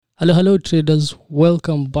Hello, traders.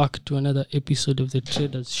 Welcome back to another episode of the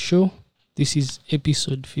Traders Show. This is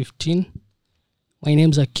episode 15. My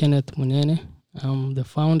name's Kenneth Munene. I'm the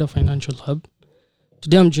founder of Financial Hub.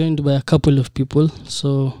 Today I'm joined by a couple of people.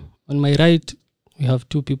 So on my right, we have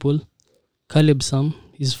two people. Caleb Sam,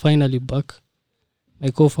 he's finally back.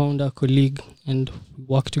 My co-founder, colleague, and we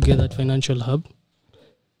work together at Financial Hub.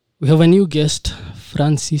 We have a new guest,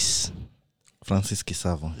 Francis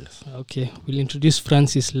Kisavo, yes. Okay, we'll introduce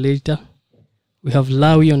Francis later. We have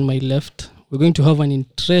Lawi on my left. We're going to have an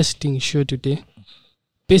interesting show today.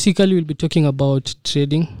 Basically, we'll be talking about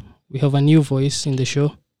trading. We have a new voice in the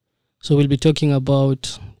show. So we'll be talking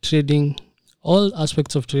about trading, all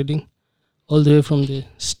aspects of trading, all the way from the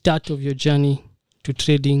start of your journey to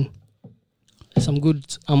trading some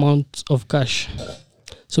good amount of cash.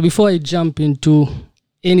 So before I jump into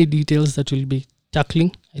any details that we'll be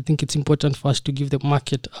tackling, I think it's important for us to give the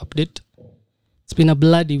market update. It's been a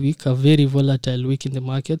bloody week, a very volatile week in the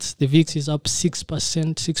markets. The VIX is up 6%,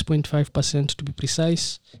 6.5% to be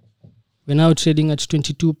precise. We're now trading at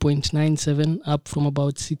 22.97, up from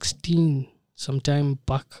about 16 sometime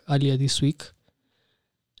back earlier this week.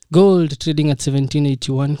 Gold trading at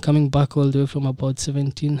 1781, coming back all the way from about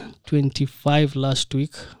 1725 last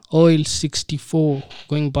week. Oil 64,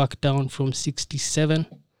 going back down from 67.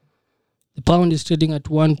 The pound is trading at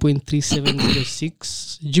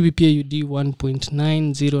 1.3706, GBP AUD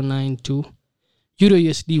 1.9092, Euro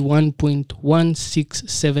USD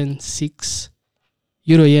 1.1676,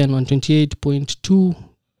 Euro Yen 128.2.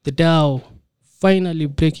 The Dow finally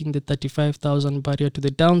breaking the 35,000 barrier to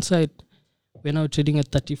the downside. We're now trading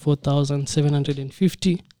at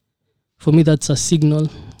 34,750. For me, that's a signal.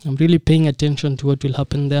 I'm really paying attention to what will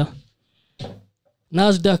happen there.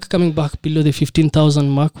 Nasdaq coming back below the 15,000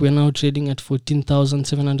 mark. We're now trading at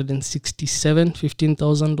 14,767.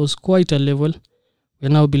 15,000 was quite a level. We're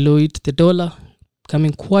now below it. The dollar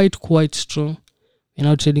coming quite strong. We're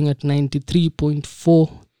now trading at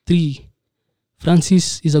 93.43.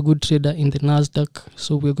 Francis is a good trader in the Nasdaq,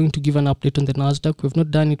 so we're going to give an update on the Nasdaq. We've not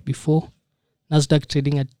done it before. Nasdaq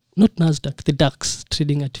trading at, not Nasdaq, the DAX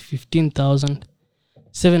trading at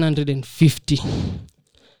 15,750.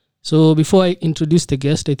 So before I introduce the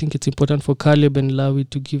guest, I think it's important for Caleb and Lawi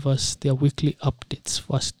to give us their weekly updates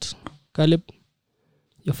first. Caleb,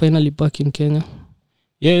 you're finally back in Kenya.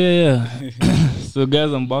 Yeah. So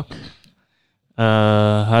guys, I'm back.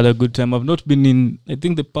 Had a good time. I've not been in, I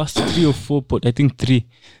think the past three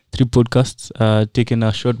podcasts, taken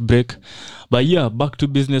a short break. But yeah, back to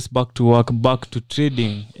business, back to work, back to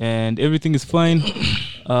trading. And everything is fine.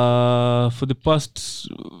 For the past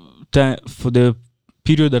time, for the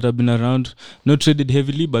period that I've been around, not traded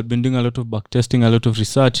heavily, but been doing a lot of back testing, a lot of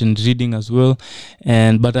research and reading as well.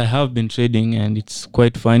 But I have been trading and it's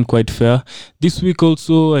quite fine, quite fair. This week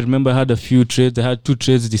also, I remember I had a few trades. I had two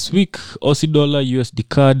trades this week, Aussie dollar, USD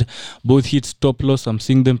CAD, both hit stop loss. I'm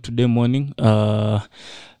seeing them today morning.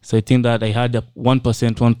 So I think that I had a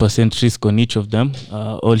 1% risk on each of them,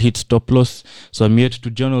 all hit stop loss. So I'm yet to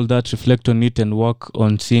journal that, reflect on it, and work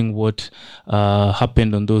on seeing what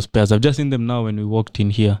happened on those pairs. I've just seen them now when we walked in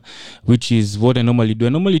here, which is what I normally do. I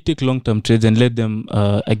normally take long-term trades and let them,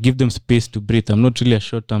 I give them space to breathe. I'm not really a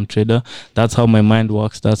short-term trader. That's how my mind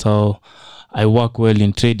works. That's how I work well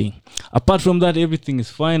in trading. Apart from that, everything is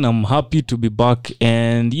fine. I'm happy to be back,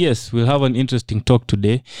 and yes, we'll have an interesting talk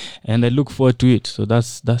today, and I look forward to it. So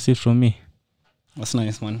that's it from me. That's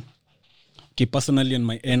nice, man. Okay, personally on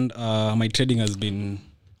my end, my trading has been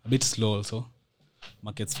a bit slow also.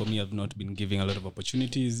 Markets for me have not been giving a lot of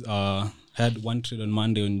opportunities. Had one trade on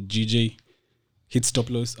Monday on GJ, hit stop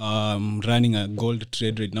loss. Running a gold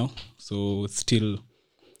trade right now, so still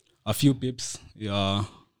a few pips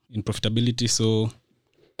in profitability. So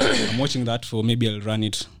I'm watching that for maybe I'll run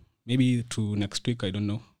it maybe to next week. I don't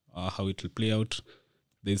know how it will play out.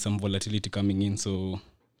 There's some volatility coming in, so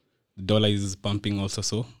the dollar is pumping also.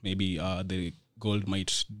 So maybe the gold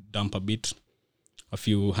might dump a bit, a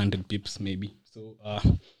few hundred pips maybe. So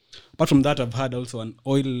apart from that, I've had also an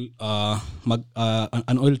oil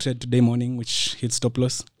trade today morning, which hit stop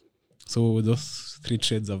loss. So those three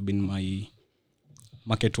trades have been my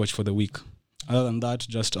market watch for the week. Other than that,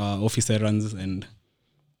 just office errands and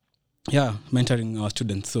mentoring our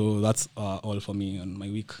students. So that's all for me on my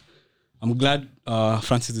week. I'm glad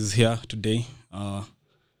Francis is here today,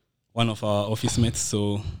 one of our office mates.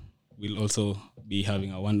 So we'll also be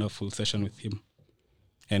having a wonderful session with him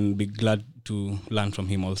and be glad to learn from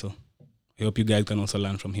him also. I hope you guys can also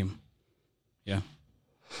learn from him. Yeah.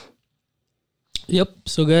 Yep.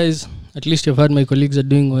 So guys, at least you've heard my colleagues are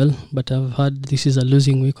doing well, but I've heard this is a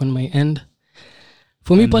losing week on my end.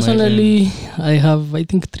 For me On my personally, I have, I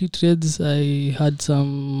think, 3 trades. I had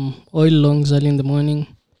some oil longs early in the morning.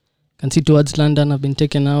 Can see towards London, I've been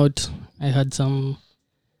taken out. I had some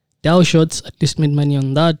Dow shots, at least made money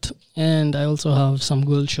on that. And I also have some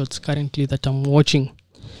gold shots currently that I'm watching.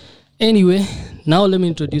 Anyway, now let me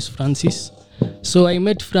introduce Francis. So I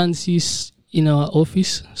met Francis in our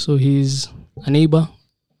office. So he's a neighbor.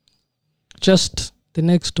 Just the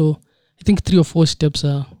next door, I think 3 or 4 steps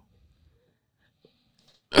are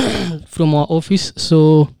from our office.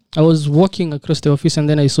 So I was walking across the office and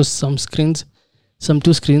then I saw some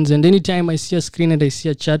 2 screens. And anytime I see a screen and I see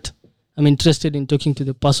a chat, I'm interested in talking to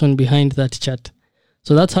the person behind that chat.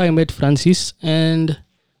 So that's how I met Francis. And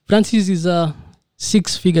Francis is a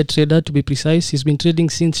 6-figure trader, to be precise. He's been trading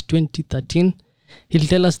since 2013. He'll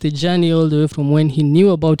tell us the journey all the way from when he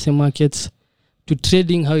knew about the markets to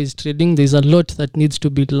trading, how he's trading. There's a lot that needs to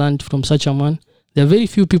be learned from such a man. There are very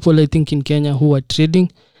few people, I think, in Kenya who are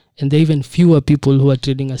trading, and there are even fewer people who are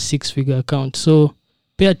trading a 6-figure account. So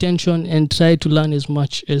pay attention and try to learn as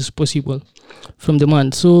much as possible from the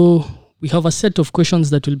man. So we have a set of questions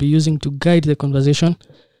that we'll be using to guide the conversation.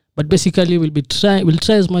 But basically, we'll try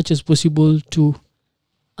as much as possible to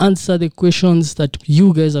answer the questions that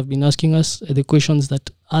you guys have been asking us, the questions that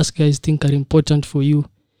us guys think are important for you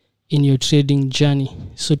in your trading journey.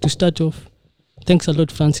 So to start off, thanks a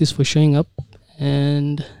lot, Francis, for showing up.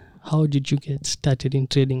 And how did you get started in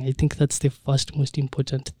trading? I think that's the first most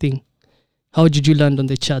important thing. How did you land on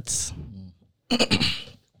the charts?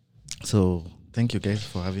 So thank you guys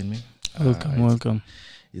for having me. Welcome.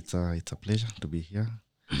 It's a pleasure to be here,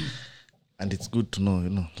 and it's good to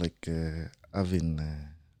know, having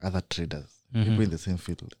other traders, people in the same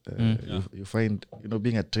field. You find,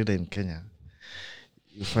 being a trader in Kenya,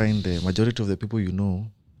 you find the majority of the people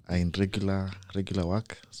are in regular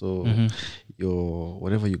work. So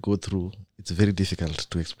whatever you go through, it's very difficult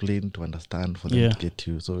to explain, to understand, for them to get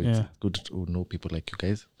you. So it's good to know people like you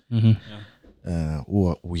guys who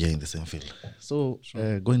are in the same field. So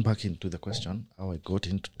going back into the question, how I got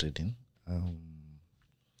into trading.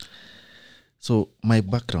 So my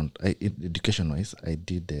background, education-wise, I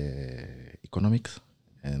did economics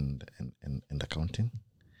and accounting.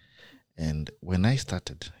 And when I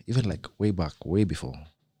started, even like way before,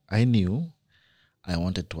 I knew I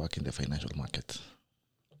wanted to work in the financial market.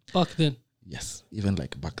 Back then? Yes, even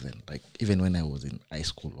like back then, like even when I was in high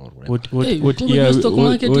school or whatever. What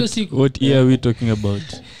year are we talking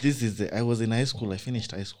about? I was in high school. I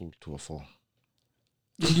finished high school 2004.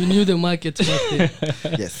 And you knew the market back then?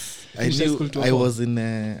 Yes, I knew. I was in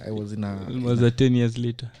a. It was 10 years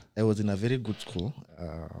later. I was in a very good school,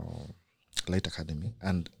 Light Academy,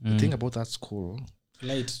 and the thing about that school,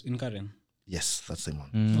 Light in Karen. Yes, that's the one.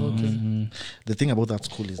 Okay. The thing about that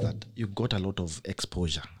school is that you got a lot of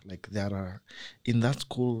exposure. Like there are in that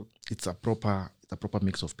school, it's a proper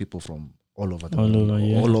mix of people from all over the world,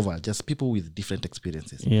 all over, just people with different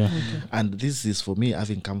experiences. Yeah. Okay. And this is for me,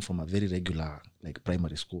 having come from a very regular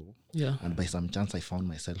primary school. Yeah. And by some chance, I found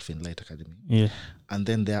myself in Light Academy. Yeah. And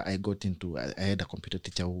then there, I had a computer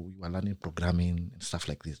teacher who were learning programming and stuff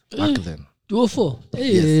like this back then. 2004.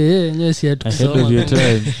 Yes. Yes, you had to Ahead of your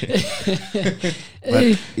time.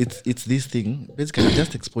 But it's this thing, basically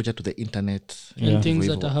just exposure to the internet and things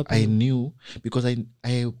that are happening. I knew because I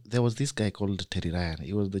there was this guy called Terry Ryan.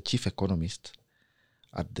 He was the chief economist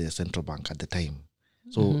at the central bank at the time.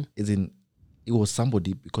 So it was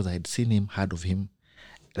somebody, because I had seen him, heard of him,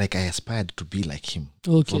 like I aspired to be like him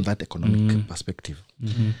from that economic perspective.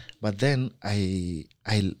 But then I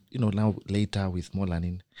now later with more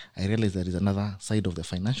learning, I realized there is another side of the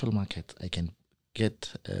financial market I can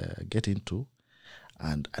get into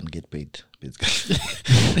and get paid, basically.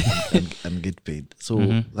 and get paid.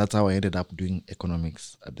 So that's how I ended up doing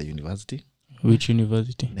economics at the university. Which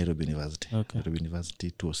university? Nairobi University. Okay. Nairobi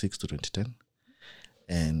University, 2006 to 2010.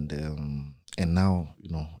 And now,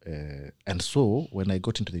 and so when I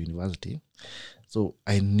got into the university, so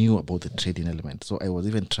I knew about the trading element. So I was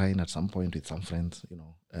even trying at some point with some friends,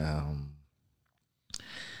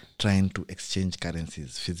 trying to exchange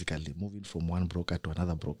currencies physically, moving from one broker to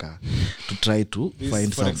another broker to try to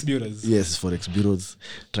find some Forex bureaus. Yes, Forex bureaus,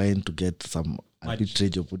 trying to get some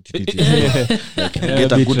arbitrage opportunities.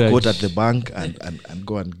 Get a good quote at the bank and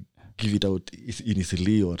go and give it out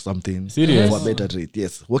initially or something. Serious? For a better rate.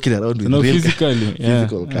 Yes, walking around with No, real physically.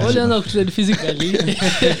 physical cash. All not trade physically.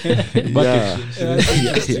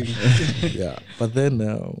 Yeah. But then,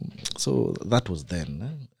 so that was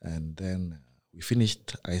then, and then we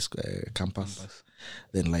finished campus.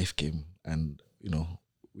 Then life came, and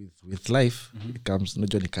with life it comes. No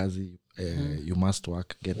Johnny Kazi, You must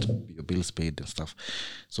work, get your bills paid and stuff.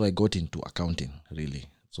 So I got into accounting, really.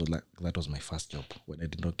 So like, that was my first job when I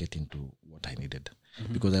did not get into what I needed.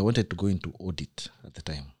 Because I wanted to go into audit at the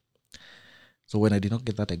time. So when I did not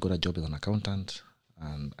get that, I got a job as an accountant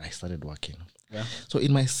and I started working. Yeah. So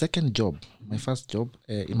in my second job, my first job,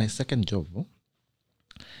 3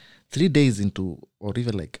 days into, or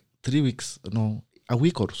even like 3 weeks, a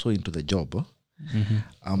week or so into the job,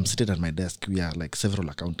 I'm seated at my desk. We are like several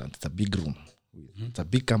accountants. It's a big room. It's a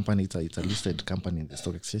big company. It's a listed company in the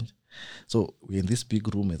stock exchange. So we're in this big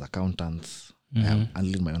room as accountants. I'm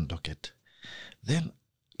handling my own docket. Then,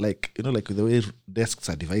 like the way desks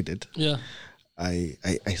are divided, I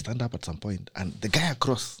stand up at some point and the guy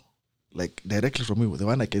across, like directly from me, the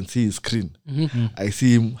one I can see his screen, I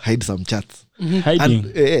see him hide some chats.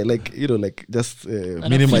 Hiding. And just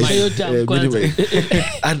minimize.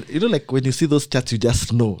 And like when you see those chats, you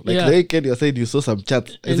just know. Like the way Ken, you said you saw some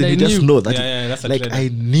chats, as in you just know that. That's like I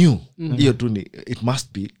knew it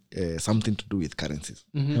must be something to do with currencies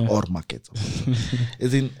or markets.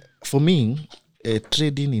 As in, for me,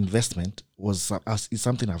 trading investment is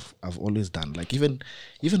something I've always done. Like even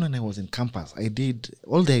when I was in campus, I did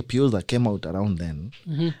all the IPOs that came out around then.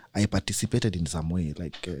 I participated in some way.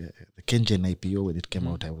 Like the Kengen IPO, when it came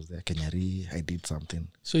out, I was there. Kenyari, I did something.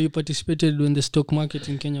 So you participated when the stock market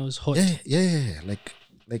in Kenya was hot. Yeah. Like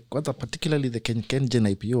particularly the Kengen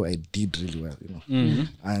IPO, I did really well.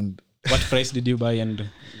 And what price did you buy and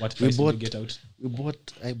what price did you get out?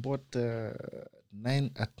 I bought 9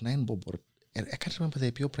 bob, or I can't remember,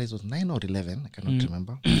 the IPO price was 9 or 11. I cannot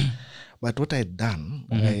remember. But what I had done,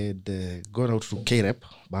 I had gone out to KREP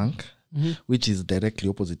Bank, which is directly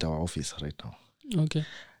opposite our office right now. Okay.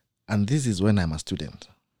 And this is when I'm a student.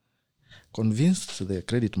 Convinced the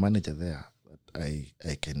credit manager there that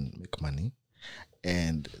I can make money.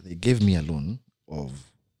 And they gave me a loan of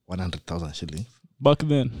 100,000 shillings. Back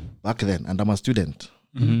then. And I'm a student.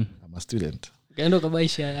 I'm a student.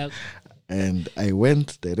 And I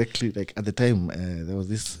went directly, like at the time, there was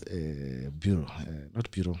this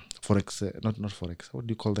Forex, not Forex. What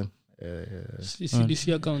do you call them?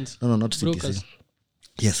 CDC accounts. No, not Brokers. CDC.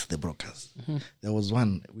 Yes, the brokers. There was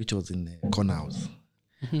one which was in Corner House.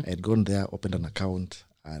 I had gone there, opened an account,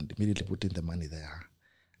 and immediately put in the money there.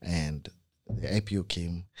 And the IPO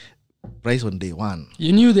came. Price on day one.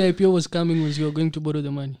 You knew the IPO was coming when you were going to borrow the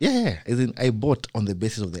money? Yeah. As in, I bought on the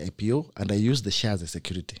basis of the IPO and I used the shares as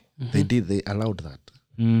security. They allowed that.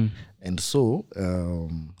 And so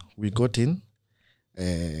we got in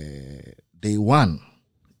day one.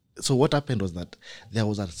 So what happened was that there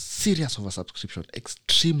was a serious oversubscription,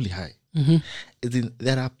 extremely high. As in,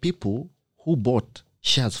 there are people who bought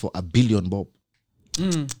shares for $1 billion, Bob.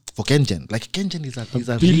 For Kengen, like Kengen is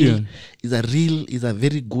a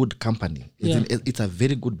very good company. It's a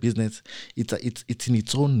very good business. It's in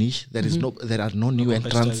its own niche. There are no new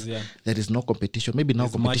entrants. There is no competition. Maybe now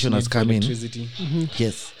competition has come in.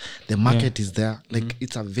 Yes, the market is there. Like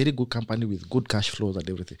it's a very good company with good cash flows and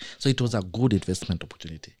everything. So it was a good investment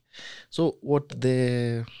opportunity. So what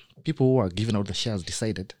the people who are giving out the shares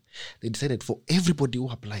decided for everybody who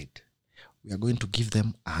applied, we are going to give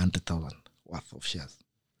them 100,000 worth of shares.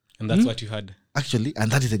 And that's what you had? Actually,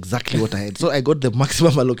 and that is exactly what I had. So I got the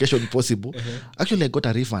maximum allocation possible. Actually, I got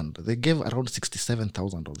a refund. They gave around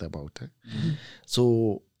 67,000 or thereabout.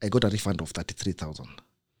 So I got a refund of 33,000.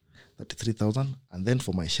 And then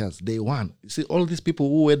for my shares, day one, you see, all these people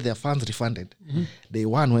who had their funds refunded, day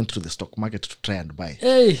one went to the stock market to try and buy.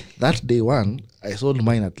 That day one, I sold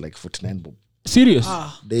mine at like 49 bob. Serious?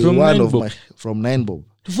 Day from one from 9 bob.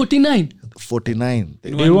 To 49? 49.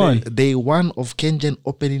 Day one of Kengen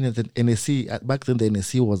opening at the NSC. Back then, the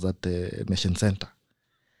NSC was at the Nation Center.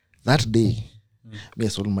 That day, me, I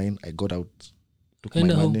sold mine. I got out, took my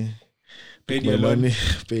money,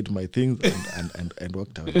 paid my things, and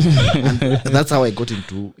worked out. And that's how I got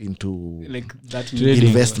into like that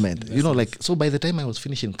investment. So by the time I was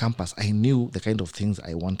finishing campus, I knew the kind of things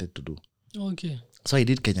I wanted to do. Okay. So I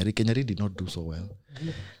did Kenyari. Kenyari did not do so well.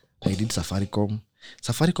 I did Safaricom.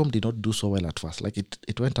 Safaricom did not do so well at first. Like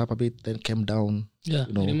it went up a bit, then came down. Yeah,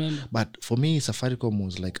 I remember. But for me, Safaricom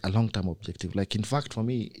was like a long-term objective. Like in fact, for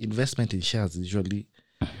me, investment in shares is usually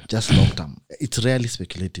just long-term. It's rarely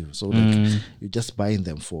speculative. So like you just buying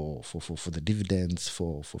them for the dividends,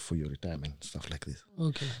 for your retirement, stuff like this.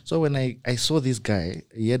 Okay. So when I saw this guy,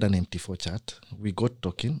 he had an MT4 chat. We got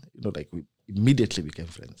talking. We immediately became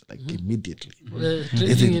friends. Like immediately.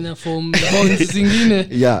 Trading in a form.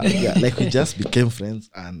 Yeah. Like we just became friends,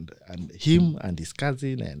 and him and his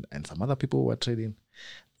cousin and some other people who were trading.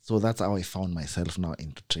 So that's how I found myself now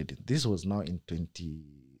into trading. This was now in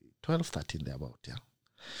 2012, 13 thereabout. Yeah.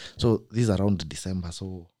 So this is around December.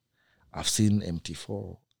 So I've seen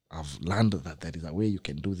MT4. I've learned that there is a way you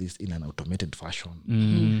can do this in an automated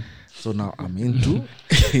fashion. So now I'm into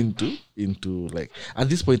like, at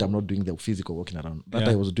this point I'm not doing the physical walking around that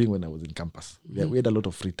I was doing when I was in campus. We had a lot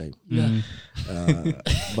of free time.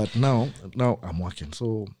 But now I'm working.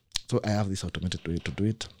 So I have this automated way to do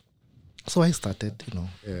it. So I started,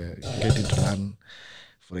 getting to learn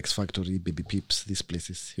Forex Factory, Baby Pips, these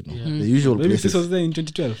places, the usual Maybe places. this was there in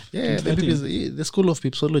 2012. Yeah, the School of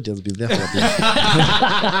Pipsology has been there for a bit.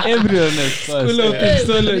 Everyone has passed.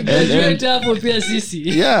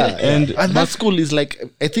 Yeah, and that school is like,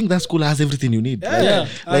 I think that school has everything you need.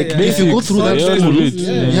 If you go through that school,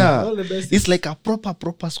 All the best. it's like a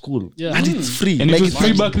proper school, and it's free. And like it was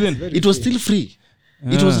free back then. It was still free.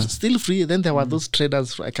 It was still free. Then there were those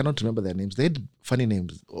traders. I cannot remember their names. They had funny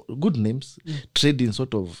names, good names, trading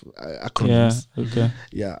sort of acronyms.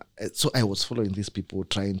 Yeah. So I was following these people,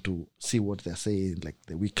 trying to see what they're saying, like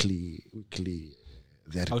the weekly,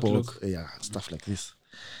 their reports, stuff like this.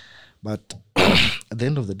 But at the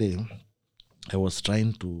end of the day, I was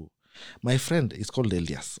trying to. My friend is called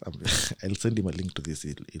Elias. I'll send him a link to this.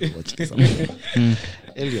 He'll watch this.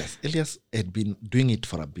 Elias had been doing it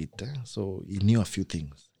for a bit, so he knew a few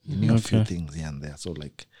things. Here and there. So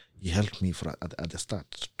like he helped me at the start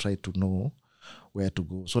to try to know where to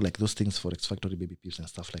go. So like those things for Forex Factory, Baby Pips and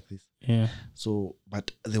stuff like this. Yeah. So,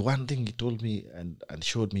 but the one thing he told me and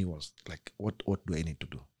showed me was like, what do I need to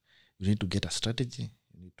do? You need to get a strategy.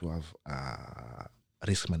 You need to have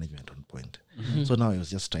risk management on point. So now I was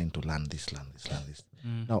just trying to learn this.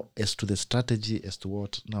 Now, as to the strategy, as to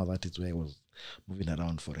what, now that is where I was moving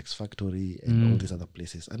around Forex Factory and all these other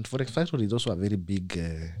places. And Forex Factory is also a very big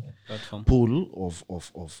pool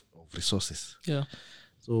of resources. Yeah.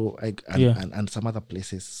 So and some other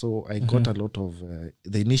places. So I got a lot of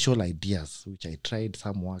the initial ideas, which I tried.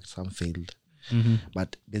 Some worked, some failed.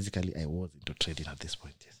 But basically, I was into trading at this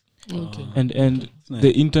point. Yes. Okay. And nice.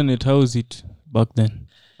 The internet, how is it back then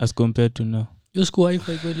as compared to now? Your school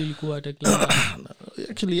Wi-Fi kweli ilikuwa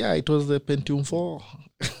actually, it was the Pentium 4,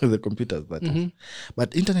 the computers that is.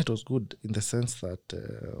 But internet was good in the sense that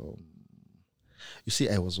you see,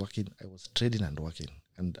 I was trading and working,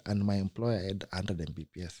 and my employer had 100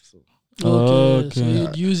 Mbps. So so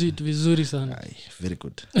you'd use it vizuri sana. Very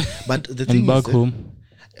good. But the thing back is,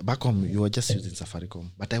 home, you were just using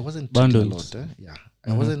Safaricom. But I wasn't trading a lot.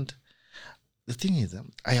 I wasn't. The thing is,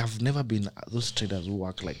 I have never been those traders who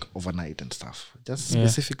work like overnight and stuff. Just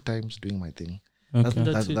specific times doing my thing. Okay.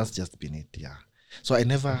 That's just been it. Yeah. So I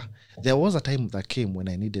never. There was a time that came when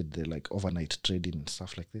I needed the like overnight trading and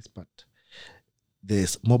stuff like this, but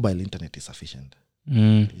this mobile internet is sufficient.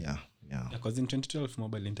 Yeah. Because in 2012,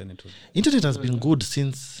 mobile internet has been good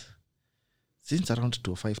since around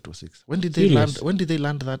 2005, 2006. When did they land? When did they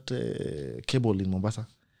land that cable in Mombasa?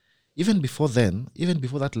 Even before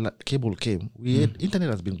that cable came, we had internet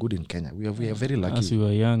has been good in Kenya. We are very lucky. As we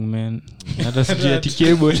were young, man. Undersea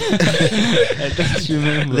cable. I don't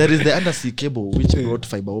remember. There is the undersea cable which brought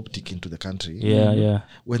fiber optic into the country. Yeah.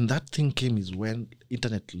 When that thing came is when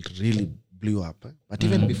internet really blew up. But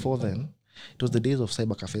even before then, it was the days of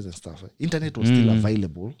cyber cafes and stuff. Internet was still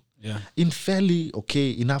available. Yeah. In fairly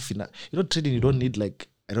okay enough. Trading, you don't need like,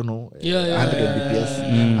 I don't know, 100 Mbps.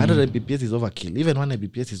 100 Mbps is overkill. Even 1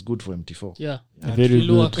 Mbps is good for MT4. Yeah. Very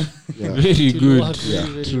good. Very good.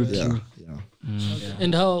 True. Okay.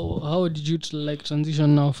 And how did you like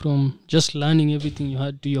transition now from just learning everything you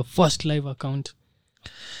had to your first live account?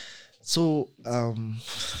 So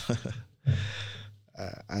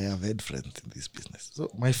I have had friends in this business. So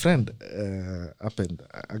my friend happened,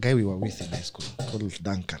 a guy we were with in high school called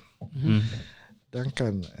Duncan.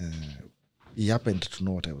 Duncan, he happened to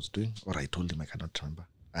know what I was doing, or I told him, I cannot remember.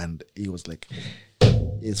 And he was like,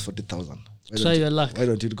 it's 40,000. Try your luck. Why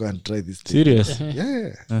don't you go and try this thing? Serious?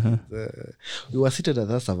 Yeah. We were seated at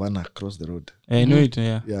that Savannah across the road. I know it,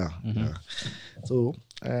 yeah. Yeah. So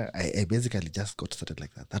I basically just got started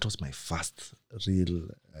like that. That was my first real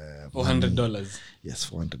 $400. Yes,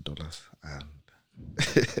 $400. And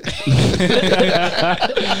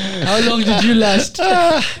how long did you last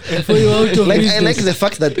before you were out of business? I like the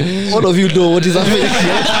fact that all of you know what is happening.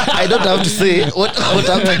 I don't have to say what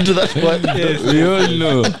happened to that one. Yes, we all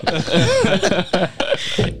know.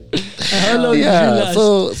 How long did you last?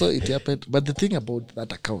 So it happened. But the thing about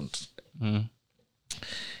that account,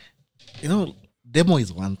 demo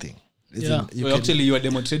is one thing. You were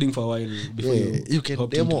demo trading for a while before you can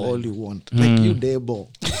demo all you want. Like you demo.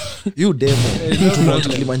 You demo to Mount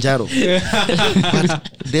Kilimanjaro.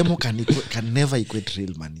 But demo can never equate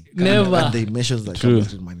real money. Never. And the emotions that come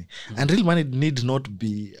with real money. And real money need not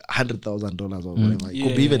be $100,000 or whatever. It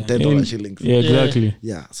could be even $10 shillings. Yeah, exactly.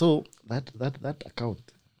 Yeah. So that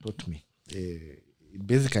account taught me. It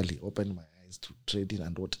basically opened my eyes to trading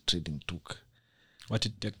and what trading took. What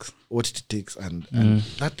it takes and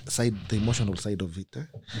that side, the emotional side of it.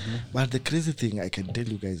 But the crazy thing I can tell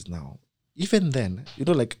you guys now, even then,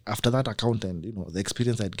 like after that account and the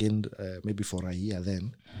experience I'd gained maybe for a year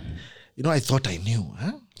then, I thought I knew,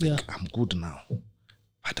 I'm good now,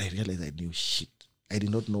 but I realized I knew shit. I did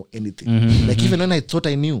not know anything. Even when I thought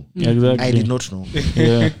I knew, Exactly. I did not know.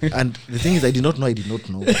 And the thing is, I did not know.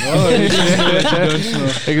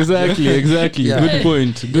 Exactly. Yeah. Good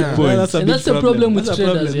point. That's the problem with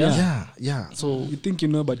traders. Yeah. So you think you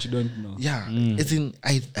know, but you don't know. yeah, as in,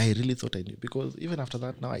 I really thought I knew, because even after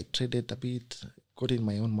that, now I traded a bit, got in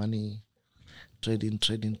my own money, trading,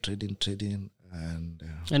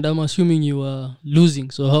 And I'm assuming you are losing.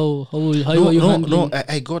 So how are you handling? No,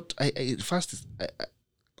 I first,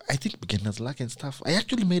 I think beginner's luck and stuff. I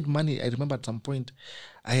actually made money. I remember at some point,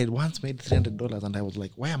 I had once made $300 and I was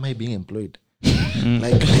like, why am I being employed?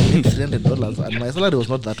 Like, I made $300 and my salary was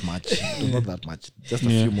not that much. It was not that much. Just a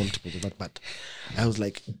few multiples of that. But I was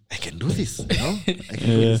like, I can do this, I can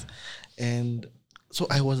do this. And so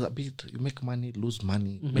I was a bit, you make money, lose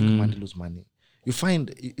money, make money, lose money. You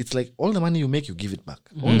find it's like all the money you make, you give it back.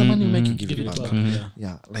 All the money you make, you give it back.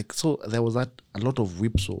 Yeah, like, so there was that a lot of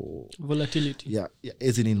whips or volatility. Yeah,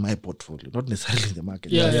 as in my portfolio, not necessarily in the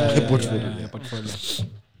market. My portfolio.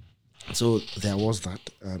 So there was that,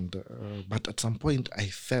 and but at some point I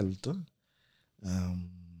felt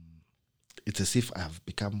it's as if I have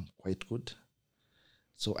become quite good.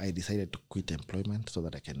 So I decided to quit employment so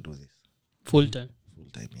that I can do this Full time.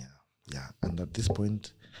 Yeah. And at this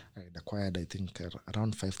point, I had acquired, I think,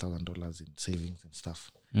 around $5,000 in savings and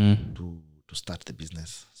stuff to start the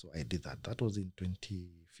business. So I did that. That was in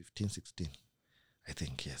 2015-16, I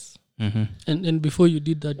think, yes. And before you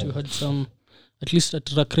did that, you had at least a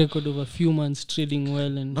track record of a few months trading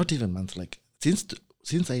well, and not even months. Like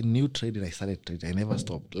since I knew trading, I started trading. I never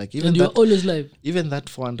stopped. Like even and you were always live. Even that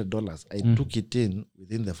 $400, I took it in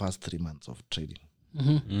within the first 3 months of trading.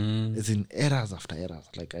 It's in errors after errors.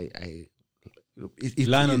 Like I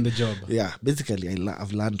learn on the job. Yeah, basically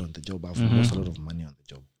I've learned on the job. I've lost a lot of money on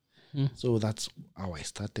the job. So that's how I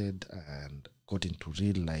started and got into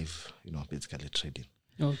real life, basically trading.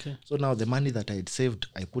 Okay. So now the money that I had saved,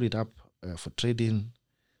 I put it up for trading,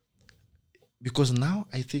 because now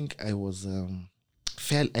I think I was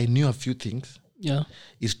I knew a few things. Yeah.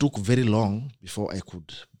 It took very long before I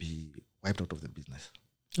could be wiped out of the business.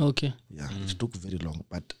 Okay. Yeah, it took very long,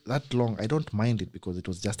 but that long I don't mind it, because it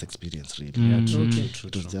was just experience, really.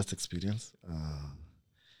 It was just experience.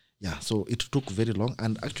 Yeah, so it took very long,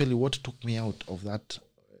 and actually, what took me out of that,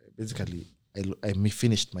 basically, I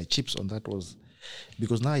finished my chips on that, was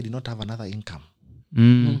because now I did not have another income.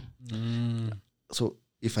 So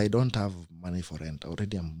if I don't have money for rent,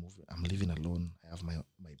 already I'm living alone. I have my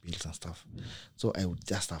bills and stuff, so I would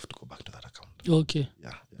just have to go back to that account. Okay.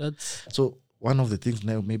 Yeah. That's So one of the things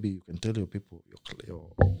now, maybe you can tell your people,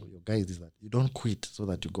 your guys, is that you don't quit so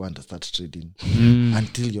that you go and start trading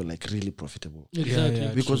until you're like really profitable.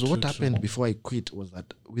 exactly. Because what happened before I quit was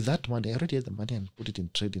that with that money, I already had the money and put it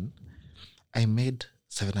in trading. I made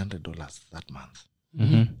 $700 that month.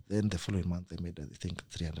 Then the following month, I made, I think,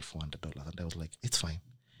 $300, $400. And I was like, it's fine.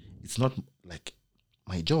 It's not like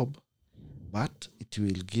my job, but it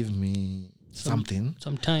will give me something.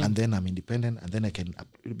 Some time. And then I'm independent, and then I can,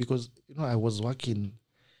 because, I was working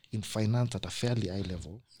in finance at a fairly high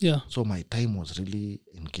level. Yeah. So my time was really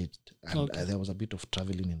engaged, and Okay. there was a bit of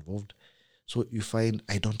traveling involved. So you find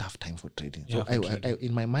I don't have time for trading. So Yeah, I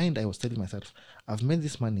in my mind, I was telling myself, I've made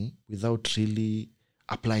this money without really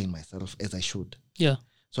applying myself as I should. Yeah.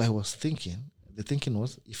 So I was thinking, the thinking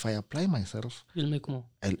was, if I apply myself, You'll make more.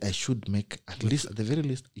 I should make at the very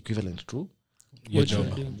least, equivalent to Your What job.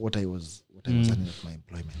 you're doing. what I was earning at my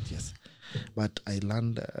employment. Yes, but I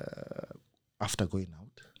learned after going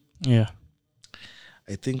out. Yeah.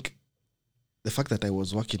 I think the fact that I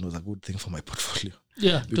was working was a good thing for my portfolio.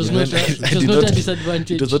 Yeah. It was Because not, when it I was did not not- a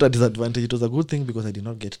disadvantage. It was not a disadvantage. It was a good thing, because I did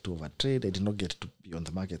not get to overtrade. I did not get to be on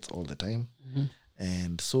the markets all the time.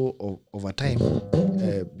 And so over time,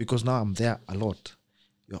 because now I'm there a lot,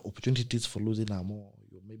 your opportunities for losing are more.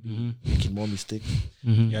 You're maybe making more mistakes,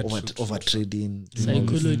 Yeah, over trading.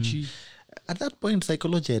 Psychology. At that point,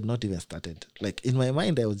 psychology had not even started. Like in my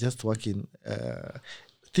mind, I was just working.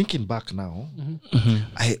 Thinking back now,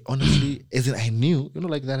 I honestly, as in I knew,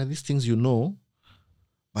 like there are these things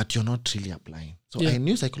but you're not really applying. So Yeah. I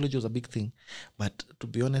knew psychology was a big thing, but to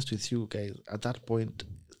be honest with you guys, at that point,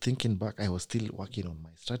 thinking back, I was still working on my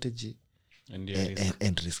strategy And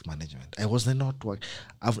and risk management. I was not work.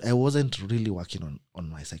 I wasn't really working on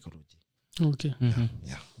my psychology. Okay.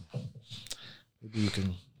 Yeah. Maybe you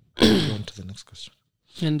can go on to the next question.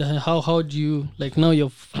 And how do you, like, now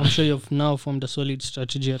I'm sure you've now formed a solid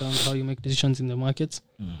strategy around how you make decisions in the markets.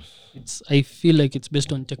 I feel like it's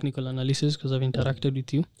based on technical analysis because I've interacted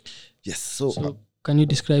with you. Yes. So Can you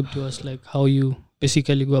describe to us like how you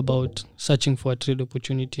basically go about searching for a trade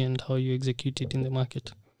opportunity and how you execute it in the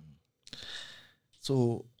market?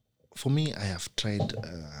 So for me, I have tried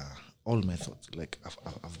all methods. Like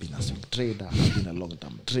I've been a swing trader, I've been a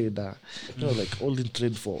long-term trader, like all in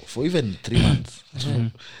trade for even 3 months.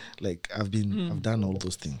 So like I've done all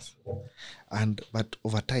those things, but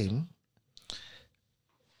over time,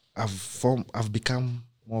 I've become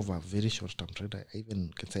more of a very short-term trader. I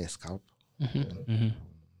even can say a scalp.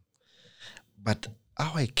 But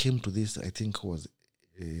how I came to this, I think, was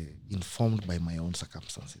informed by my own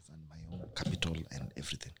circumstances and my own capital and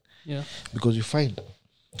everything. Yeah. Because you find,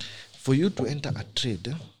 for you to enter a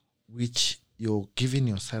trade, which you're giving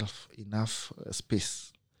yourself enough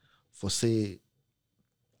space for, say,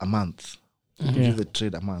 a month, give the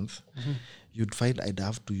trade a month, you'd find I'd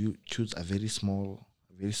have to choose a very small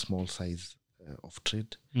size of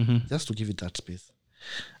trade, just to give it that space.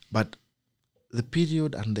 But the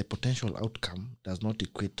period and the potential outcome does not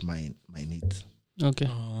equate my needs. Okay.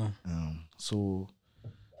 So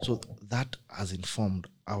that has informed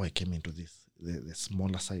how I came into this, the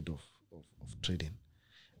smaller side of trading,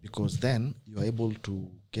 because then you're able to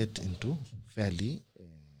get into fairly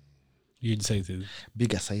huge sizes.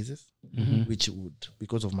 bigger sizes, which would,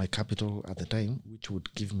 because of my capital at the time, which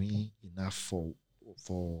would give me enough for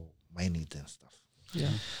my needs and stuff. Yeah.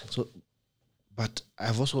 So, but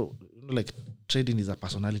I've also, like, trading is a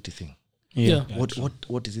personality thing. Yeah.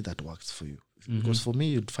 What is it that works for you? Because for me,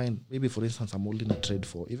 you'd find, maybe for instance, I'm holding a trade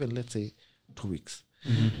for even, let's say, 2 weeks.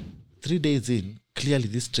 3 days in, clearly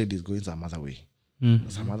this trade is going some other way.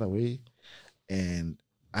 And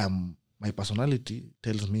my personality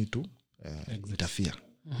tells me to interfere.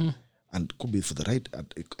 And could be for the right.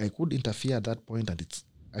 I could interfere at that point, and it's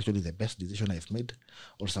actually the best decision I've made.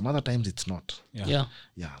 Or some other times it's not. Yeah.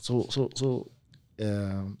 So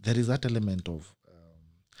there is that element of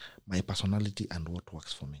my personality and what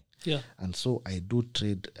works for me. Yeah. And so I do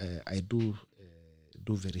trade. I do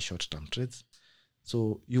very short-term trades.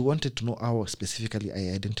 So you wanted to know how specifically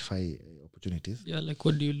I identify opportunities. Yeah. Like,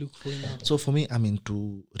 what do you look for now? So for me, I'm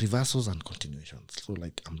into reversals and continuations. So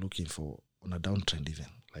like I'm looking for on a downtrend even.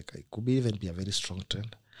 Like it could even be a very strong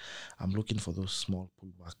trend. I'm looking for those small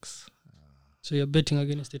pullbacks. So you're betting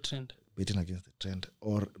against the trend. Betting against the trend,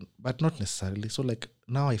 but not necessarily. So like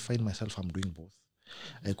now I find myself I'm doing both.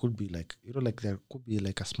 I could be like, like there could be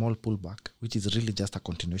like a small pullback, which is really just a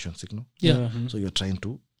continuation signal. Yeah. So you're trying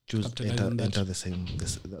to choose Capitalize on that. enter the same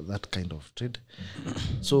that kind of trade.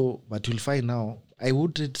 So, but you'll find now I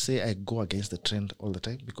wouldn't say I go against the trend all the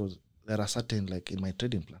time, because there are certain, like in my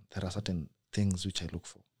trading plan, there are certain things which I look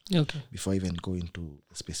for Okay. before I even go into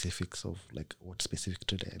the specifics of like what specific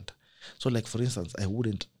trade I enter. So, like for instance, I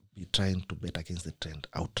wouldn't be trying to bet against the trend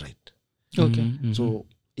outright. Okay. So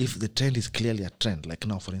if the trend is clearly a trend, like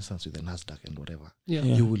now for instance with the Nasdaq and whatever, Yeah.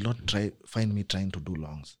 you will not find me trying to do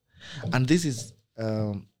longs. And this is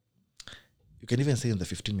you can even say in the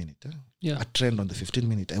 15-minute. Yeah. A trend on the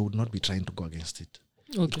 15-minute, I would not be trying to go against it.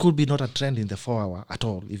 It Okay. could be not a trend in the 4-hour at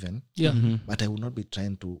all even, Yeah. but I would not be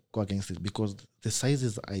trying to go against it, because the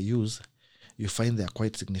sizes I use, you find they are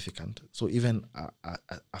quite significant. So even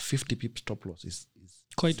a 50 pip stop loss is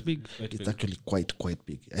Quite big. it's actually quite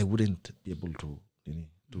big. I wouldn't be able to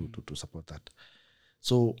to support that.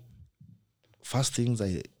 So first things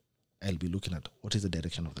I'll be looking at, what is the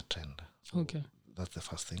direction of the trend. So Okay. that's the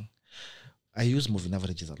first thing. I use moving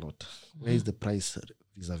averages a lot. Where is the price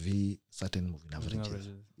vis-a-vis certain moving averages?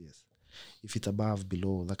 Yes. If it's above,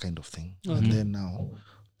 below, that kind of thing. And then now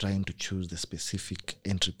trying to choose the specific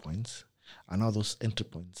entry points. And now those entry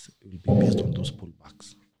points will be based on those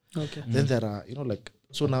pullbacks. Okay. Then there are, like,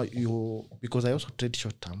 so now because I also trade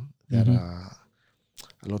short term, there are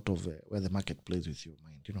a lot of where the market plays with your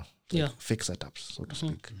mind, like Yeah. fake setups, so to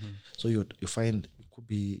speak. So you find it could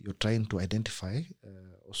be you're trying to identify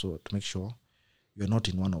also to make sure you're not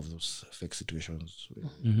in one of those fake situations.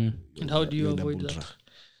 And how do you you're in a avoid bull that? run.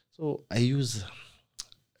 So I use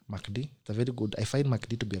MACD. It's a very good. I find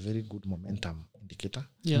MACD to be a very good momentum indicator.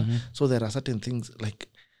 Yeah. So there are certain things like,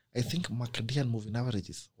 I think MACD and moving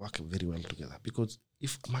averages work very well together, because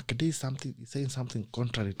if MACD is saying something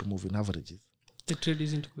contrary to moving averages, The trade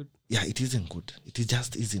isn't good. Yeah, it isn't good. It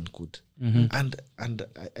just isn't good. And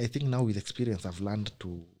I think now with experience, I've learned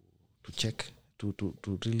to check, to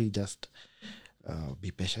really just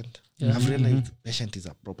be patient. Yeah. I've realized patient is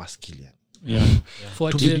a proper skill. Yeah. Yeah. For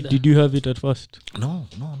a To trader. Did you have it at first? No,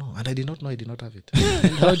 and I did not know I did not have it.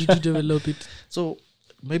 And how did you develop it? So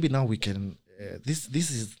maybe now we can. This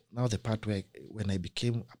is now the part where when I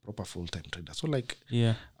became a proper full-time trader. So like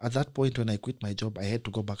Yeah. at that point when I quit my job, I had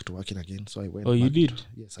to go back to working again. So I went. Oh, you back did?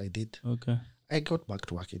 yes, I did. Okay. I got back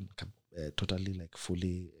to working totally, like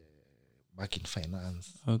fully back in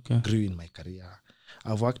finance. Okay. Grew in my career.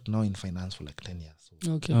 I've worked now in finance for like 10 years.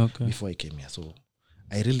 So Okay. Okay. before I came here, so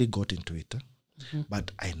I really got into it. Mhm.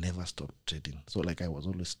 But I never stopped trading. So like I was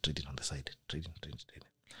always trading on the side, trading.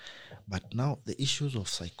 But now the issues of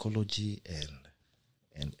psychology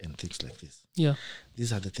and things like this, Yeah.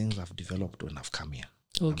 these are the things I've developed when I've come here.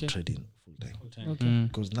 Okay. I'm trading full time. Okay.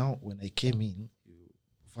 Because now when I came in,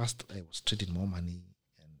 first I was trading more money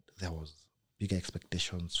and there was bigger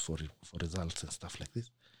expectations for results and stuff like this.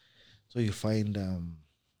 So you find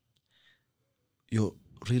you're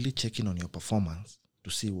really checking on your performance to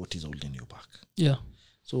see what is holding you back. Yeah.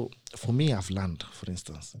 So for me, I've learned, for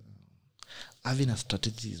instance, having a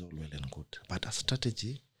strategy is all well and good, but a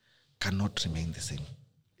strategy cannot remain the same.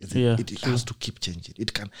 Yeah, It has to keep changing.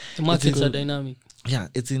 It can. The markets in- are dynamic. Yeah,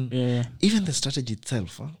 it's in Yeah. even the strategy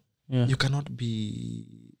itself. Yeah. You cannot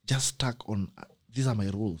be just stuck on these are my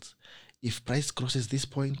rules. If price crosses this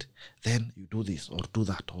point, then you do this or do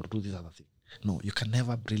that or do this other thing. No, you can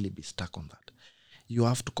never really be stuck on that. You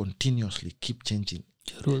have to continuously keep changing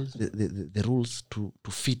Rules. the rules to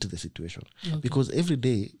fit the situation. Okay. Because every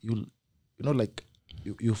day like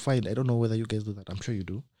you find, I don't know whether you guys do that, I'm sure you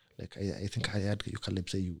do. Like I think I had you Caleb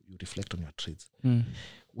say you reflect on your trades.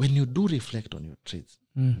 When you do reflect on your trades,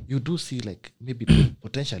 you do see like maybe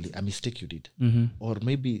potentially a mistake you did or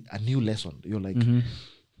maybe a new lesson. You're like,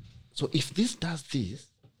 so if this does this,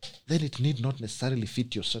 then it need not necessarily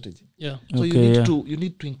fit your strategy. Yeah. So Okay, you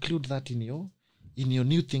need to include that in your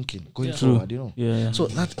new thinking going Yeah. forward. Yeah. So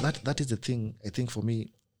that is the thing I think for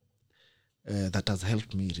me that has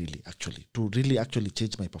helped me really actually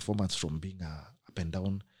change my performance from being up and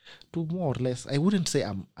down to more or less. I wouldn't say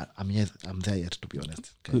I'm there yet, to be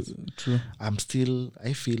honest. Guys. True. I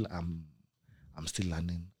feel I'm still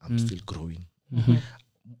learning. I'm still growing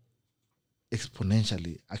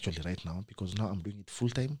exponentially actually right now, because now I'm doing it full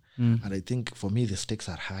time, and I think for me the stakes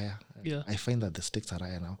are higher. Yeah. I find that the stakes are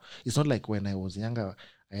higher now. It's not like when I was younger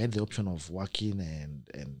I had the option of working and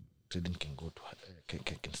trading can go to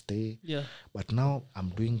can stay, Yeah. but now I'm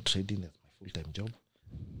doing trading as my full-time job,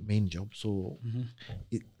 main job. So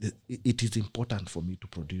it is important for me to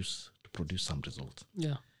produce some results.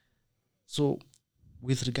 Yeah. So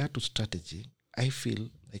with regard to strategy, I feel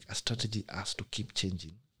like a strategy has to keep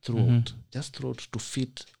changing throughout, just throughout to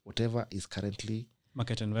fit whatever is currently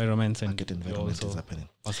Market environments and market environment is also happening.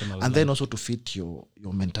 personal And then also to fit your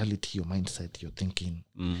mentality, your mindset, your thinking.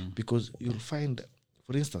 Mm. Because you'll find,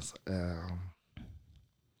 for instance,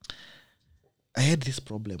 I had this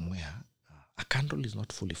problem where a candle is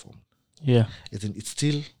not fully formed. Yeah. It's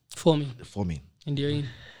still Forming. forming. And you're in.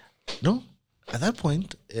 No, at that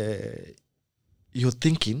point, you're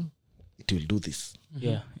thinking it will do this.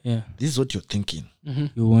 Yeah. Yeah. This is what you're thinking.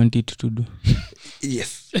 You want it to do.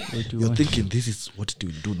 Yes. What you You're want. thinking this is what it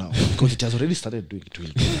will do now, because it has already started doing it. Will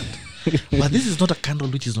do that. But this is not a candle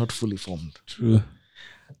which is not fully formed. True.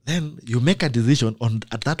 Then you make a decision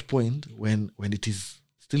at that point when it is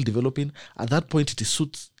still developing. At that point, it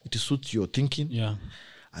suits your thinking, Yeah.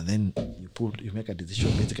 and then you make a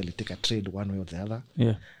decision. Basically, take a trade one way or the other,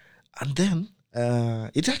 Yeah. and then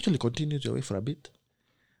it actually continues your way for a bit.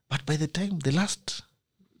 But by the time the last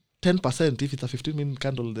 10%, if it's a 15-minute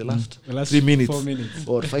candle, the last The last 3 minutes, 4 minutes.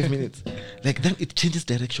 or 5 minutes, like then it changes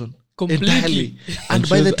direction Completely. entirely. And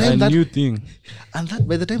by the Shows time a that new thing.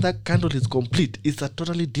 by the time that candle is complete, it's a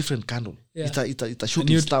totally different candle. Yeah. It's a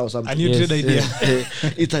shooting star or something. A new Yes. trade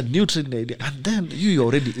idea. It's a new trend idea, and then you're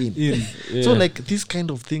already in. Yeah. So like these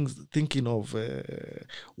kind of things, thinking of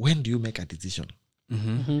when do you make a decision?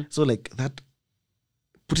 So like that,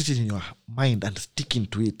 put it in your mind and sticking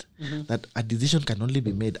to it. That a decision can only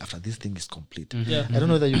be made after this thing is complete. Yeah. I don't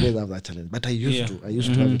know whether you guys have that challenge, but I used Yeah. to. I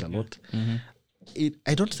used to have it a lot.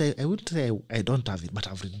 I wouldn't say I don't have it, but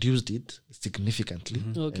I've reduced it significantly.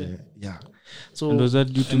 Okay. Yeah. So And was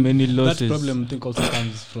that due to many losses? That problem, I think, also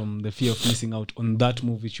comes from the fear of missing out on that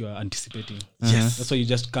move which you are anticipating. yes. That's why you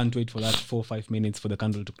just can't wait for that 4 or 5 minutes for the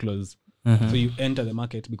candle to close. So you enter the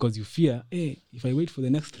market because you fear, hey, if I wait for the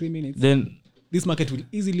next 3 minutes, Then this market will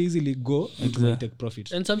easily go and Exactly. take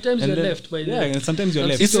profit. And sometimes And you're then- left by Yeah, the and sometimes you're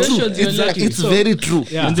left. It's Situations true. you're Exactly. lucky. It's very true.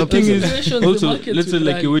 Yeah. And the thing is, situations the also, markets let's say will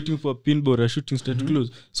like lie. you're waiting for a pinball or a shooting star to close.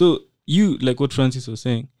 So you, like what Francis was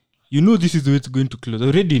saying, you know this is the way it's going to close.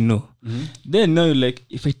 Already know. Then now you're like,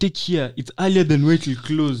 if I take here, it's earlier than where it will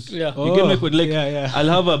close. Yeah. You get my point? Like, yeah. I'll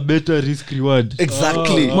have a better risk reward.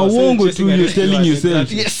 Exactly. Oh, so Mawongo chasing too, a you're risk telling reward,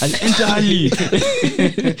 yourself, Yes. I'll enter early.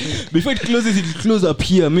 Before it closes, it'll close up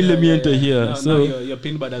here. Let me enter here. No, So your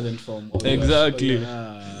pin bar doesn't form. Exactly.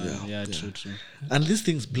 Yeah, true. And these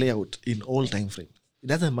things play out in all time frames. It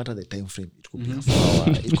doesn't matter the time frame. It could be a 4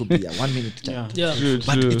 hour. It could be a 1 minute chat. Yeah. Yeah. true,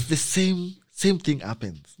 But true. it's the same thing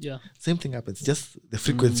happens. Yeah. Same thing happens. Just the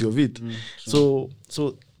frequency of it. So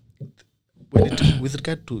when with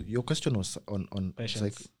regard to your question was on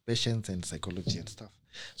Patience. patience and psychology and stuff.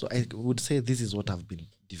 So I would say this is what I've been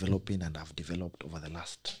developing and I've developed over the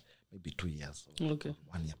last maybe 2 years or Okay.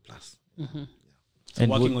 1 year plus. So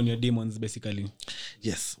And working on your demons, basically.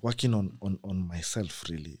 Yes, working on myself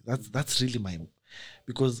really. That's really my,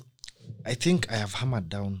 because I think I have hammered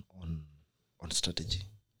down on strategy.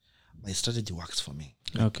 My strategy works for me.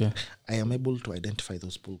 Okay. I am able to identify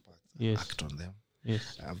those pull backs and Yes. act on them.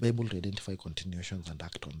 Yes. I'm able to identify continuations and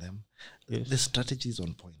act on them. Yes. The strategy is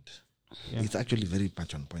on point. Yeah. It's actually very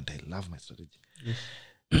much on point. I love my strategy.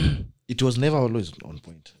 It was never always on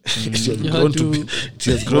point. It has You grown had to be. It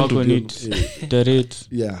has grown Work to on be. it. The rate.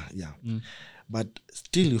 Yeah. Mm. But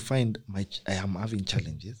still, you find I am having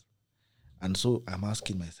challenges, and so I'm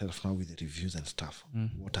asking myself now with the reviews and stuff,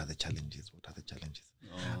 what are the challenges? What are the challenges?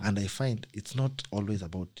 And I find it's not always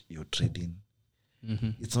about your trading.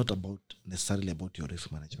 It's not about necessarily about your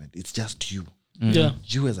risk management. It's just you. Yeah.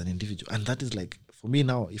 You as an individual. And that is like, for me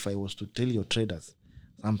now, if I was to tell your traders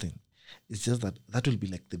something, it's just that will be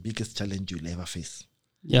like the biggest challenge you'll ever face.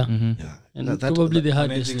 Yeah. Yeah. And That- probably the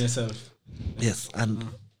Managing hardest. yourself. yes. And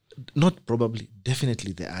not probably,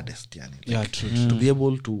 definitely the hardest. Yani. Like, Yeah, true. to be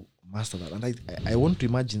able to master that. And I want to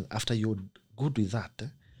imagine after you're good with that,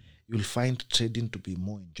 you'll find trading to be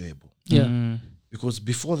more enjoyable. Yeah. Because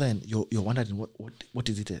before then, you're wondering what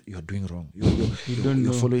is it that you're doing wrong. don't You're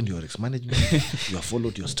know. following your risk management. You have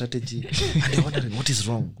followed your strategy, and you're wondering what is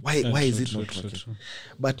wrong. Why is it not working?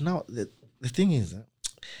 But now the thing is,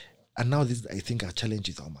 and now this I think our challenge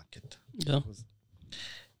is our market. Yeah. Because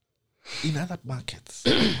in other markets,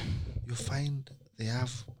 you find they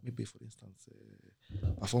have maybe, for instance,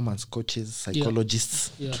 performance coaches,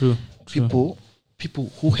 psychologists, Yeah. True. people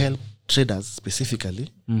who help traders specifically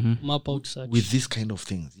Map out such. with these kind of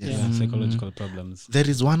things. Yes. Yeah. Psychological problems. There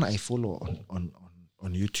is one I follow on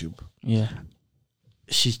YouTube. Yeah.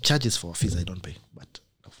 She charges for fees I don't pay, but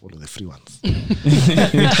I follow the free ones.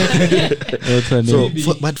 That's her So,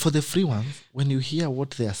 name. but for the free ones, when you hear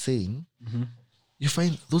what they are saying, you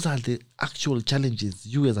find those are the actual challenges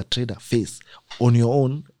you as a trader face on your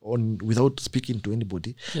own, without speaking to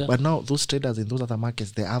anybody. Yeah. But now those traders in those other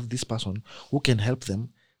markets, they have this person who can help them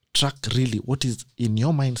track really what is in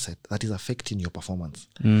your mindset that is affecting your performance.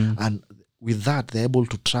 And with that, they're able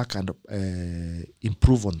to track and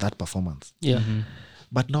improve on that performance. Yeah.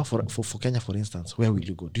 But now for Kenya, for instance, where will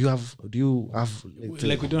you go? Do you have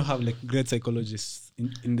Like we don't have like great psychologists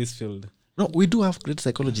in this field. No, we do have great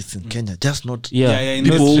psychologists in Kenya, just not Yeah. in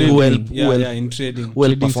people trading. who help in trading. well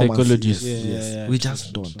Trading performance. psychologists. Yes, Yeah, yes. yeah, We true,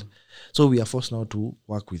 just true, don't. true. So we are forced now to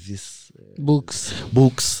work with these Books.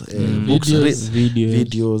 books, Videos.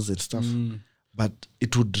 videos and stuff. Mm. But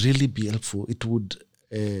it would really be helpful. It would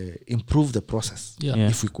improve the process Yeah. Yeah.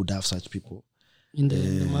 if we could have such people In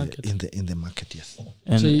the market. in the market. Yes.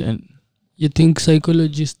 And, So you- and You think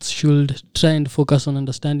psychologists should try and focus on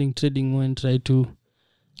understanding trading more and try to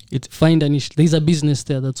find an issue? There's a business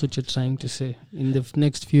there. That's what you're trying to say. In the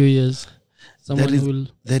next few years, someone will.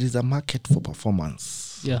 There is a market for performance.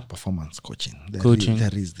 Yeah. Performance coaching. Coaching.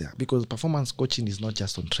 There is there, because performance coaching is not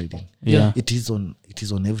just on trading. yeah. It is on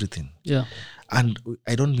everything. Yeah. And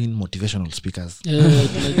I don't mean motivational speakers.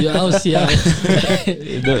 Like your house, yeah.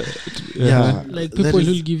 Yeah. Like there people is-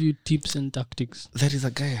 who'll give you tips and tactics. There is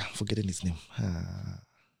a guy, I'm forgetting his name.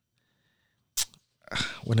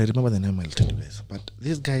 When I remember the name, I'll tell you guys. But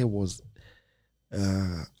this guy was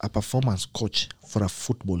a performance coach for a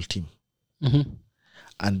football team,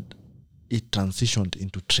 and it transitioned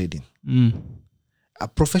into trading. A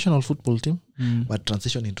professional football team, but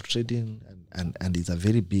transitioned into trading, and he's a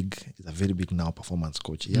very big now performance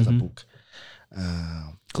coach. He has a book.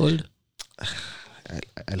 Called?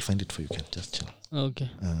 I'll find it for you. Can just chill. Okay.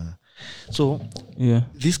 So Yeah.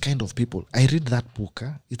 these kind of people, I read that book.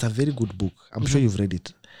 It's a very good book. I'm sure you've read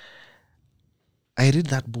it. I read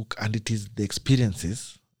that book, and it is the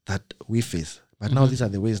experiences that we face. But now these are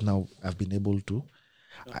the ways now I've been able to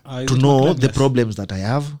Is to it know Mark the Douglas? problems that I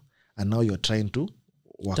have, and now you're trying to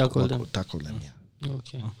Tackle tackle them. Yeah.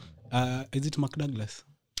 Okay. Is it Mark Douglas?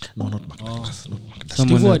 No, not Mark Douglas. Not Mark Douglas.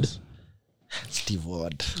 Someone Steve Ward. else. Steve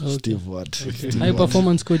Ward. Okay. Steve Ward. Steve High Ward.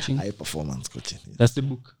 performance coaching. High performance coaching. Yes. That's the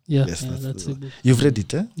book. Yeah, Yes, yeah, that's that's the the book. You've read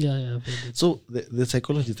it, eh? Yeah, I've read it. So the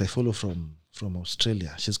psychologist I follow from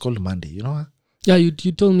Australia, she's called Mandy. You know her? Yeah, you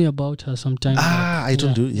told me about her sometime. Ah, back. I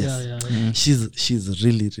told Yeah, you. Yes. Yeah. She's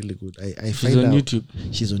really good. I She's find on out YouTube.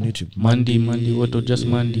 she's on YouTube. Mandy, what, or just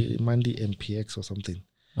Mandy? Mandy MPX or something.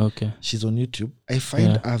 Okay. She's on YouTube. I find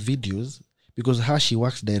Yeah. her videos because she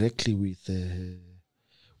works directly with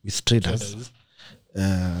traders.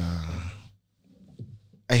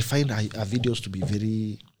 I find her videos to be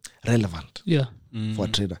very relevant Yeah. for a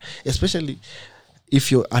trader, especially if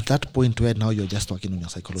you're at that point where now you're just working on your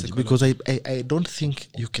psychology. Because I don't think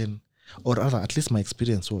you can, or rather, at least my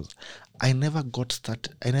experience was, I never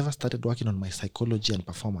started working on my psychology and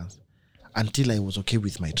performance until I was okay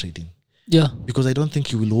with my trading. Yeah. Because I don't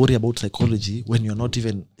think you will worry about psychology when you're not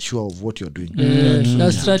even sure of what you're doing.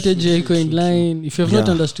 That strategy echo in line. If you have not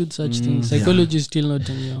Yeah. understood such things, psychology is still not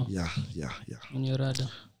on your radar.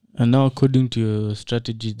 And now, according to your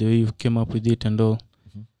strategy, the way you came up with it and all,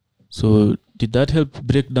 so did that help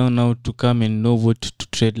break down now to come and know what to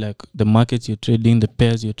trade, like the markets you're trading, the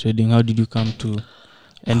pairs you're trading? How did you come to,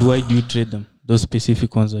 and why do you trade them? Those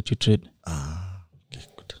specific ones that you trade. Okay,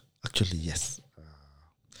 good. Actually, yes.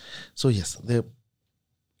 So yes,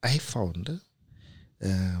 I found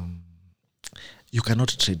you cannot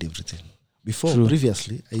trade everything. Before, True.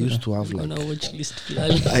 previously, I used to have On like our watch list.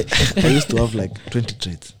 I used to have like 20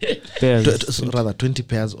 trades. Pairs. So rather 20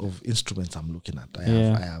 pairs of instruments I'm looking at.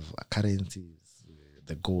 Yeah. I have currencies,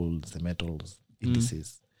 the golds, the metals,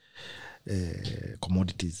 indices,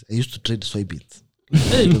 commodities. I used to trade soybeans.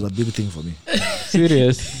 It was a big thing for me.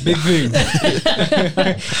 Serious. Big thing.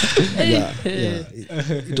 Yeah.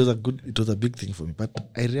 It was a big thing for me. But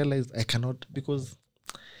I realized I cannot, because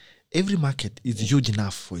every market is huge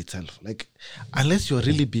enough for itself. Like, unless you're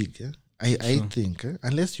really big, I think,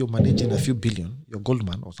 unless you're managing a few billion, you're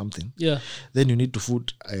Goldman or something, Yeah. then you need to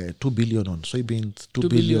put 2 billion on soybeans, 2 2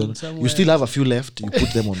 billion billion. somewhere. You still have a few left. You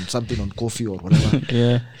put them on something, on coffee or whatever.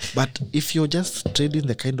 Yeah. But if you're just trading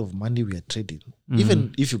the kind of money we are trading,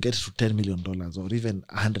 even if you get to $10 million or even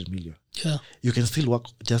 100 million, Yeah. you can still work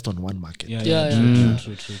just on one market. Yeah.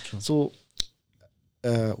 True. So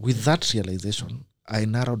with that realization, I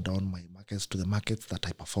narrowed down my markets to the markets that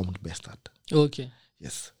I performed best at. Okay.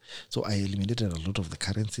 Yes. So I eliminated a lot of the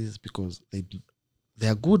currencies because they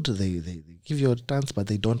are good, they give you returns, but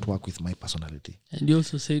they don't work with my personality. And you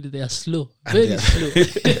also said they are slow. And Very they are- slow.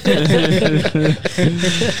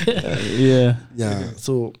 Yeah. Yeah.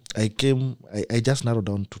 So I just narrowed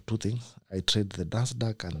down to two things. I trade the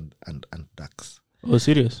Nasdaq and DAX. Oh,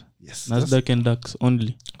 serious? Yes. that's Nasdaq and DAX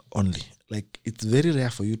only. only. Like, it's very rare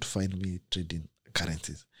for you to find me trading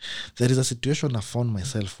currencies. There is a situation I found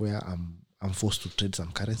myself where I'm forced to trade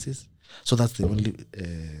some currencies. So that's the only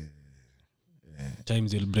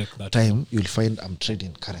Times you'll break that. time you'll find I'm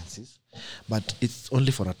trading currencies. But it's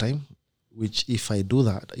only for a time, which if I do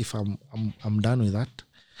that, if I'm done with that,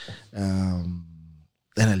 then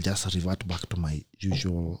I'll just revert back to my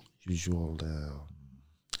usual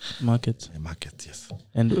Markets. market. Yes.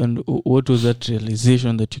 And what was that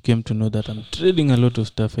realization that you came to know that I'm trading a lot of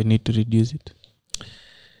stuff, I need to reduce it?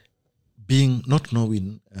 Being not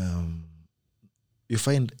knowing, you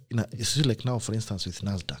find it's really like now, for instance, with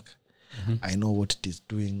Nasdaq, I know what it is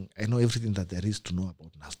doing. I know everything that there is to know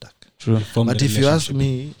about Nasdaq. True. But if you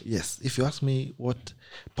ask me what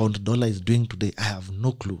pound dollar is doing today, I have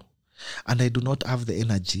no clue. And I do not have the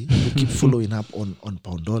energy to keep following up on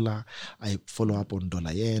pound dollar. I follow up on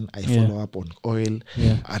dollar yen. I follow up on oil,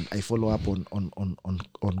 and I follow up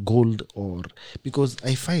on gold, or because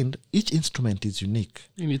I find each instrument is unique.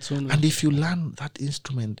 In its own way. And if you learn that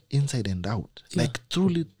instrument inside and out, like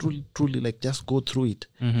truly, like just go through it,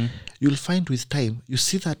 you'll find with time, you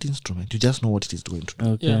see that instrument, you just know what it is going to do.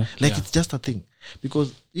 Okay. Yeah. Like it's just a thing.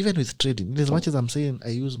 Because even with trading, as much as I'm saying I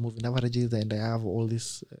use moving averages and I have all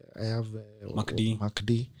this, I have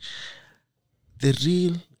MACD, the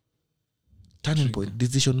real turning point,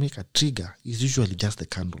 decision maker, trigger is usually just the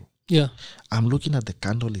candle. Yeah. I'm looking at the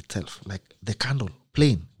candle itself, like the candle,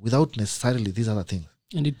 plain, without necessarily these other things.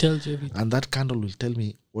 And it tells you everything. And that candle will tell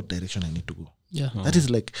me what direction I need to go. Yeah. That is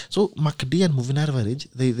like, so MACD and moving average,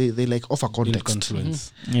 they like offer context.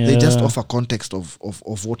 Confluence. They just offer context of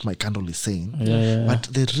what my candle is saying. Yeah. But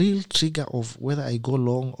the real trigger of whether I go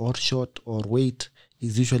long or short or wait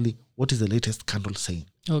is usually what is the latest candle saying.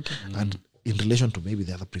 Okay. And in relation to maybe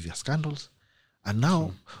the other previous candles, and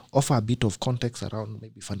now offer a bit of context around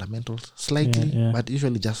maybe fundamentals, slightly, Yeah. but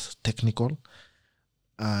usually just technical.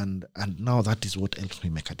 And now that is what helps me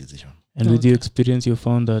make a decision. And with your experience, you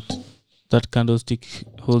found that that candlestick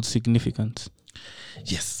holds significance.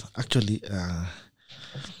 Yes, actually,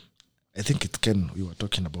 I think it's Ken. We were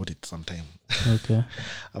talking about it sometime Okay.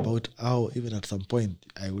 about how even at some point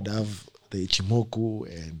I would have the Ichimoku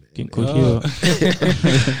and Kinko Hero.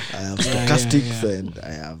 I have stochastics and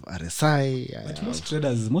I have RSI. But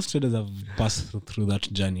most traders have passed through that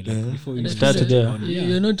journey. Like before you Started there.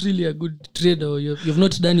 You're not really a good trader, or you've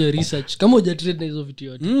not done your research. Kama huja trade na hizo vitu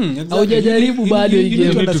yote. exactly. Haujajaribu bado hii You need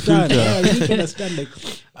to game. understand. Yeah, you need to understand. Like,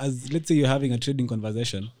 as let's say you're having a trading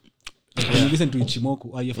conversation. Like when you listen to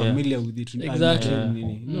Ichimoku, are you familiar with it? Exactly.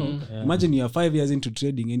 Imagine you are 5 years into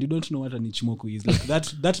trading and you don't know what an Ichimoku is. Like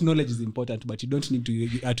that knowledge is important, but you don't need to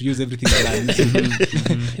use everything you learn.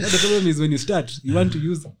 The problem is when you start, you want to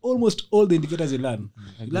use almost all the indicators you learn.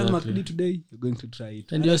 You learn MACD today, you're going to try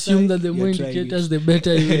it. And you assume that the more You're trying indicators, it. the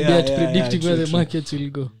better you will Yeah, be at yeah, predicting yeah, where true, the true. markets will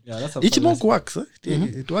go. Yeah, that's a Ichimoku works.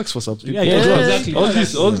 It works for some people. Yeah, Yeah, exactly.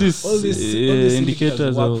 all these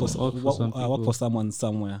indicators work work for some people. work for someone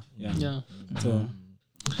somewhere. Yeah. Yeah. So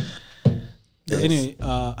anyway,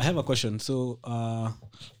 I have a question. So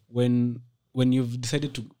when you've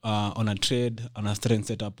decided to on a trade, on a trend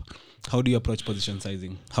setup, how do you approach position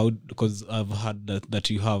sizing? Because I've heard that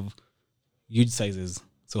you have huge sizes.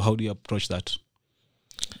 So how do you approach that?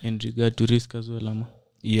 In regard to risk as well, Ama.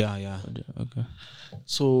 Yeah. Okay.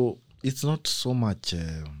 So it's not so much.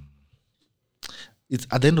 It's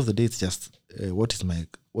at the end of the day, it's just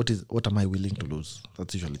what am I willing to lose?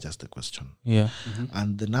 That's usually just the question. Yeah.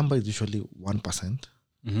 And the number is usually 1%.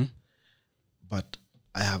 Mm-hmm. But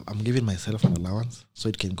I'm giving myself an allowance, so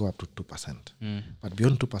it can go up to 2%. But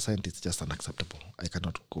beyond 2%, it's just unacceptable. I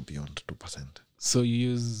cannot go beyond 2%. So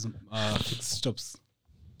you use fixed stops.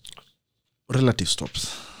 Relative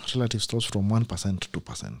stops from 1% to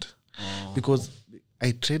 2%. Because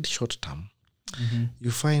I trade short term.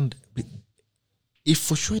 You find if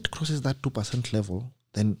for sure it crosses that 2% level,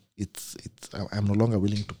 then it's I'm no longer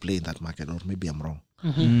willing to play in that market, or maybe I'm wrong.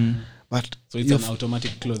 But So it's an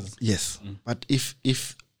automatic close. yes. But if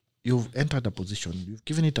you've entered a position, you've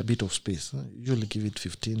given it a bit of space. Usually give it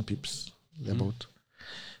 15 pips, about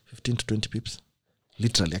 15 to 20 pips.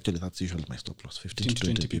 Literally, actually, that's usually my stop loss. 15 to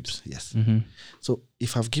 20 pips. Yes. So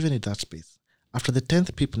if I've given it that space, after the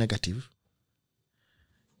 10th pip negative,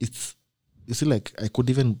 it's, you see, like I could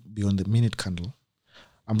even be on the minute candle.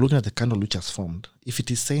 I'm looking at the candle which has formed. If it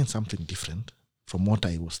is saying something different from what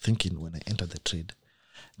I was thinking when I entered the trade,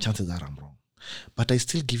 chances are I'm wrong. But I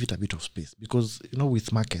still give it a bit of space because,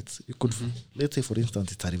 with markets, you could, let's say, for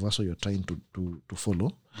instance, it's a reversal you're trying to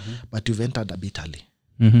follow, but you've entered a bit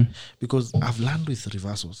early. Because I've learned with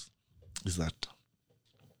reversals is that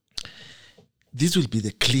this will be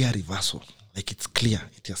the clear reversal. Like it's clear.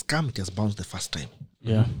 It has come, it has bounced the first time.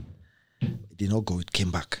 Yeah. It did not go, it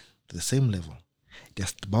came back to the same level. It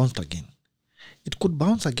has bounced again. It could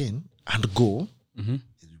bounce again and go, as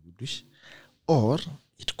you would wish, or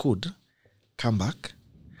it could come back,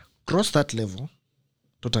 cross that level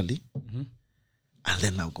totally, and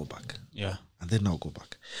then now go back. Yeah. And then now go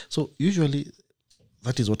back. So usually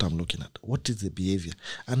that is what I'm looking at. What is the behavior?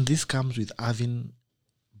 And this comes with having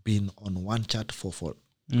been on one chart for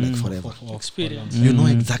like forever. Experience. You know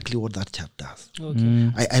exactly what that chart does.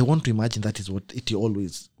 Okay. I want to imagine that is what it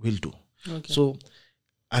always will do. Okay. So,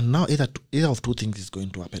 and now either of two things is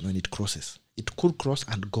going to happen when it crosses. It could cross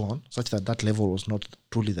and go on, such that level was not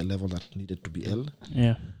truly the level that needed to be held.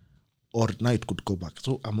 Yeah. Or now it could go back.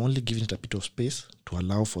 So I'm only giving it a bit of space to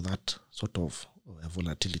allow for that sort of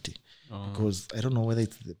volatility. Because I don't know whether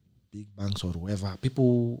it's the big banks or whoever.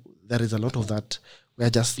 People, there is a lot of that where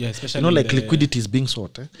just, especially like liquidity is being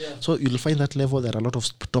sought. So you'll find that level, there are a lot of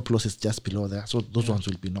top losses just below there. So those ones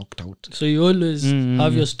will be knocked out. So you always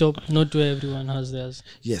have your stop, not where everyone has theirs.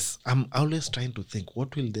 Yes, I'm always trying to think,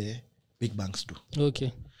 what will the big banks do?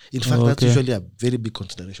 Okay. In fact, that's usually a very big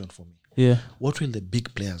consideration for me. Yeah. What will the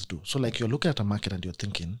big players do? So like you're looking at a market and you're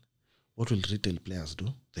thinking, what will retail players do?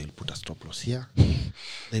 They'll put a stop loss here.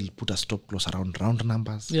 They'll put a stop loss around round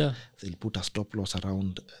numbers. Yeah. They'll put a stop loss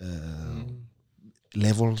around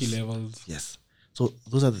levels. Key levels. Yes. So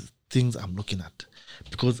those are the things I'm looking at.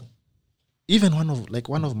 Because even one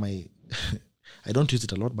of my I don't use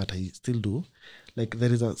it a lot, but I still do. Like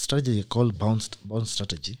there is a strategy called bounce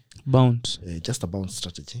strategy. Bounce. Just a bounce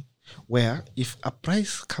strategy, where if a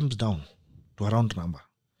price comes down to a round number,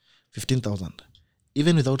 15,000,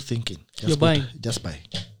 even without thinking, You're buying. Just buy.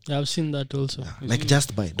 Yeah, I've seen that also. Yeah, like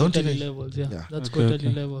just buy. Don't Quarterly even. levels, yeah. Yeah. That's Okay,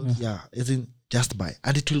 quarterly okay. levels. Yeah, as in just buy,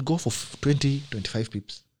 and it will go for 20, 25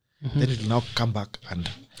 pips. Then it will now come back and.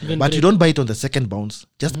 Even But break. you don't buy it on the second bounce.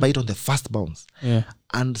 Just buy it on the first bounce. Yeah.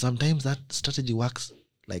 And sometimes that strategy works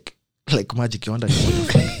like magic. You wonder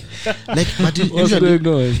like, but What's usually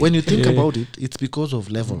going on? when you think Yeah. about it, it's because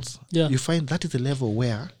of levels. Yeah. You find that is the level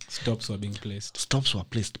where Stops were being placed. stops were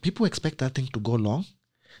placed. People expect that thing to go long.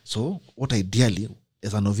 So what ideally,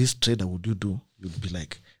 as a novice trader, would you do? You'd be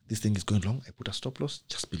like, this thing is going long. I put a stop loss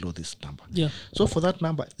just below this number. Yeah. So for that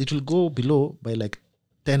number, it will go below by like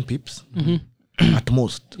 10 pips at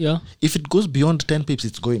most. Yeah. If it goes beyond 10 pips,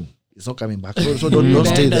 it's going. It's not coming back. So don't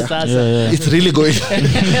stay there. Yeah. It's really going.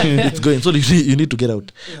 It's going. So you need to get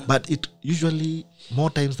out. But it usually, more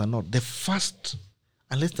times than not, the first,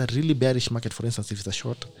 unless the really bearish market, for instance, if it's a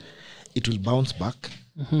short, it will bounce back,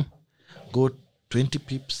 go 20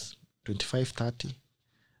 pips, 25, 30.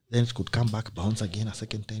 Then it could come back, bounce again a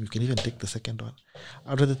second time. You can even take the second one.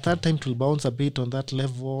 After the third time, it will bounce a bit on that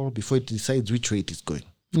level before it decides which way it is going.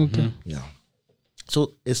 Okay. Yeah.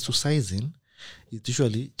 So as to sizing, it's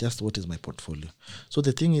usually just what is my portfolio. So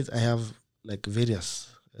the thing is, I have like various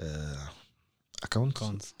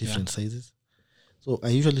accounts, different sizes. So I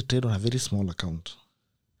usually trade on a very small account,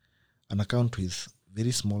 an account with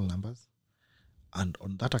very small numbers, and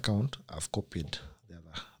on that account, I've copied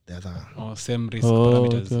the other. Or same risk Oh,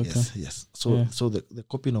 parameters. okay. Yes. So Yeah. so the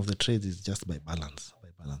copying of the trades is just by balance.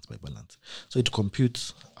 So it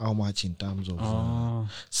computes how much in terms of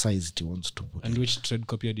size it wants to put. And which trade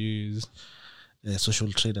copier do you use?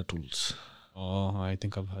 Social trader tools. Oh, I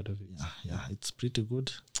think I've heard of it. Yeah, it's pretty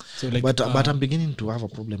good. So like, But I'm beginning to have a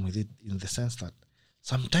problem with it in the sense that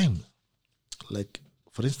sometimes, like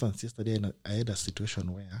for instance, yesterday I had a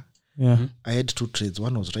situation where Yeah. I had two trades.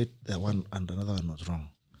 One was right, one and another one was wrong.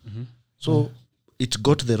 So it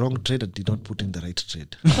got the wrong trade and did not put in the right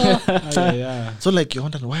trade. yeah. So like you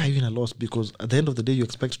wonder, why are you in a loss? Because at the end of the day, you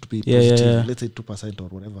expect to be Yeah, positive, yeah. let's say 2% or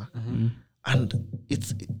whatever. And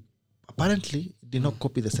it's apparently it did not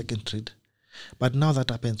copy the second trade. But now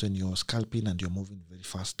that happens when you're scalping and you're moving very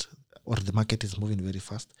fast, or the market is moving very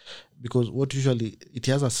fast, because what usually it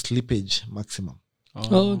has a slippage maximum.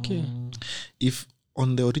 Oh, okay. If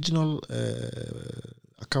on the original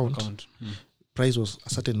account, price was a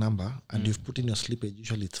certain number and you've put in your slippage,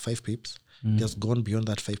 usually it's 5 pips, just gone beyond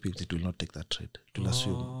that 5 pips, it will not take that trade. It will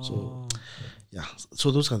assume. So yeah,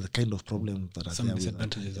 so those are the kind of problems that are Some there with that.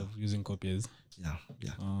 disadvantages of using copiers. Yeah.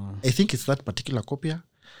 I think it's that particular copier.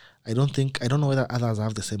 I don't know whether others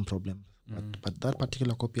have the same problem, but that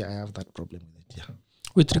particular copier, I have that problem with it. Yeah.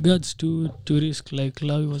 With regards to risk, like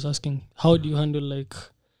Lawi was asking, how do you handle like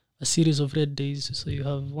a series of red days? So you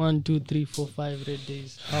have 1, 2, 3, 4, 5 red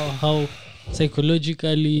days. How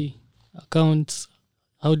psychologically accounts?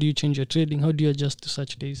 How do you change your trading? How do you adjust to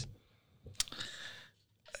such days?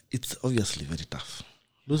 It's obviously very tough.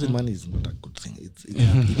 Losing money is not a good thing.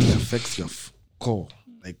 It affects your core.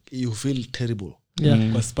 Like you feel terrible.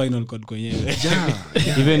 Yeah. Kwa spinal cord kwenyewe.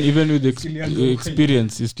 Yeah. Even with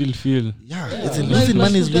experience, you still feel. Yeah. It's losing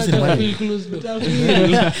money is losing money.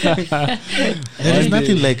 There is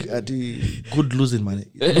nothing like the good losing money.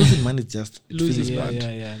 Losing money is just it feels bad.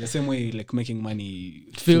 Yeah. The same way like making money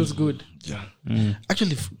Feels good. Yeah.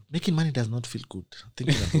 Actually, making money does not feel good.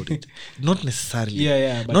 Thinking about it, not necessarily.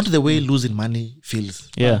 Yeah. But Not the way losing money feels.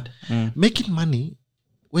 Yeah. Making money,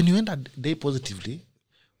 when you end a day positively,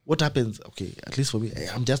 what happens? Okay, at least for me,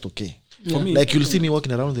 I'm just okay. for me, Like you'll see me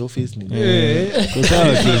walking around the office.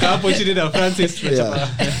 hapo chini na Francis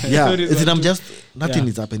Yeah, it's, I'm just nothing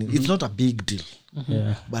is happening. It's not a big deal.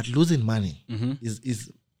 Yeah. But losing money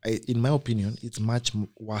is in my opinion, it's much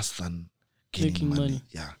worse than gaining Making money. money.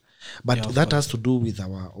 Yeah, but Yeah, of that course. has to do with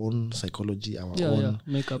our own psychology, our own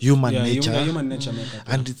Make up. human Yeah, nature. human nature makeup.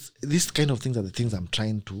 And it's these kind of things are the things I'm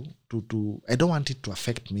trying to I don't want it to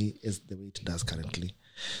affect me as the way it does currently.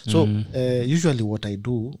 So usually what I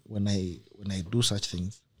do when I do such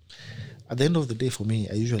things, at the end of the day for me,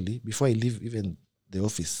 I usually, before I leave even the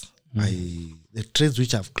office, the trades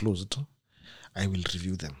which I've closed, I will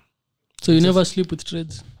review them. So you never sleep with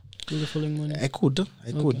trades till the following morning? I could,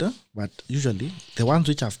 but usually the ones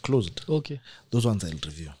which I've closed, Okay. those ones I'll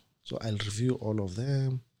review. So I'll review all of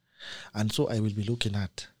them. And so I will be looking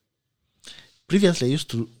at. Previously, I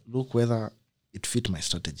used to look whether it fit my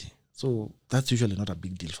strategy. So that's usually not a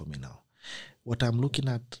big deal for me now. What I'm looking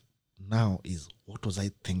at now is what was I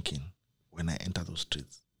thinking when I entered those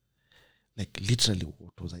trades? Like literally,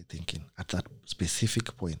 what was I thinking at that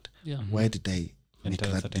specific point? Yeah. Why did I make Enter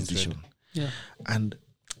a that certain decision? trade. Yeah. And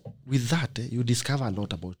with that, you discover a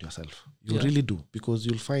lot about yourself. You Yeah. really do, because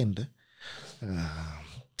you'll find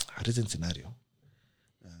a recent scenario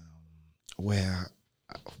where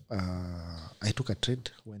I took a trade,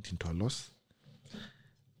 went into a loss.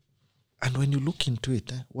 And when you look into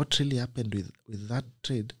it, what really happened with that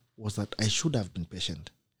trade was that I should have been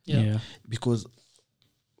patient. Yeah. Because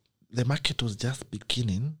the market was just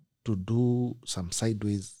beginning to do some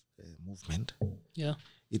sideways movement. Yeah.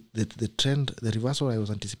 The trend, the reversal I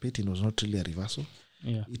was anticipating was not really a reversal.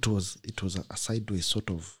 Yeah. It was a sideways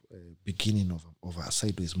sort of beginning of a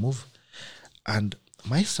sideways move. And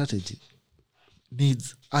my strategy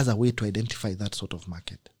needs as a way to identify that sort of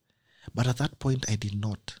market. But at that point, I did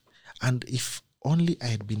not. And if only I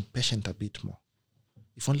had been patient a bit more,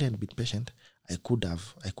 if only I had been patient, I could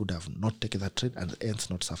have not taken that trade and hence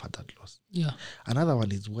not suffered that loss. Yeah. Another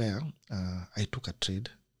one is where I took a trade,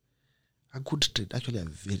 a good trade, actually a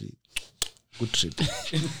very good trade.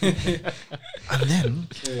 And then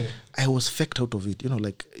I was faked out of it.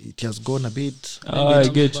 Like it has gone a bit. I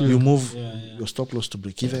get you. You move your stop loss to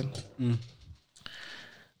break even.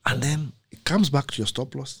 And then it comes back to your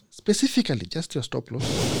stop loss, specifically just your stop loss,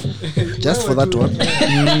 just for that one.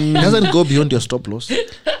 Doesn't go beyond your stop loss,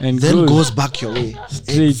 And then goes back your way,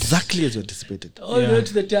 Straight. exactly as you anticipated. All the way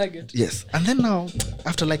to the target. Yes. And then now,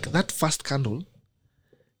 after like that first candle,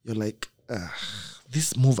 you're like,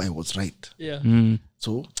 this move, I was right. Yeah.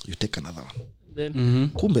 So you take another one. Then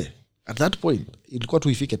Kumbe, at that point, ilikuwa tu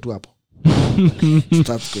ifike tu hapo.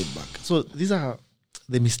 Starts going back. So these are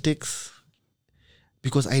the mistakes.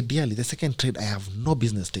 Because ideally, the second trade, I have no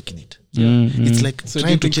business taking it. It's like So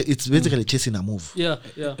trying do to. you It's basically chasing a move. yeah.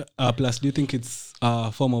 Plus, do you think it's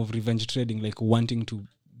a form of revenge trading, like wanting to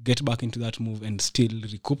get back into that move and still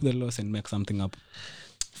recoup the loss and make something up?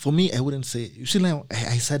 For me, I wouldn't say. You see, now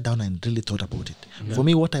I sat down and really thought about it. For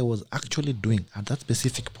me, what I was actually doing at that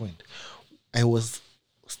specific point, I was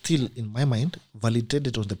still in my mind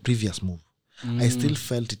validated on the previous move. I still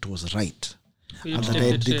felt it was right, For you and to that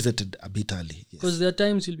take I the trade. exited a bit early. Because Yes. there are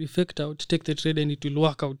times you'll be faked out, take the trade, and it will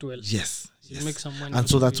work out well. Yes. You'll Yes. make some money. And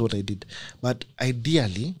so out of that's it. what I did. But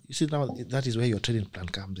ideally, you see now that is where your trading plan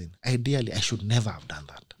comes in. Ideally, I should never have done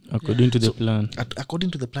that. According to the plan.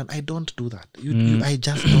 According to the plan, I don't do that. I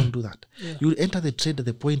just don't do that. Yeah. You enter the trade at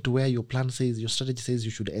the point where your plan says, your strategy says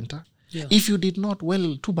you should enter. Yeah. If you did not,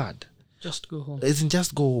 well, too bad. Just go home. Isn't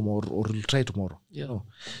just go home or you'll try tomorrow. Yeah. No.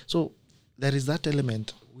 So there is that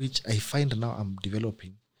element which I find now I'm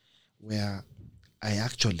developing, where I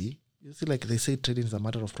actually, you see, like they say, trading is a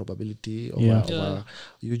matter of probability over, Yeah. over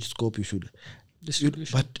huge scope. You should.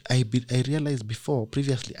 Distribution. But I realized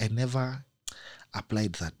previously, I never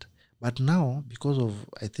applied that. But now, because of,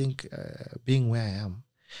 I think, being where I am,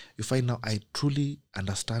 you find now I truly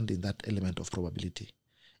understand in that element of probability,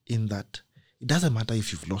 in that it doesn't matter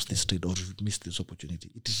if you've lost this trade or you've missed this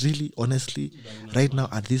opportunity. It is really, honestly, right now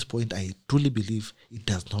at this point, I truly believe it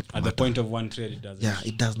does not At matter. the point of one trade, it doesn't. Yeah,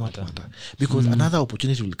 it does not matter. Because another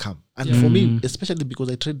opportunity will come. And for me, especially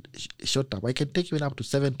because I trade short term, I can take even up to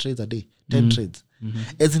 7 trades a day, 10 trades.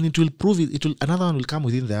 As in, it will prove it will another one will come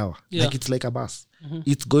within the hour. Yeah. Like it's like a bus.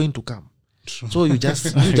 It's going to come. So you just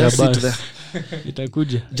sit bus. there.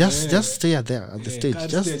 Itakuja. Just stay there at the stage. can't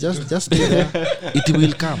Just stay there. It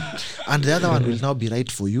will come. And the other one will now be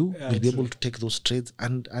right for you. You'll be able to take those trades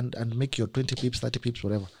and make your 20 pips, 30 pips,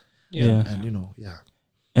 whatever. Yeah. And yeah.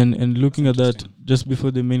 And looking at that, just before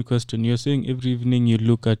the main question, you're saying every evening you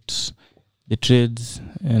look at the trades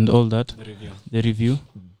and all that, the review.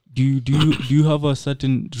 Do you have a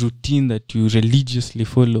certain routine that you religiously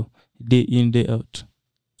follow day in, day out?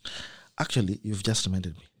 Actually, you've just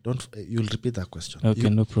reminded me. You'll repeat that question. Okay,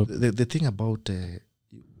 no problem. The thing about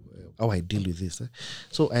how I deal with this.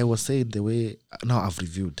 So I was saying the way now I've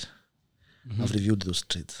reviewed those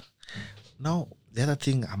trades. Now the other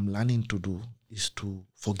thing I'm learning to do is to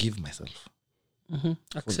forgive myself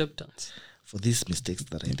Acceptance. for these mistakes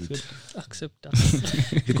that I did.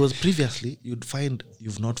 Acceptance. Because previously you'd find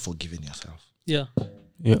you've not forgiven yourself. Yeah.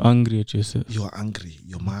 You're angry at yourself. You're angry.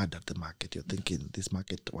 You're mad at the market. You're thinking this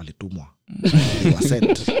market walitumwa. They were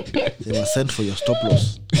sent. They were sent for your stop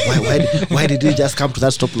loss. Why did you just come to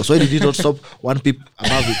that stop loss? Why did you not stop 1 pip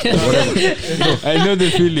above it or whatever? I know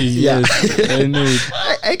the feeling. Yeah. Yes, I know it.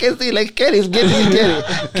 I can see like Ken is getting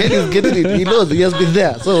it. Ken is getting it. He knows. He has been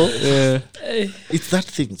there. So it's that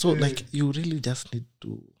thing. So like you really just need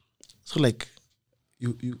to. So like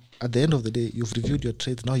you at the end of the day you've reviewed your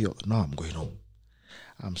trades. Now I'm going home.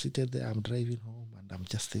 I'm seated there, I'm driving home, and I'm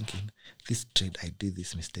just thinking, this trade, I did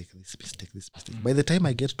this mistake. By the time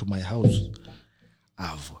I get to my house,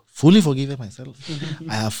 I've fully forgiven myself.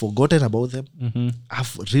 I have forgotten about them.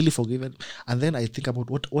 I've really forgiven. And then I think about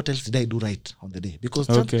what else did I do right on the day? Because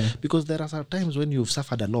because there are some times when you've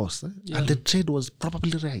suffered a loss and the trade was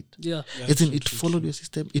probably right. Yeah. It followed your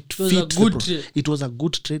system. It was a good trade. It was a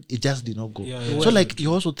good trade. It just did not go. So like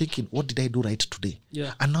you're also thinking, what did I do right today?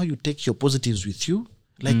 Yeah. And now you take your positives with you.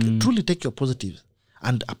 Like truly take your positives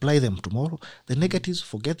and apply them tomorrow. The negatives,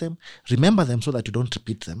 forget them. Remember them so that you don't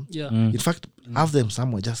repeat them. Yeah. In fact, have them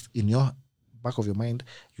somewhere just in your back of your mind.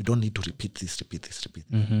 You don't need to repeat this.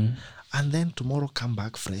 And then tomorrow come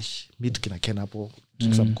back fresh, meet Kina Kenapo,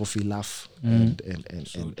 drink some coffee, laugh, and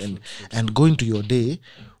go into your day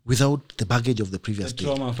without the baggage of the previous day.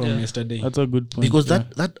 Trauma from yesterday. That's a good point. Because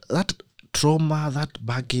that trauma, that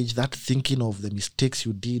baggage, that thinking of the mistakes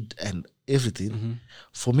you did and everything,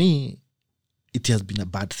 for me, it has been a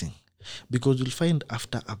bad thing. Because you'll find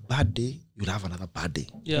after a bad day, you'll have another bad day.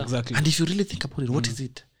 Yeah. Exactly. And if you really think about it, what is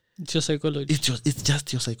it? It's your psychology. It's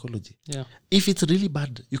just your psychology. Yeah. If it's really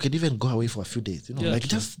bad, you can even go away for a few days. You know, Yeah, like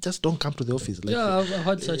true. just don't come to the office. Like, I've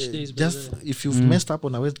had such days. just if you've messed up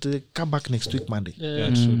on a Wednesday, come back next week Monday.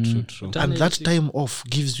 True. And that time off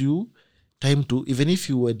gives you time to, even if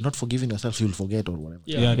you were not forgiving yourself, you'll forget or whatever.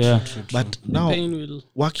 True. But now pain will.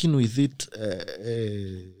 working with it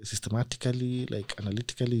systematically, like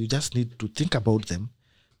analytically, you just need to think about them,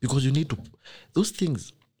 because you need to, those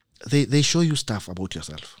things, they show you stuff about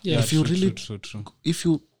yourself. Yeah, If you really, True. if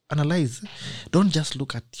you analyze, don't just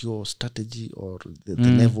look at your strategy or the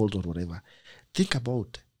levels or whatever. Think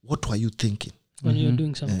about what were you thinking, When you're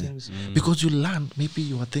doing some things. because you learn. Maybe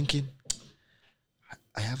you are thinking,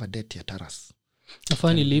 I have a debt here, Taras.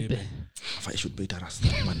 Afani lipe. If I should pay Taras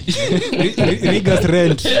money. Riga's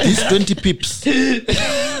rent. These 20 pips.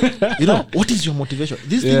 You know, what is your motivation?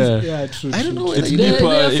 These things, Yeah, true. I don't know. It's like, deeper.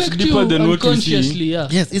 They It's affect deeper you than what you unconsciously, see. yeah.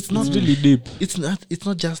 yes, it's not It's really deep. it's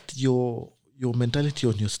not just your mentality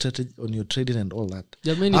on your strategy, on your trading and all that.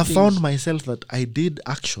 There are many I things. found myself that I did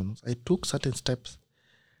actions, I took certain steps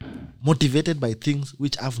motivated by things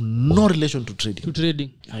which have no relation to trading. to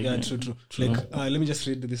trading. Yeah, true. Like, let me just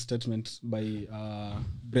read this statement by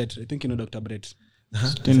Brett. I think you know Dr. Brett.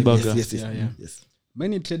 Steinberger. Yes. Yes.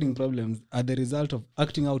 Many trading problems are the result of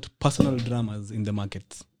acting out personal dramas in the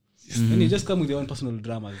markets. And you just come with your own personal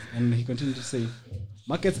dramas. And he continued to say,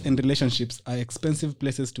 markets and relationships are expensive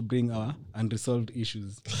places to bring our unresolved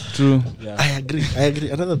issues. True. Yeah. I agree.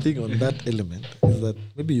 Another thing on that element is that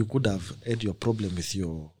maybe you could have had your problem with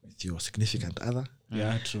your significant other.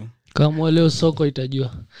 Yeah, true. Kama leo soko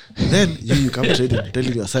itajua. Then you come trading,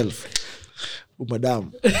 telling yourself,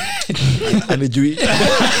 madam, anijui.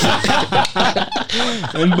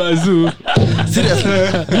 And Bazoo.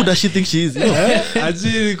 Seriously, who does she think she is? You know?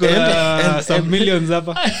 And Some millions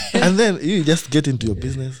hapa. And then you just get into your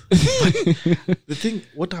business. But the thing,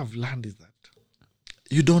 what I've learned is that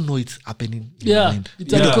you don't know it's happening in your mind.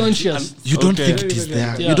 It's unconscious. You don't Okay. think it is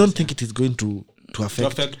there. Yeah. You don't think it is going to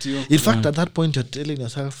affect. affect you. In fact, at that point, you're telling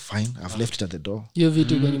yourself, fine, I've left it at the door. Hiyo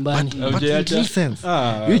vitu iko nyumbani. But in real sense,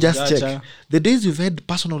 you just check. The days you've had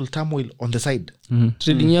personal turmoil on the side,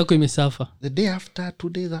 Trading yako imesafa. the day after, 2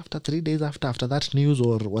 days after, 3 days after that news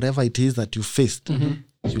or whatever it is that you faced,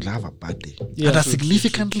 you'll have a bad day. Yeah, and a true,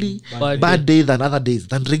 significantly Bad bad day than other days,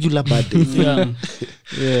 than regular bad days. Yeah.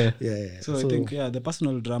 Yeah. Yeah. So I think the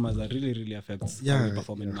personal dramas are really affects how you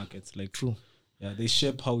perform in markets. Like True. Yeah, they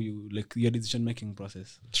shape how you like your decision making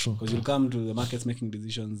process. True. Because you'll come to the markets making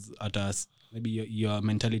decisions at maybe your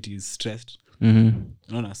mentality is stressed.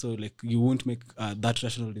 No, so like you won't make that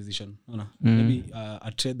rational decision. No. Maybe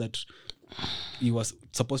a trade that you was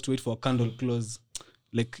supposed to wait for a candle close,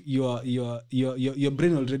 like your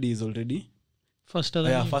brain is already Faster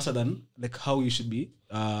than faster than like how you should be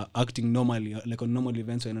acting normally, like on normal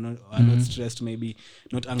events when you're not stressed, maybe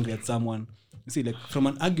not angry at someone. You see, like from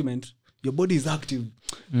an argument, your body is active,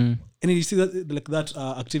 and then you see that like that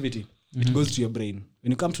activity, it goes to your brain.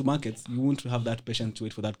 When you come to markets, you won't have that patience to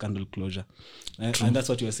wait for that candle closure, and that's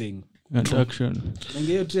what you are saying. And action. And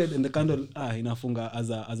you trade and the candle inafunga as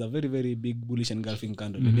a very very big bullish engulfing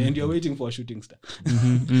candle, and you're waiting for a shooting star.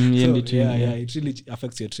 In between. It really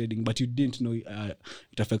affects your trading, but you didn't know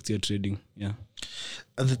it affects your trading. Yeah.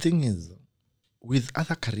 And the thing is, with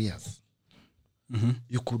other careers,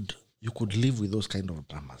 you could live with those kind of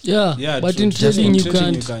dramas. Yeah, but true. in Just trading you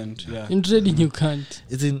trading can't. Yeah. In trading you can't.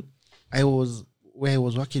 It's in, where I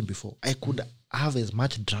was working before, I could have as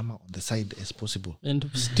much drama on the side as possible And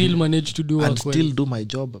still manage to do and work well. still do my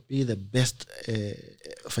job, be the best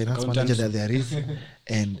finance Accountant. manager that there is,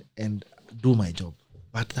 and do my job.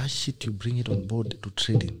 But that shit, you bring it on board to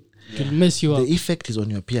trading, It will mess you up. the effect is on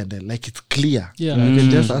your P&L. Like it's clear. Yeah. You can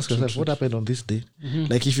just ask yourself, what happened on this day?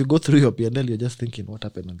 Like if you go through your P&L, you're just thinking, what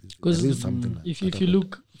happened on this day? Because There is something. that if happened. you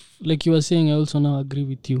look, like you were saying, I also now agree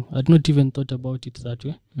with you. I'd not even thought about it that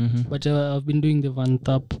way. But I've been doing the Van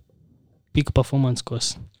Tap peak performance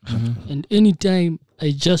course. And anytime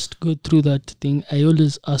I just go through that thing, I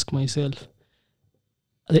always ask myself,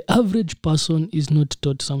 the average person is not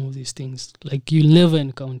taught some of these things. Like you'll never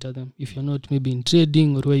encounter them if you're not maybe in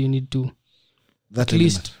trading or where you need to that at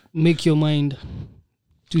least make your mind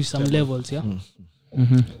to some levels, yeah?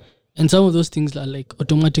 Mm-hmm. And some of those things are like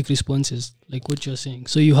automatic responses, like what you're saying.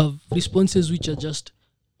 So you have responses which are just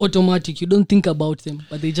automatic. You don't think about them,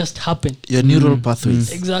 but they just happen. your neural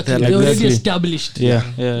pathways. Exactly. They're They're like already Exactly. established. Yeah.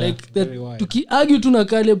 Like that, tukiargue tu na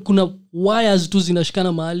Caleb, kuna wires tu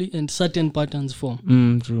zinashikana mahali and certain patterns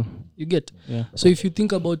form. True. You get? Yeah. So if you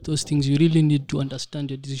think about those things, you really need to understand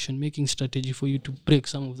your decision-making strategy for you to break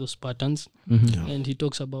some of those patterns. And he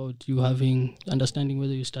talks about you having understanding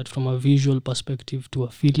whether you start from a visual perspective to a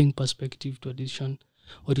feeling perspective to a decision,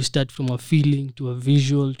 or you start from a feeling to a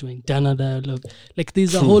visual to internal dialogue. Like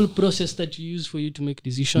there's a whole process that you use for you to make And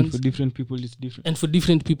decisions. for different people, it's different. And for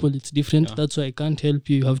different people, it's different. That's why I can't help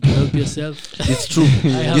you. You have to help yourself. It's true.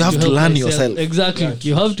 I You have to help learn myself. yourself. Exactly.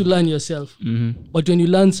 You have to learn yourself. But when you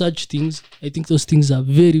learn such things, I think those things are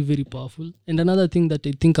very, very powerful. And another thing that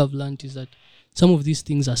I think I've learned is that some of these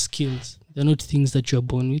things are skills. They're not things that you're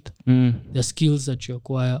born with. They're skills that you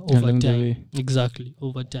acquire over Along the time. way. Exactly,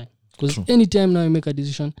 over time. Because anytime now I make a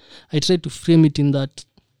decision, I try to frame it in that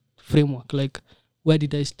framework. Like, where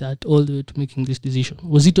did I start all the way to making this decision?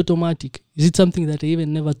 Was it automatic? Is it something that I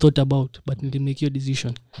even never thought about but need to make your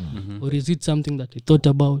decision? Or is it something that I thought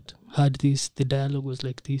about, had this, the dialogue was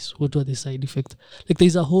like this, what were the side effects? Like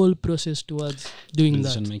there's a whole process towards doing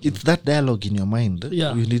that. It's that dialogue in your mind.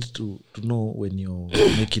 Yeah. You need to know when you're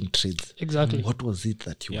making trades. Exactly. What was it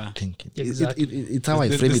that you were thinking? Exactly. It's how I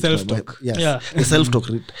The frame it. in my self-talk. mind. Yes. Yeah. The self-talk.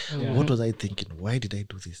 What was I thinking? Why did I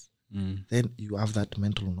do this? Mm. Then you have that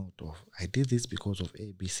mental note of, I did this because of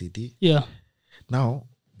A, B, C, D. Yeah. Now,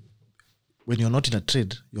 when you're not in a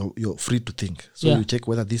trade, you're free to think. So Yeah. you check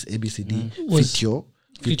whether this A, B, C, D Was fit your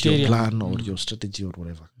criteria. plan or your strategy or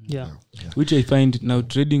whatever. Yeah. Which I find now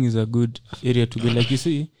trading is a good area to be. Like you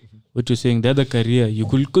see, what you're saying, the other career, you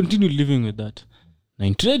could continue living with that. Now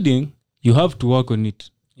in trading, you have to work on it.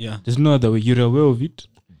 Yeah. There's no other way. You're aware of it.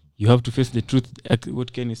 You have to face the truth.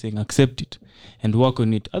 What Ken is saying, accept it and work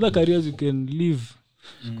on it. Other careers you can live,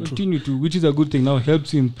 continue to, which is a good thing. Now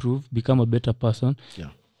helps you improve, become a better person. Yeah.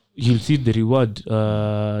 You'll see the reward.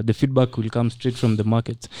 The feedback will come straight from the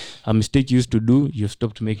markets. A mistake you used to do, you've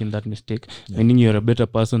stopped making that mistake, meaning you're a better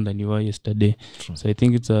person than you were yesterday. True. So I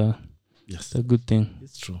think it's a good thing.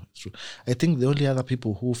 It's true. It's true. I think the only other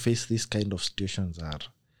people who face these kind of situations are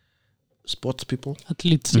sports people,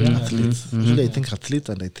 Athletes. Yeah. athletes. Usually I think athletes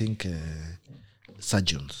and I think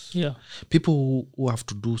surgeons. Yeah. People who have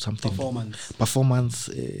to do something. Performance,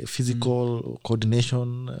 physical,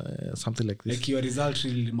 coordination, something like this. Like your result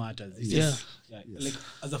really matters. It's Yeah. just- Like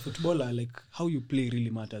as a footballer, like how you play really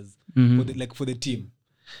matters for the team.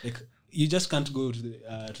 Like you just can't go to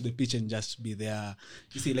the pitch and just be there.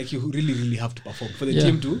 You see, like you really, really have to perform for the Yeah.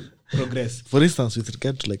 team to progress. For instance, with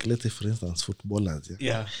regard to like, let's say for instance, footballers.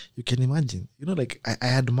 Yeah. You can imagine, like I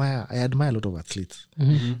admire a lot of athletes.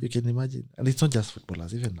 You can imagine, and it's not just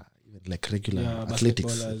footballers, even like regular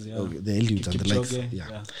athletics, basketballers, yeah. the elites and the likes. Kipchoge,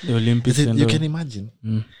 Yeah. The Olympics and You all. can imagine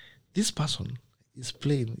this person is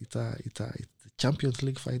playing. It's a Champions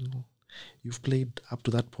League final. You've played up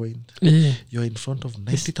to that point. Yeah. You're in front of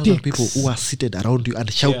 90,000 people who are seated around you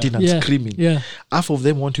and shouting and Yeah. screaming. Yeah. Half of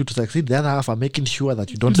them want you to succeed. The other half are making sure that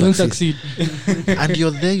you don't Don't succeed. succeed. And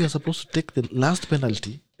you're there. You're supposed to take the last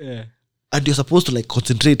penalty, Yeah. and you're supposed to like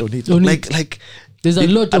concentrate on it. On like There's a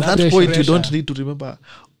lot at of that pressure. point, you don't need to remember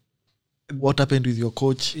what happened with your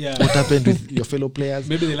coach, Yeah. what happened with your fellow players,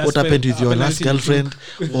 Maybe the last what happened with your last penalty you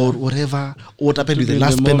girlfriend, or whatever, what happened with the In the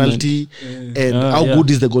last moment. penalty, and how yeah. good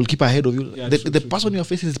is the goalkeeper ahead of you. Yeah, The person you're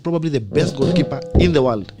facing is probably the best goalkeeper in the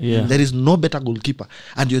world. Yeah. There is no better goalkeeper.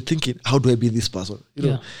 And you're thinking, how do I be this person? You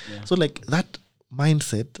know? Yeah. So like that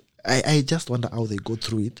mindset, I just wonder how they go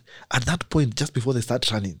through it. At that point, just before they start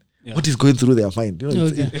running, what is going through their mind?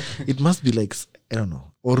 It must be like, I don't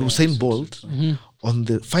know, or Usain Bolt on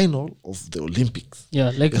the final of the Olympics.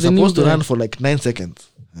 Yeah, like You're the new supposed to guy. run for like 9 seconds.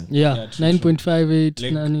 Yeah,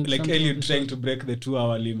 9.58. Like Elliot trying to break the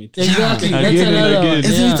 2-hour limit. Exactly. Yeah. That's Again and another again. one.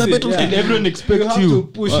 Isn't Yeah. it a better Yeah. And everyone expects You have to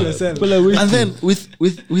push yourself. People are waiting. And then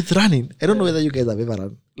with running, I don't know whether you guys have ever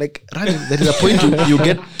run. Like running, there is a point you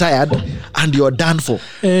get tired and you're done for.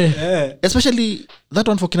 Yeah. Especially that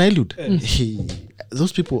one for Kinailud.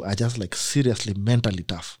 Those people are just like seriously mentally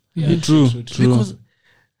tough. Yeah, True. Because,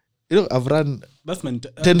 I've run That's 10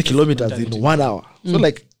 kilometers in 1 hour. So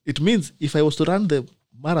like, it means if I was to run the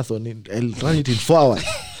marathon, I'll run it in 4 hours.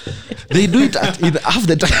 They do it in half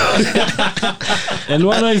the time. And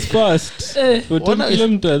 1 hour is fast. For 10 1 hour is-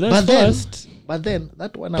 kilometers, that's fast. But then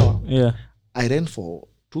that 1 hour, Yeah. I ran for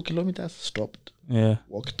 2 kilometers, stopped, Yeah.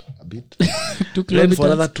 walked a bit, 2 ran kilometers. for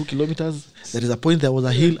another 2 kilometers. There is a point there was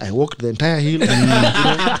a hill. I walked the entire hill.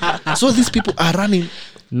 So these people are running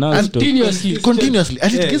Now and stop. continuously.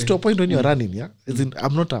 And it Yeah. gets to a point when you're running, yeah. As in,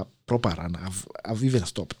 I'm not a proper runner. I've even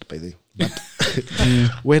stopped by the way. But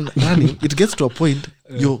when running, it gets to a point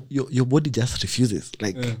your body just refuses.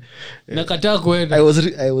 Like Nakataa kwenda. I was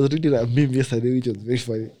reading a meme yesterday, which was very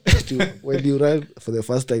funny. When you run for the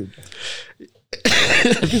first time,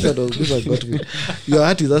 this one got me. Your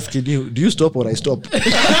heart is asking you, do you stop or I stop?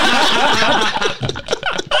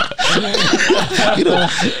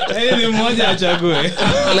 Ni mmoja achague.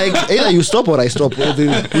 Like either you stop or I stop.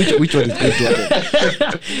 Which one is going to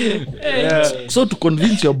happen? So to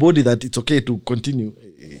convince your body that it's okay to continue,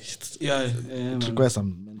 it requires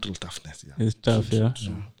some mental toughness. Yeah. It's tough, yeah.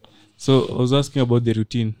 So I was asking about the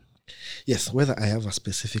routine. Yes, whether I have a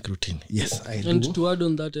specific routine. Yes, I And do. to add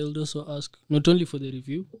on that, I'll also ask not only for the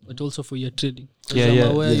review, but also for your trading. Because Yeah, I'm yeah,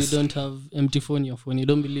 aware yes. you don't have empty phone in your phone. You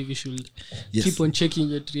don't believe you should Yes. keep on checking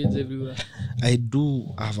your trades everywhere. I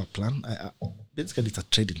do have a plan. Basically, it's a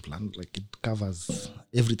trading plan. Like it covers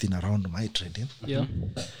everything around my trading. Yeah.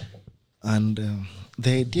 And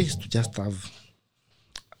the idea is to just have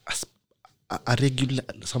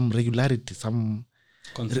some regularity, some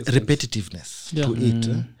repetitiveness Yeah. to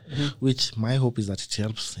it, which my hope is that it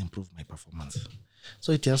helps improve my performance.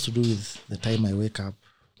 So it has to do with the time I wake up,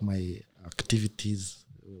 my activities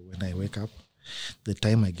when I wake up, the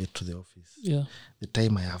time I get to the office, Yeah. the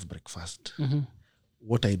time I have breakfast,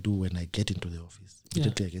 what I do when I get into the office.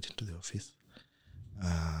 Immediately I get into the office.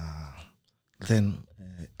 Then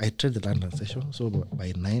I trade the London session. So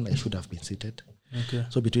by 9, I should have been seated. Okay.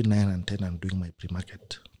 So between 9 and 10, I'm doing my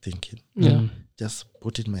pre-market thinking. Yeah. Just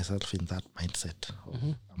putting myself in that mindset of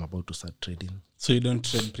I'm about to start trading. So you don't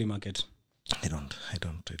trade pre-market? I don't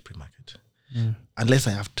trade pre-market. Unless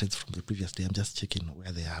I have trades from the previous day, I'm just checking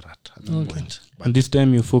where they are at that point. But And this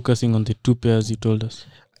time you're focusing on the 2 pairs you told us.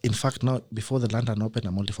 in fact, now before the London Open,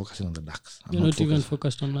 I'm only focusing on the DAX. You're not even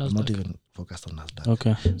focused on I'm Nasdaq. not even focused on Nasdaq.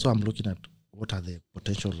 Okay. So I'm looking at what are the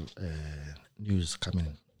potential news coming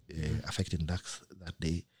affecting DAX that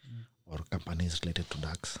day, or companies related to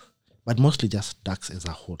DAX, but mostly just DAX as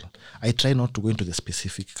a whole. I try not to go into the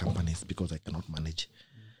specific companies because I cannot manage.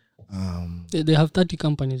 They have 30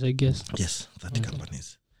 companies, I guess. Yes, 30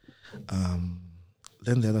 companies.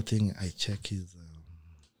 Then the other thing I check is,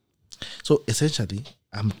 so essentially,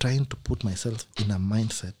 I'm trying to put myself in a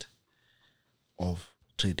mindset of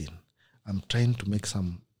trading. I'm trying to make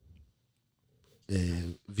some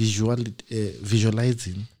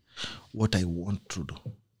visualizing what I want to do.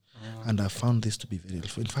 And I found this to be very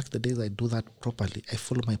helpful. In fact, the days I do that properly, I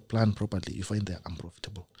follow my plan properly, you find that I'm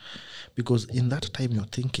profitable. Because in that time you're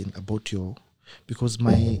thinking about because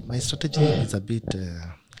my strategy is a bit,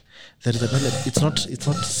 there is an element, it's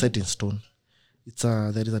not set in stone.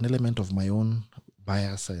 There is an element of my own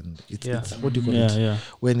bias, and it's what do you call it? Yeah.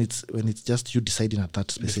 When it's just you deciding at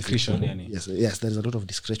that specific Discretion, moment. Yes, there is a lot of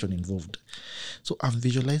discretion involved. So I'm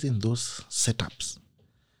visualizing those setups.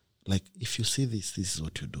 Like if you see this is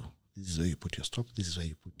what you do. This is where you put your stop. This is where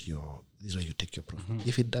you take your profit.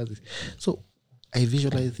 If it does this, so I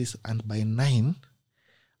visualize this, and by 9,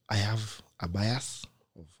 I have a bias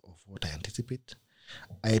of what I anticipate.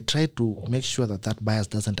 I try to make sure that bias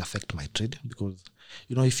doesn't affect my trade, because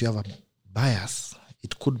if you have a bias,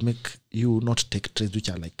 it could make you not take trades which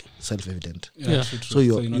are like self-evident. Yeah. True. So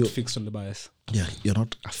you're not fixed on the bias. Yeah, you're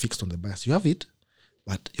not fixed on the bias. You have it,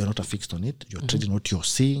 but you're not fixed on it. You're trading what you're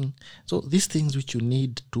seeing. So these things which you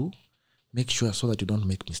need to make sure so that you don't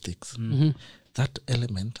make mistakes. That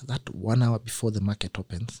element, that 1 hour before the market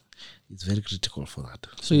opens, is very critical for that.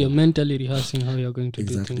 So you're mentally rehearsing how you're going to do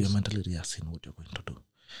Exactly, things. you're mentally rehearsing what you're going to do.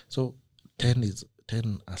 So 10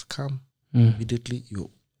 has come. Immediately you're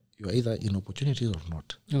either in opportunities or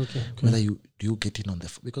not. Okay. Whether you get in on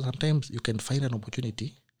because sometimes you can find an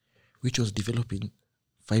opportunity which was developing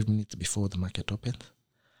 5 minutes before the market opens.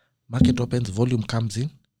 Market opens, volume comes in,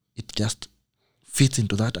 it just fits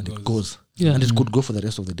into that and it goes. Yeah. And it could go for the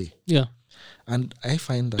rest of the day. Yeah. And I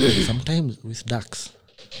find that sometimes with DAX,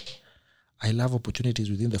 I love opportunities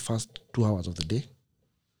within the first 2 hours of the day,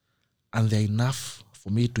 and they're enough for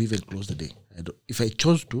me to even close the day. If I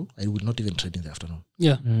chose to, I would not even trade in the afternoon.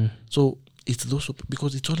 Yeah. So it's those,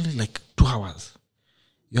 because it's only like 2 hours.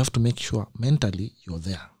 You have to make sure mentally you're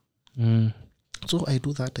there. So I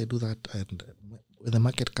do that, and when the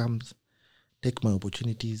market comes, take my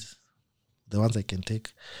opportunities, the ones I can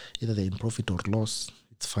take, either they're in profit or loss,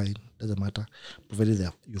 it's fine, doesn't matter,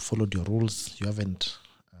 provided you followed your rules, you haven't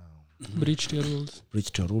Breached your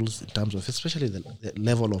rules. in terms of, especially the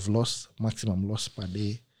level of loss, maximum loss per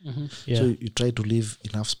day. Yeah. So you try to leave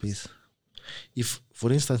enough space. If,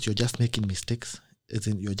 for instance, you're just making mistakes, as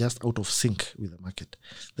in you're just out of sync with the market,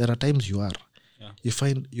 there are times you are. Yeah. You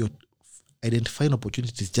find you're identifying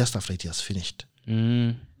opportunities just after it has finished.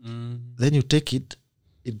 Then you take it,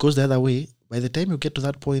 it goes the other way. By the time you get to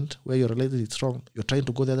that point where you realize it's wrong, you're trying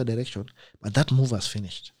to go the other direction, but that move has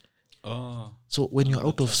finished. So when you're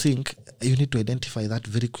out of sync, you need to identify that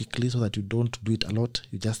very quickly so that you don't do it a lot.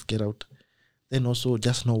 You just get out. Then also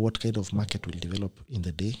just know what kind of market will develop in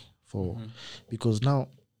the day because now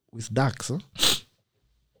with DAX,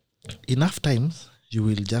 enough times you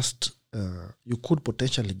will just you could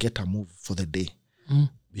potentially get a move for the day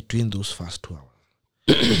between those first 2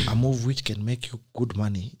 hours. A move which can make you good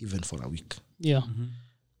money even for a week. Yeah.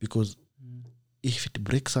 Because if it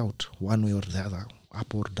breaks out one way or the other,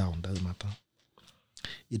 up or down, doesn't matter,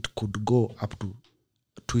 it could go up to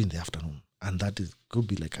 2 in the afternoon, and that could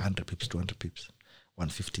be like 100 pips, 200 pips,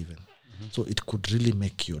 150 even. So it could really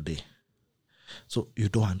make your day. So you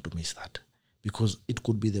don't want to miss that, because it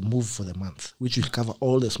could be the move for the month, which will cover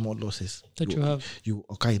all the small losses That you have. You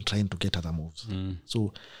occur in trying to get other moves.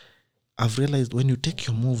 So I've realized when you take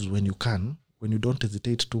your moves when you can, when you don't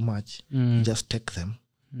hesitate too much, you just take them,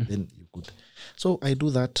 then you could. So I do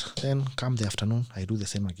that. Then come the afternoon, I do the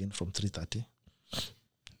same again from 3:30.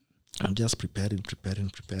 I'm just preparing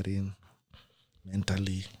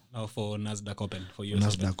mentally. Now for Nasdaq Open, for you.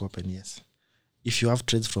 Nasdaq Open, yes. If you have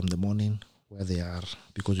trades from the morning where they are,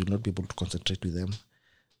 because you'll not be able to concentrate with them.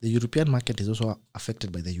 The European market is also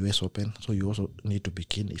affected by the US Open, so you also need to be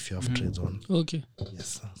keen if you have trades on. Okay.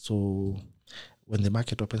 Yes. So when the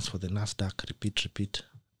market opens for the Nasdaq, repeat,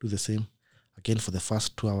 do the same again for the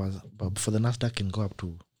first 2 hours. But for the Nasdaq, can go up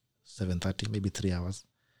to 7:30, maybe 3 hours.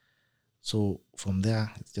 So from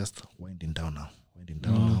there, it's just winding down now.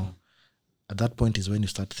 At that point is when you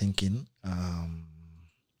start thinking,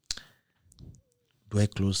 do I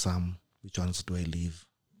close some? Which ones do I leave?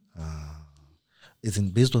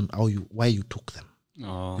 Isn't based on why you took them.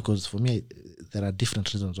 Because for me, there are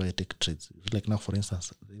different reasons why I take trades. Like now, for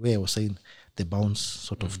instance, the way I was saying, the bounce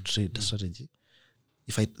sort of trade strategy.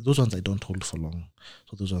 Those ones I don't hold for long,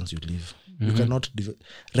 so those ones you leave. You cannot.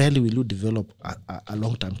 Rarely will you develop a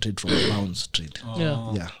long-term trade from a bounce trade.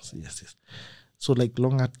 Yeah. So yes. So like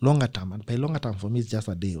longer term, and by longer term for me it's just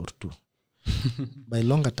a day or two. By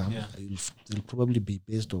longer term, it'll probably be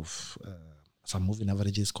based off some moving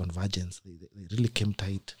averages, convergence. They really came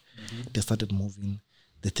tight. They started moving.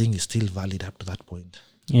 The thing is still valid up to that point.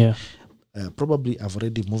 Yeah. Probably I've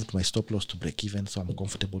already moved my stop loss to break even, so I'm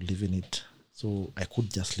comfortable leaving it. So I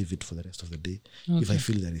could just leave it for the rest of the day if I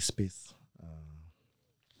feel there is space.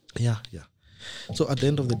 Yeah. So at the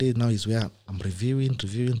end of the day now is where I'm reviewing,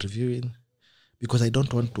 because I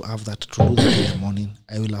don't want to have that to do that in the morning.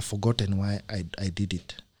 I will have forgotten why I did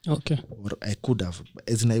it. Okay. Or I could have.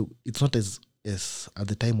 It's not as at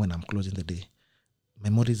the time when I'm closing the day.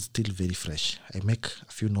 Memory is still very fresh. I make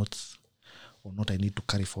a few notes on what I need to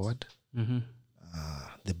carry forward.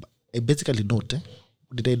 I basically note,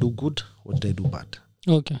 did I do good or did I do bad?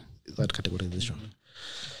 Okay. That categorization.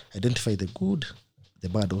 Identify the good, the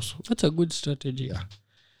bad also. That's a good strategy. Yeah.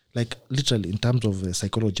 Like literally in terms of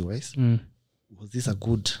psychology wise, was this a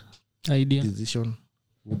good Idea. decision,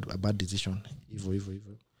 a bad decision, evil?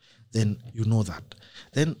 Then you know that.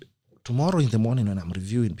 Then tomorrow in the morning when I'm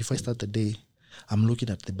reviewing, before I start the day, I'm looking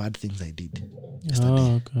at the bad things I did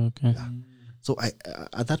yesterday. Okay. Yeah. So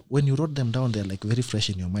at that, when you wrote them down, they're like very fresh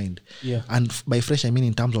in your mind. Yeah. And by fresh, I mean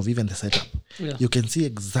in terms of even the setup. Yeah. You can see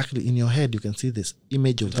exactly in your head, you can see this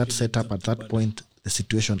image of that setup at that point, the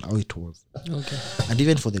situation, how it was. Okay. And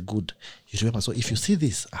even for the good, you remember. So if you see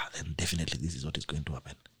this, then definitely this is what is going to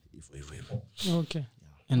happen. Okay.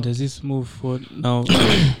 And does this move for now,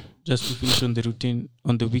 just to finish on the routine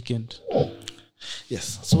on the weekend?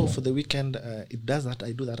 Yes. So for the weekend, it does that.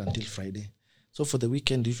 I do that until Friday. So for the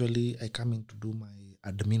weekend, usually I come in to do my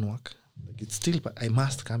admin work. Like it's still, but I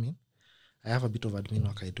must come in. I have a bit of admin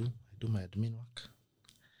work I do my admin work.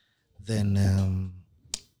 Then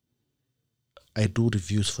I do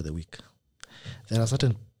reviews for the week. There are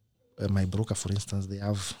certain, my broker, for instance, they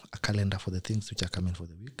have a calendar for the things which are coming for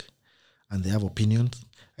the week. and they have opinions,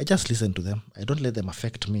 I just listen to them. I don't let them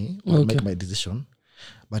affect me or Okay. make my decision.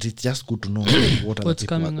 But it's just good to know What's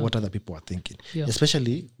coming up. what other people are thinking, Yeah.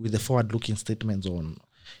 especially with the forward-looking statements on.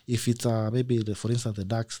 If it's maybe for instance the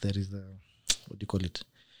DAX, there is what do you call it?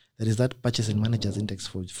 There is that purchasing managers index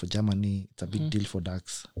for Germany. It's a big deal for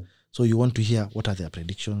DAX. So you want to hear what are their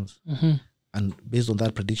predictions, and based on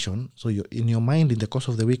that prediction, so you in your mind in the course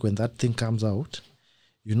of the week when that thing comes out,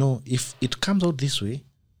 you know if it comes out this way,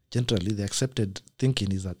 generally the accepted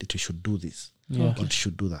thinking is that it should do this. Yeah. Or it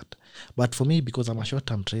should do that. But for me, because I'm a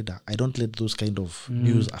short-term trader, I don't let those kind of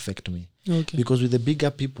news affect me. Okay. Because with the bigger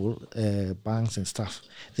people, banks and stuff,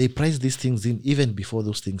 they price these things in even before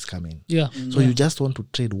those things come in. Yeah. So you just want to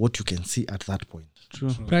trade what you can see at that point.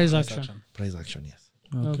 True. Price action. Price action, yes.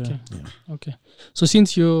 Okay. Okay. So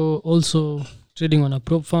since you're also trading on a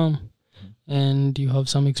prop farm and you have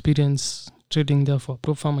some experience trading there for a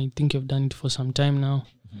prop farm, I think you've done it for some time now.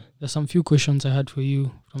 There's some few questions I had for you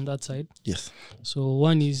from that side. Yes. So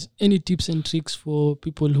one is, any tips and tricks for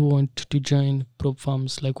people who want to join prop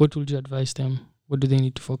farms? Like, what would you advise them? What do they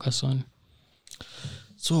need to focus on?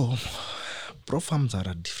 So, prop farms are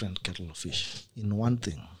a different kettle of fish. In one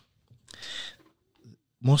thing,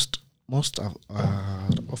 most are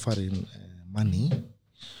offering money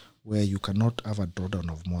where you cannot have a drawdown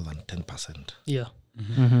of more than 10%. Yeah.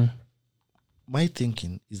 My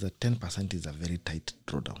thinking is that 10% is a very tight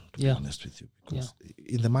drawdown, to be Yeah. honest with you. Because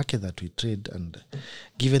in the market that we trade, and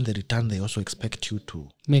given the return they also expect you to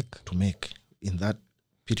make in that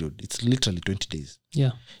period, it's literally 20 days.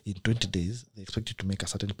 Yeah. In 20 days, they expect you to make a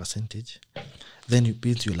certain percentage. Then it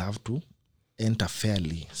means you'll have to enter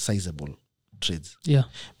fairly sizable trades. Yeah.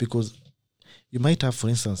 Because you might have, for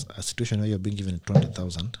instance, a situation where you're being given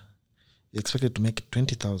 200,000. You're expected to make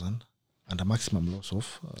 20,000 and a maximum loss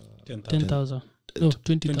of 10,000. No,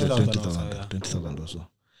 20,000. 20,000 also.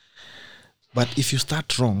 But if you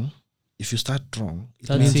start wrong, it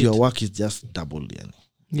That's means it. your work is just doubled. Yani.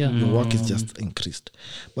 Yeah. Your work is just increased.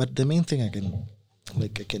 But the main thing I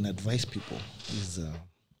can advise people is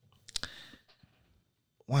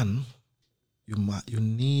one, you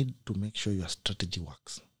need to make sure your strategy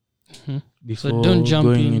works. Before don't jump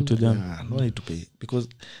going in. into them. Yeah, no need to pay, because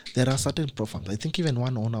there are certain prop firms. I think even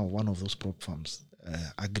one owner of one of those prop firms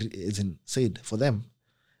said for them,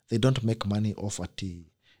 they don't make money off at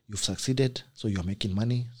you've succeeded, so you're making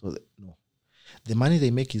money. So no, the money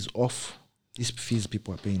they make is off these fees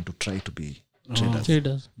people are paying to try to be traders.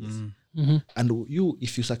 Traders. And you,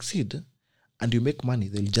 if you succeed and you make money,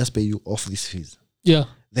 they'll just pay you off these fees. Yeah.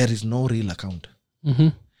 There is no real account.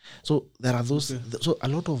 So there are those. So a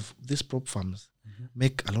lot of these prop firms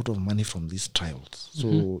make a lot of money from these trials.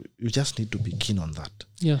 So you just need to be keen on that.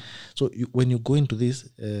 Yeah. So when you go into this,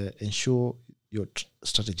 ensure your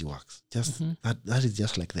strategy works. Just that is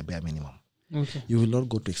just like the bare minimum. Okay. You will not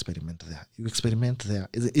go to experiment there. You experiment there.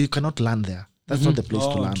 You cannot learn there. That's not the place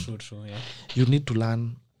to learn. True, yeah. You need to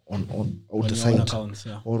learn on the On your own side accounts,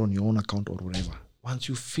 yeah. or on your own account or whatever. Once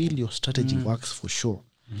you feel your strategy works for sure.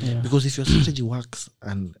 Yeah. Because if your strategy works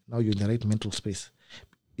and now you're in the right mental space,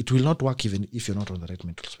 it will not work even if you're not on the right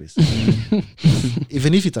mental space.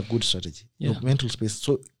 Even if it's a good strategy, your mental space.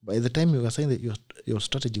 So by the time you are saying that your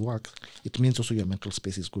strategy works, it means also your mental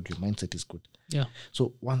space is good, your mindset is good. Yeah.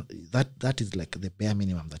 So that is like the bare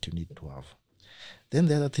minimum that you need to have. Then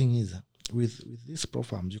the other thing is with these prop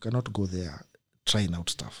firms, you cannot go there trying out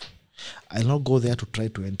stuff. I'll not go there to try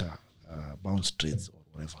to enter bounce trades or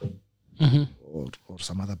whatever. Or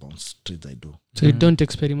some other bounce trades I do. So you don't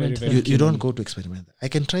experiment. Very, there. You don't go to experiment. I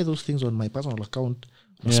can try those things on my personal account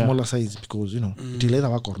on a smaller size because it will either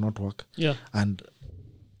work or not work. Yeah. And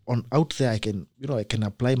on out there I can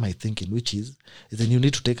apply my thinking, which is then you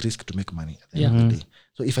need to take risk to make money at the end of the day.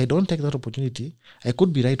 So if I don't take that opportunity, I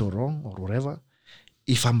could be right or wrong or whatever.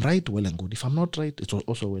 If I'm right, well and good. If I'm not right, it's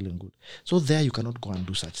also well and good. So there you cannot go and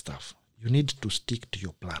do such stuff. You need to stick to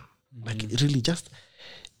your plan. Like really just,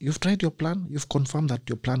 you've tried your plan, you've confirmed that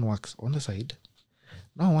your plan works on the side.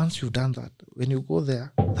 Now once you've done that, when you go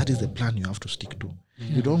there, that is the plan you have to stick to.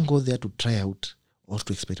 You don't go there to try out or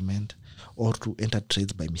to experiment or to enter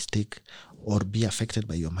trades by mistake or be affected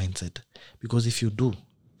by your mindset. Because if you do,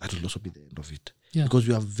 that will also be the end of it. Yeah. Because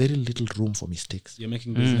you have very little room for mistakes. You're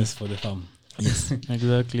making business for the farm. Yes.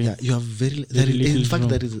 Exactly. Yeah, you have in little fact, room.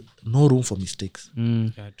 there is no room for mistakes.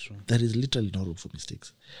 Yeah, true. There is literally no room for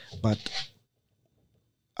mistakes. But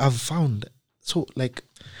I've found, so like,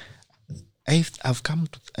 I've come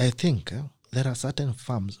to, I think there are certain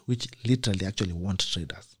firms which literally actually want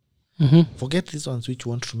traders. Forget these ones which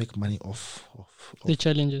want to make money off The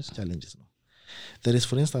challenges. challenges. No. There is,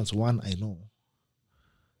 for instance, one I know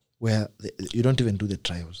where you don't even do the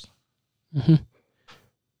trials.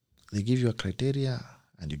 They give you a criteria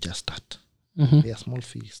and you just start. Mhm. Pay a small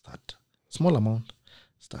fee, start. Small amount,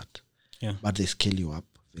 start. Yeah. But they scale you up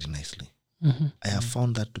very nicely. Mhm. I have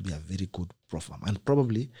found that to be a very good prop firm. And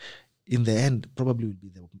probably, in the end, probably will be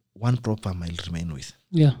the one prop firm I'll remain with.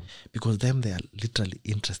 Yeah. Because them, they are literally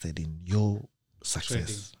interested in your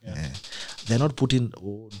success. Trading, yeah. They're not putting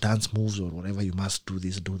dance moves or whatever, you must do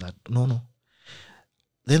this, do that. No.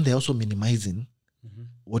 Then they're also minimizing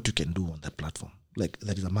what you can do on the platform. Like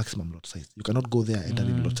there is a maximum lot size. You cannot go there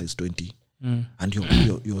entering lot size 20 and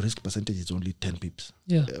your risk percentage is only 10 pips.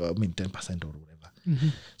 Yeah. 10% or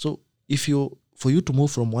whatever. So for you to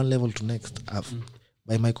move from one level to next,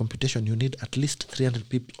 by my computation, you need at least 300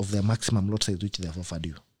 pips of their maximum lot size which they have offered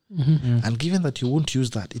you. And given that you won't use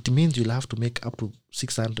that, it means you'll have to make up to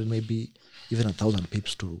 600, maybe even 1,000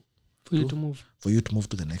 pips For you to move. for you to move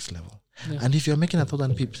to the next level. Yeah. And if you're making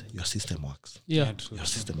 1,000 pips, your system works. Yeah. Your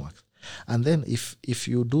system works. And then if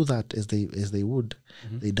you do that as they would,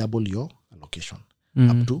 they double your allocation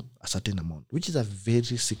up to a certain amount, which is a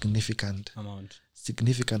very significant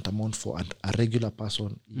amount for a regular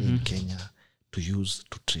person in Kenya to use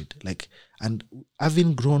to trade. Like, and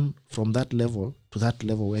having grown from that level to that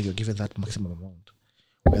level where you're given that maximum amount,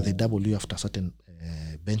 where they double you after certain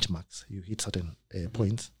benchmarks, you hit certain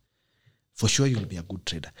points, for sure you'll be a good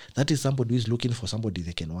trader. That is somebody who is looking for somebody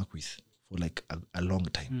they can work with for like a long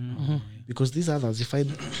time. Because these others, you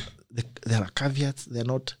find there are caveats. They're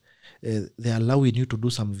not. They're allowing you to do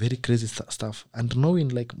some very crazy stuff, and knowing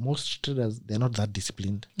like most traders, they're not that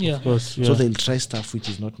disciplined. Yeah. Of course, yeah. So they'll try stuff which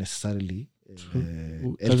is not necessarily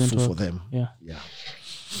helpful for them. Yeah. Yeah.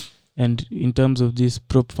 And in terms of these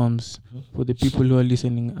prop firms, for the people who are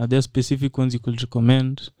listening, are there specific ones you could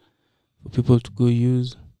recommend for people to go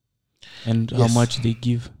use, and how Yes. much they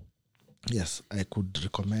give? Yes, I could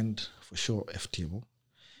recommend for sure FTMO.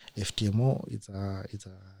 FTMO is a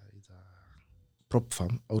prop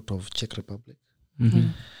firm out of Czech Republic,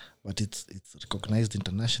 but it's recognized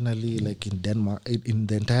internationally. Like in Denmark, in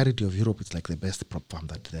the entirety of Europe, it's like the best prop firm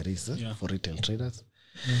that there is for retail traders.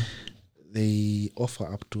 They offer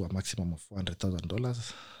up to a maximum of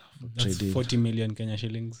 $400,000 for That's trading. 40 million Kenya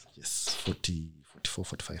shillings. Yes, 44,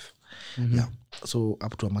 45. Yeah. So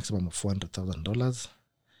up to a maximum of $400,000.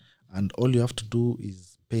 And all you have to do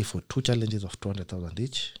is pay for 2 challenges of 200,000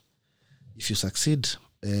 each. If you succeed,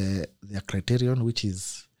 their criterion, which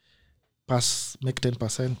is make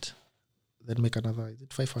 10%, then make another, is it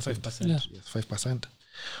 5%? 5%. Yeah. Yes, 5%.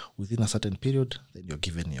 Within a certain period, then you're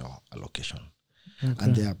given your allocation. Okay.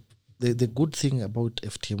 And the good thing about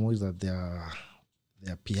FTMO is that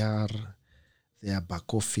their PR, their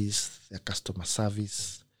back office, their customer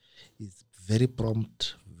service is very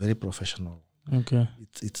prompt, very professional. Okay.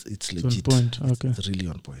 It's on legit. point, okay. It's really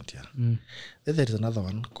on point, yeah. Then there is another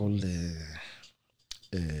one called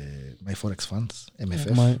My Forex Funds,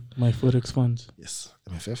 MFF. My Forex funds. Yes,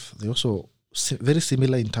 MFF. They also very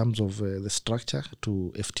similar in terms of the structure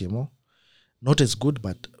to FTMO. Not as good,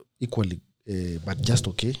 but equally, but just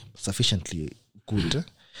okay, sufficiently good.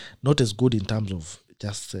 Not as good in terms of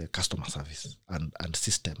just customer service and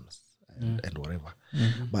systems and whatever.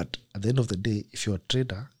 But at the end of the day, if you're a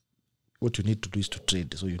trader, what you need to do is to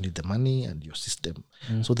trade. So you need the money and your system.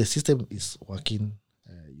 So the system is working.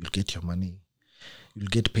 You'll get your money. You'll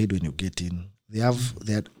get paid when you get in.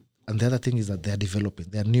 And the other thing is that they are developing.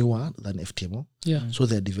 They are newer than FTMO. Yeah. So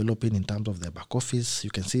they're developing in terms of their back office.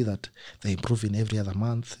 You can see that they're improving every other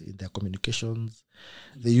month in their communications.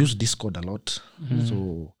 They use Discord a lot.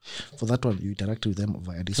 So for that one, you interact with them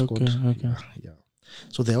via Discord. Okay. Yeah.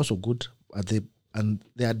 So they're also good. And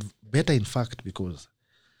they are better, in fact, because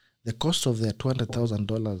the cost of their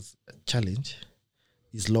 $200,000 challenge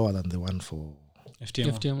is lower than the one for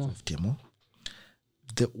FTMO. FTMO.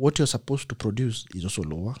 What you're supposed to produce is also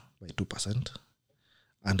lower by 2%.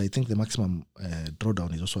 And I think the maximum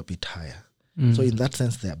drawdown is also a bit higher. So in that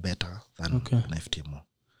sense, they are better than FTMO.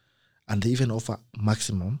 And they even offer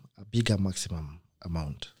a bigger maximum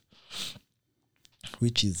amount,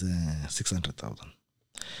 which is 600,000.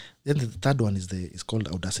 Then the third one is called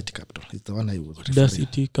Audacity Capital. It's the one I was referring.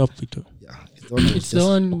 Audacity Capital. Yeah, it's the one. It's the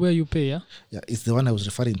one where you pay, yeah? Yeah, it's the one I was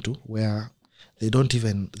referring to, where they don't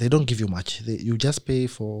give you much. You just pay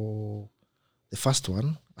for the first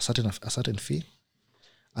one a certain fee,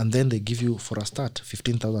 and then they give you for a start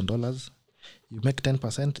 $15,000. You make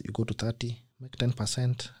 10%, you go to 30. Make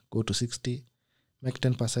 10%, go to 60. Make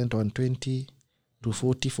 10% on 20 to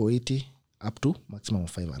 40, 480, up to maximum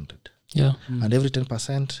of 500. Yeah. And every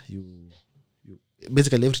 10% you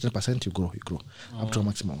basically every 10% you grow up to a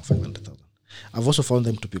maximum of 500,000. I've also found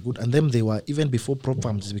them to be good. And them, they were, even before prop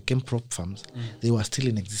farms became prop farms, they were still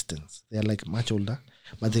in existence. They are like much older,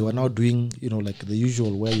 but they were now doing, like the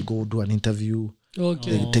usual where you go do an interview,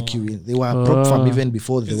 Okay. they take you in. They were prop farm even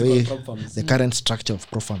before the way Physical prop farms. the current structure of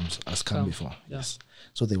prop farms has come before. Yeah. Yes.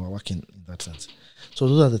 So they were working in that sense. So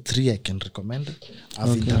those are the three I can recommend. I've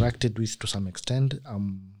interacted with to some extent.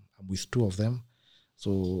 I'm with two of them.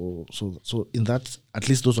 So in that, at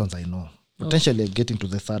least those ones I know. Potentially I'll get into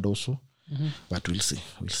the third also, but we'll see.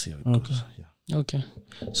 We'll see how it goes. Yeah. Okay.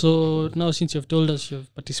 So now, since you've told us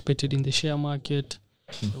you've participated in the share market,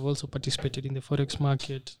 you've also participated in the forex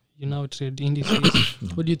market, you now trade indices.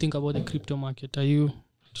 What do you think about the crypto market? Are you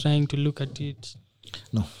trying to look at it?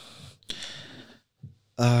 No.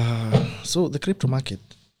 So the crypto market,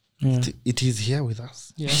 it is here with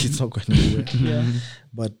us. Yeah. It's not going anywhere. Yeah.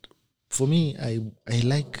 But for me, I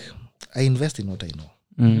invest in what I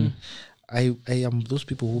know. I am those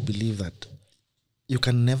people who believe that you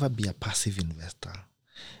can never be a passive investor,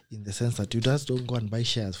 in the sense that you just don't go and buy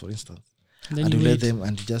shares, for instance, Then and you you let wait. them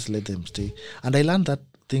and you just let them stay. And I learned that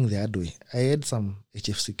thing the hard way. I had some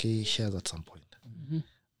HFCK shares at some point.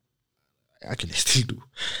 Actually, I still do,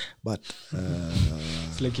 but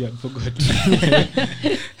It's like you had forgot.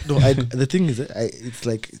 no. The thing is, it's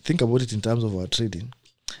like, think about it in terms of our trading.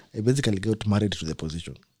 I basically got married to the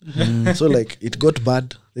position. So like it got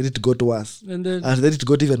bad, then it got worse, And then and then it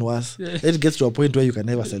got even worse. Yeah. Then it gets to a point where you can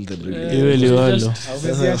never sell them. Really. Really so well, just-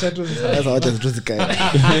 That's how much is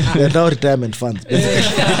They're now retirement funds.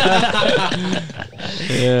 basically.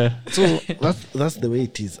 Yeah. So that's the way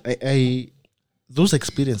it is. I those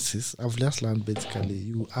experiences I've just learned, basically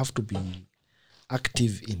you have to be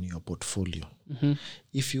active in your portfolio.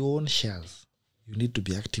 If you own shares, you need to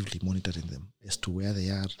be actively monitoring them as to where they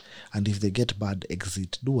are, and if they get bad,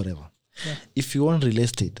 exit, do whatever. Yeah. If you own real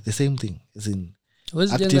estate, the same thing, as in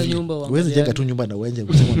huwezi jenga actively. nyumba Huwezi jenga uangalie. tu nyumba na uenje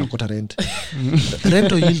kusema unakota rent.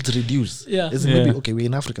 Rental yields reduce. Yeah. As in maybe, okay, we're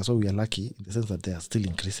in Africa, so we are lucky in the sense that they are still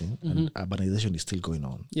increasing and urbanization is still going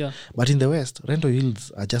on. Yeah. But in the West, rental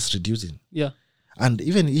yields are just reducing. Yeah. And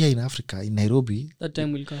even here in Africa, in Nairobi, That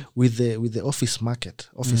time will come. with the office market,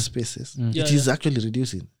 office spaces, Yeah, it is actually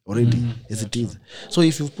reducing already as it is. So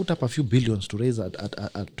if you put up a few billions to raise a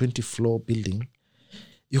 20-floor building,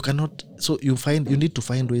 you cannot. So you need to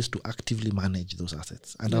find ways to actively manage those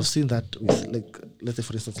assets. And I've seen that with, like, let's say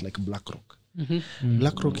for instance, like BlackRock.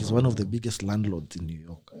 BlackRock is one of the biggest landlords in New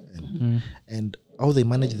York, and how they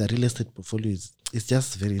manage their real estate portfolio is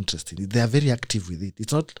just very interesting. They are very active with it.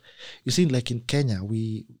 It's not, you see, like in Kenya,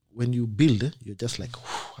 when you build, you're just like,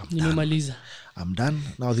 Nimemaliza. I'm done.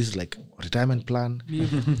 Now this is like retirement plan.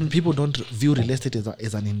 People don't view real estate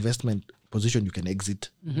as an investment position you can exit.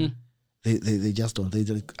 They just don't. They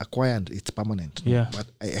just acquire and it's permanent. Yeah. But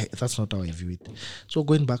that's not how I view it. So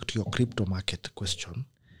going back to your crypto market question,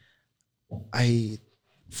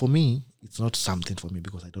 for me, it's not something for me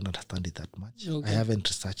because I don't understand it that much. Okay. I haven't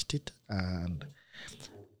researched it, and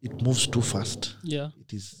it moves too fast. Yeah.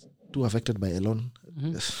 It is too affected by Elon.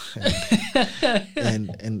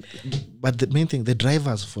 and but the main thing, the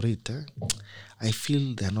drivers for it, I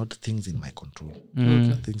feel they're not things in my control.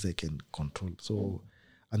 Things I can control. So,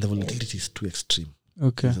 and the volatility is too extreme.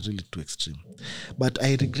 Okay. It's really too extreme. But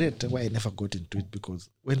I regret why I never got into it, because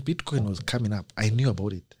when Bitcoin was coming up, I knew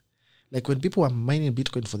about it. Like when people were mining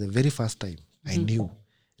Bitcoin for the very first time, I knew.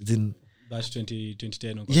 Then That's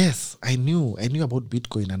 2010. yes, I knew about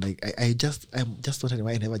Bitcoin, and I'm just wondering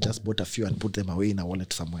why I never just bought a few and put them away in a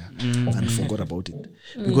wallet somewhere and forgot about it,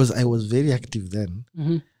 because I was very active then.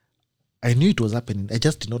 I knew it was happening. I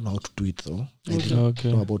just did not know how to do it though. I didn't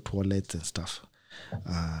know about wallets and stuff.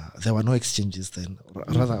 There were no exchanges then,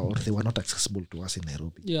 rather, or they were not accessible to us in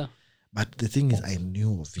Nairobi. Yeah. But the thing is, I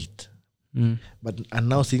knew of it. And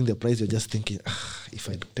now seeing the price, you're just thinking, if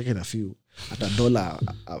I'd taken a few at $1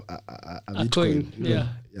 a Bitcoin, coin, you know,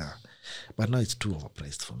 yeah. But now it's too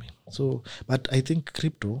overpriced for me. So, but I think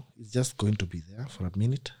crypto is just going to be there for a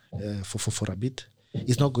minute, for a bit.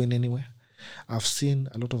 It's not going anywhere. I've seen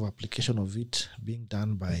a lot of application of it being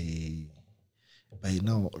done by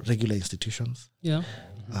now regular institutions. Yeah.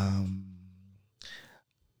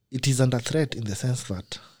 It is under threat in the sense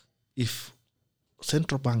that if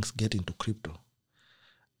central banks get into crypto,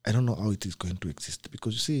 I don't know how it is going to exist,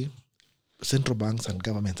 because you see, central banks and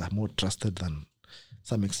governments are more trusted than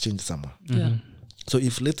some exchange somewhere. Yeah. So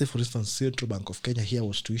if, let's say for instance, Central Bank of Kenya here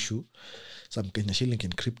was to issue some Kenya shilling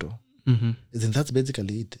in crypto, then that's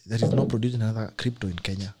basically it. There is no producing another crypto in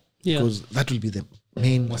Kenya, Yeah. because that will be the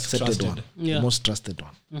main Most accepted trusted. one, Yeah. the most trusted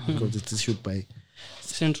one, because it's issued by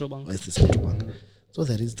Central bank. the central bank. So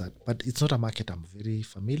there is that, but it's not a market I'm very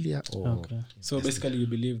familiar or Okay. So basically, you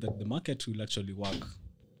believe that the market will actually work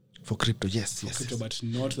for crypto. Yes, yes, crypto, yes. but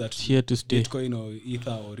not that Here to stay. Bitcoin or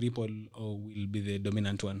Ether or Ripple or will be the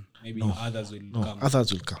dominant one. Maybe others will No, come.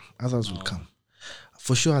 others will come. Others will come.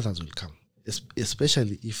 For sure, others will come.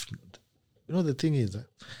 Especially if, the thing is,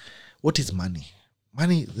 what is money?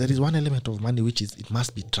 Money, there is one element of money which is it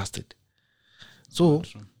must be trusted. So,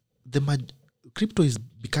 crypto is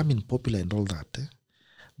becoming popular and all that,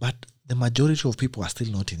 but the majority of people are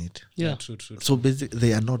still not in it. Yeah. True. So basically,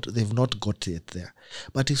 they've not got it there.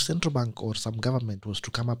 But if central bank or some government was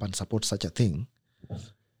to come up and support such a thing,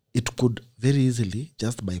 it could very easily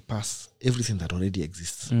just bypass everything that already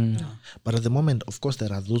exists. But at the moment, of course,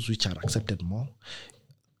 there are those which are accepted more.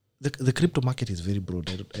 The crypto market is very broad.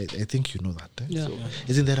 I think you know that. Yeah. So,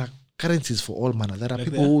 as in, there are currencies for all manner. There are Like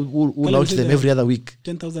people who Call launch it them the- every other week.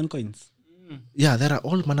 10,000 coins. Yeah, there are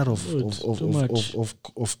all manner of too much.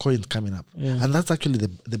 of coins coming up, Yeah. and that's actually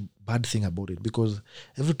the bad thing about it, because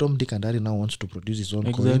every Tom, Dick, and Harry now wants to produce his own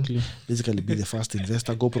Exactly. coin, basically be the first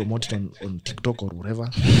investor, go promote it on TikTok or wherever.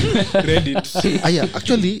 Reddit. Yeah,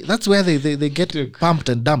 actually, that's where they get pumped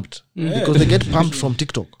and dumped because they get pumped from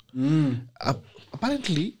TikTok.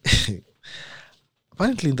 Apparently.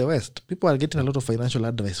 Apparently in the West, people are getting a lot of financial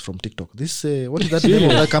advice from TikTok. This, what is that name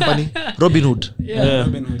of that company? Robinhood. Yeah.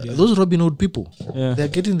 Robinhood, yeah. Those Robinhood people, Yeah. they're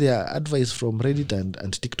getting their advice from Reddit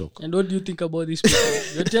and TikTok. And what do you think about these people?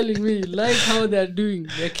 You're telling me, like how they're doing,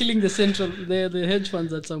 they're killing the hedge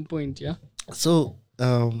funds at some point, yeah? So,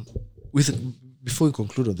 before we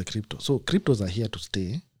conclude on the crypto, so cryptos are here to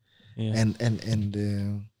stay, Yeah.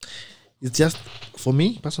 and it's just, for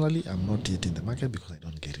me personally, I'm not yet in the market because I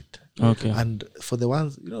don't get it. Okay. And for the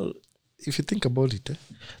ones, if you think about it,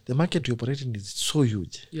 the market you operate in is so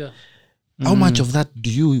huge. Yeah. How much of that do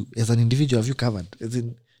you, as an individual, have you covered? As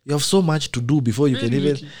in, you have so much to do before you Very can even.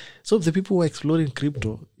 little. So the people who are exploring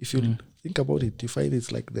crypto, if you think about it, you find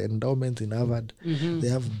it's like the endowments in Harvard. They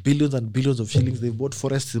have billions and billions of shillings. They've bought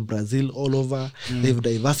forests in Brazil all over. They've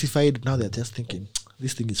diversified. Now they're just thinking,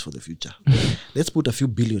 this thing is for the future. Let's put a few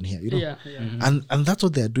billion here, Yeah. And that's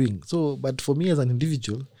what they're doing. So, but for me as an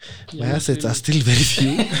individual, my not assets really. are still very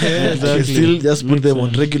few. I can still just put them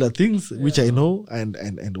on regular things, which I know, and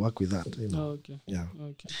work with that. Oh, okay. Yeah.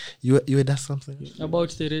 Okay. You had asked something. About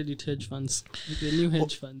the Reddit hedge funds, the new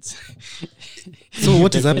hedge funds. So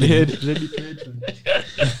what is happening?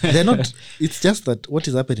 Reddit. They're not. It's just that what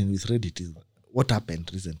is happening with Reddit is what happened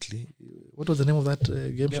recently. What was the name of that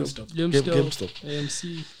game GameStop. shop? GameStop, GameStop.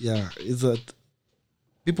 AMC. Yeah, is that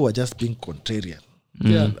people are just being contrarian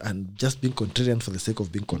Yeah. and just being contrarian for the sake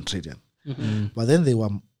of being contrarian. But then they were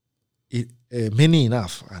many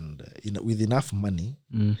enough and with enough money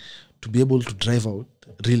to be able to drive out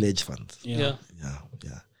real hedge funds. Yeah.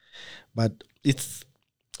 Yeah. But it's,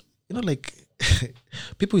 like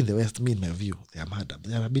people in the West, me in my view, they are mad.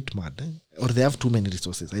 They are a bit mad. Or they have too many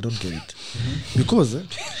resources. I don't get it. Because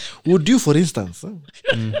would you, for instance,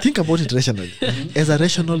 think about it rationally. As a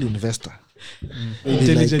rational investor. be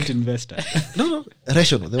Intelligent like- investor. No,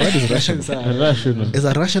 rational. The word is rational. Rational. As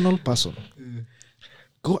a rational person,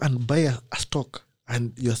 go and buy a stock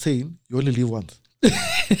and you're saying you only live once.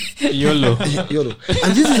 YOLO. YOLO.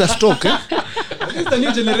 And this is a stock, This is the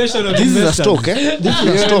new generation of This is a investors. stock, This is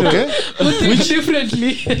a stock, Put it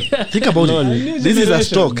differently. Think about Lol. it. This is a generation.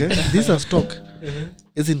 stock, This is a stock.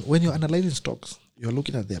 As in, when you're analyzing stocks, you're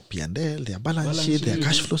looking at their P&L, their balance sheet, their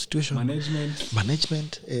cash flow situation,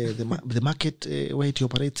 management, the market where it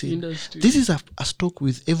operates in. Industry. This is a stock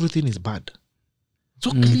with everything is bad.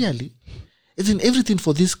 So clearly, as in everything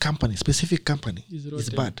for this company, specific company, Is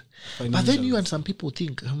is rotten. bad. But then you and some people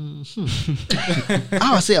think,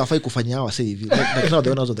 I say hawafai kufanya hawa say hivi. Like now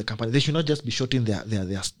the owners of the company, they should not just be shorting their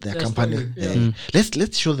company. story, yeah.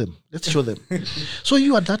 Let's show them. So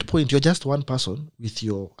you at that point, you're just one person with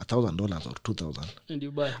your $1,000 or $2,000, And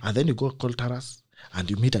you buy. and then you go call Taras and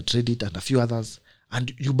you meet at Reddit and a few others,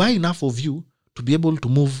 and you buy enough of you to be able to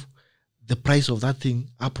move the price of that thing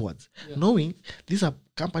upwards, knowing these are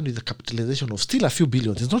companies with a capitalization of still a few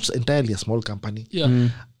billions. It's not entirely a small company, Yeah.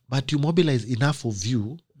 but you mobilize enough of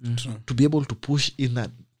you to be able to push in a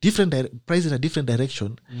different price in a different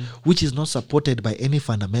direction, which is not supported by any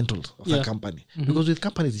fundamentals of a company. Because with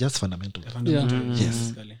companies, it's just fundamentals.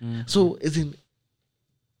 Yes. So, as in,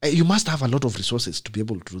 you must have a lot of resources to be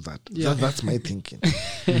able to do that. Yeah. That's my thinking.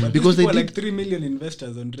 But Because they were did, like 3 million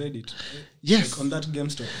investors on Reddit. Yes. Like on that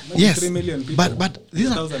GameStop. Yes. 3 million people. But these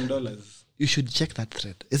are $1,000. you should check that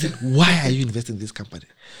thread. Is it why are you investing in this company?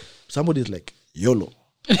 Somebody is like YOLO.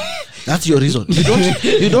 That's your reason.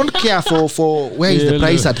 You don't care for where is the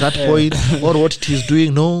price at that point or what it is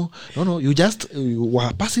doing. No. You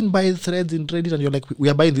were passing by threads in Reddit and you're like, we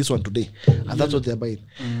are buying this one today, and that's what they're buying.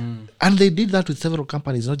 And they did that with several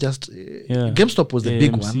companies, not just GameStop was the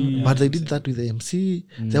big AMC, one, but they did that with the MC.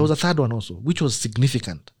 There was a third one also, which was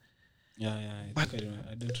significant. I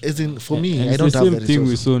don't As in, for me, And I it's don't the have same the thing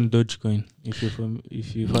we resources. saw on Dogecoin.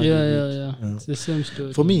 If you've heard of it. It's the same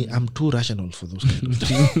story. For me, I'm too rational for those kind of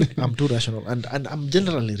things. I'm too rational, and I'm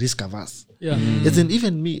generally risk averse. Yeah. As in,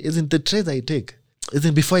 even me, as in the trades I take, as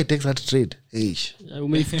in before I take that trade,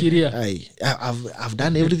 Umeifikiria. I've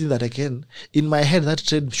done everything that I can. In my head, that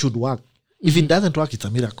trade should work. If it doesn't work, it's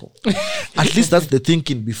a miracle. At least that's the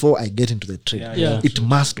thinking before I get into the trade. Yeah. It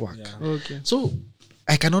must work. Okay. So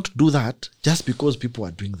I cannot do that just because people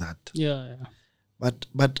are doing that. Yeah. But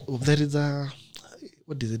there is a,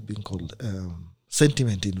 what is it being called?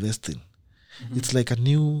 Sentiment investing. It's like a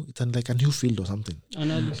new field or something.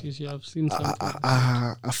 Analysis. Yeah, I've seen something.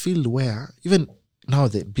 A field where even now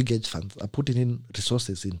the big hedge funds are putting in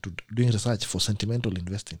resources into doing research for sentimental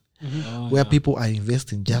investing, where people are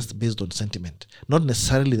investing just based on sentiment, not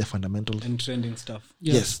necessarily the fundamentals. and trending stuff.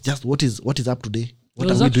 Yeah. Yes, just what is up today. What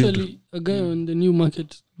There was are we doing? actually a guy on the New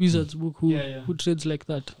Market Wizards book who trades like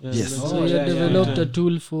that. Yes. So he had developed a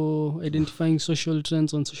tool for identifying social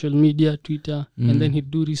trends on social media, Twitter, and then he'd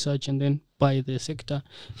do research and then buy the sector.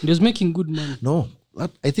 And he was making good money. No,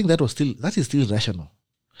 I think that is still rational.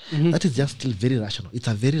 That is just still very rational. It's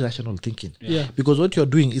a very rational thinking. Yeah. Because what you're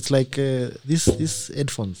doing, it's like these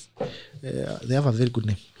headphones. They have a very good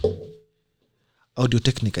name. Audio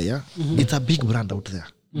Technica, yeah? It's a big brand out there.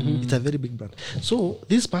 It's a very big brand. So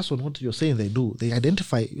this person, what you're saying they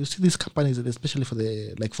identify, you see these companies, especially for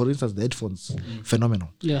for instance, the headphones phenomenon.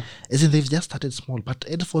 Yeah. As in, they've just started small, but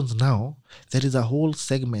headphones now, there is a whole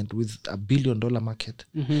segment with $1 billion market.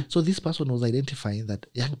 So this person was identifying that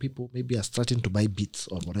young people maybe are starting to buy Beats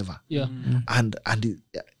or whatever. Yeah. And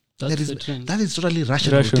That's the trend. that is totally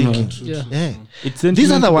rational Rational. thinking. Yeah. It's This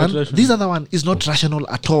sentiment, other but one, rational. this other one is not rational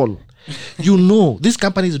at all. You know, this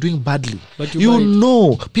company is doing badly. But you buy it.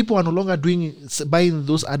 know, people are no longer buying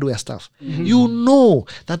those hardware stuff. You know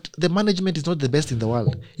that the management is not the best in the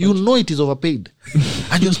world. You know it is overpaid,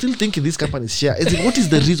 and you're still thinking this company is share. As in, what is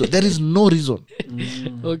the reason? There is no reason.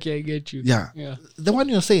 Okay, I get you. Yeah. Yeah. The one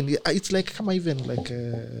you're saying, it's like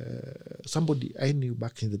somebody I knew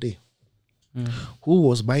back in the day who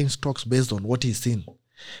was buying stocks based on what he's seen.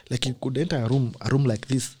 Like you could enter a room like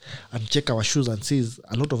this and check our shoes and says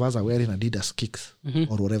a lot of us are wearing Adidas kicks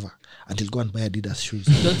or whatever, and he'll go and buy Adidas shoes.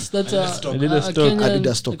 That's Adidas stock.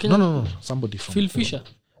 Adidas stock. No. Somebody from Phil Fisher.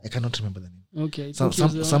 I cannot remember the name. Okay. I Some-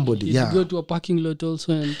 think he was the somebody, one. yeah. You go to a parking lot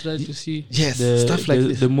also and try to see. Yes, stuff like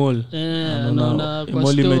this. The mall. Naona kwa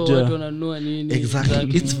Mall store imejaa. watu wananunua nini.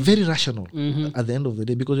 Exactly. It's very rational at the end of the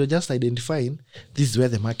day, because you're just identifying this is where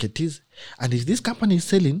the market is. And if this company is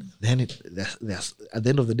selling, then there's at the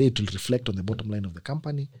end of the day, it will reflect on the bottom line of the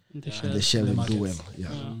company, The and share. the share will do well. Yeah.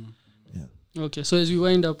 Okay, so as we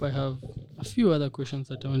wind up, I have a few other questions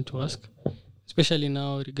that I want to ask, especially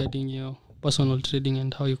now regarding your personal trading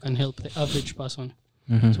and how you can help the average person.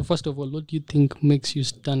 So first of all, what do you think makes you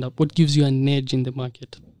stand up? What gives you an edge in the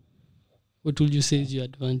market? What would you say is your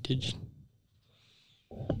advantage?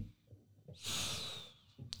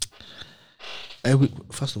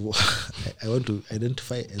 First of all, I want to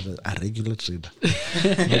identify as a regular trader,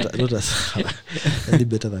 not as any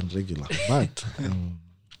better than regular. But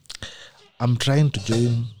I'm trying to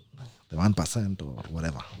join the 1% or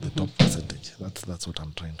whatever, the top percentage. That's what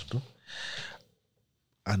I'm trying to do.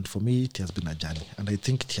 And for me, it has been a journey, and I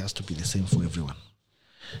think it has to be the same for everyone.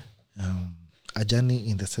 A journey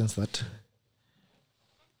in the sense that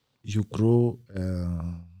you grow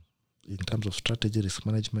in terms of strategy, risk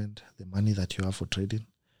management, the money that you have for trading,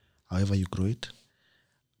 however you grow it,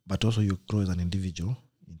 but also you grow as an individual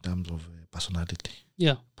in terms of personality.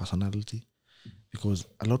 Yeah. Personality, because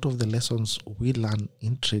a lot of the lessons we learn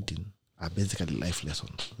in trading are basically life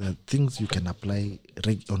lessons. They're things you can apply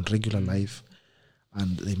on regular life,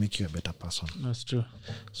 and they make you a better person. That's true.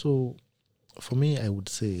 So, for me, I would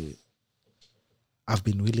say I've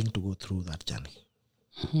been willing to go through that journey.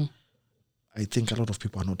 I think a lot of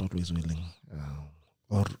people are not always willing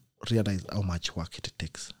or realize how much work it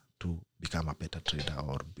takes to become a better trader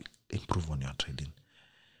or improve on your trading.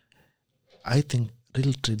 I think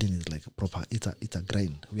real trading is like it's a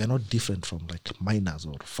grind. We are not different from like miners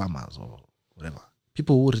or farmers or whatever.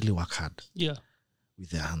 People who really work hard with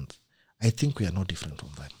their hands. I think we are not different from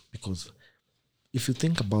them, because if you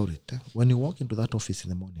think about it, when you walk into that office in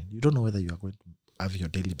the morning, you don't know whether you are going to have your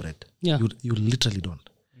daily bread. Yeah. You literally don't.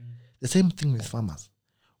 The same thing with farmers.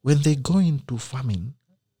 when they go into farming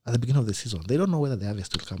at the beginning of the season, they don't know whether the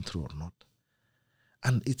harvest will come through or not.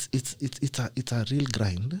 And it's a real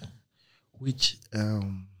grind, which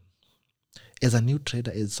as a new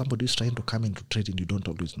trader, as somebody who's trying to come into trading, you don't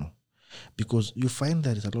always know, because you find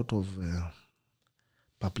there is a lot of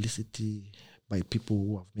publicity by people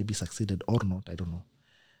who have maybe succeeded or not, I don't know,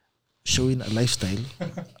 showing a lifestyle,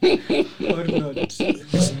 Or not.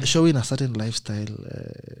 showing a certain lifestyle,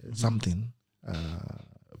 something,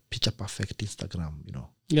 picture perfect Instagram,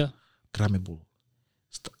 Yeah. grammable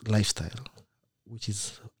lifestyle, which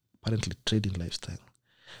is apparently trading lifestyle,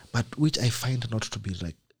 but which I find not to be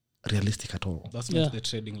like realistic at all. That's Yeah. not the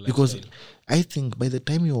trading lifestyle. Because I think by the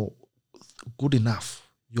time you're good enough,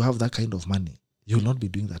 you have that kind of money, you will not be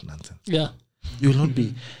doing that nonsense. Yeah. You will not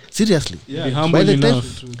be, seriously. yeah, Be humble By the time-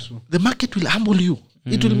 enough. True. The market will humble you.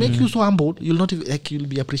 It will make you so humble, you'll not even, like, you'll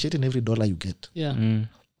be appreciating every dollar you get. Yeah. Mm.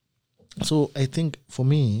 So I think for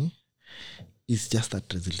me, it's just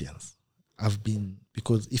that resilience. I've been,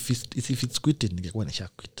 because if it's quitting, when I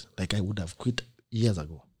quit, like I would have quit years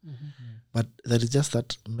ago. But there is just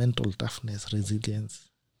that mental toughness, resilience,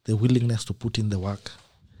 the willingness to put in the work,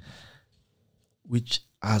 which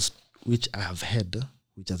I have had,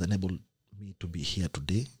 which has enabled me to be here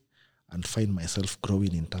today and find myself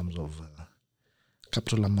growing in terms of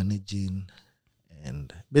capital I'm managing,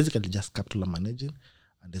 and basically just capital I'm managing,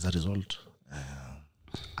 and as a result,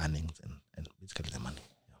 earnings and basically the money.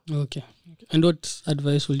 Okay. And what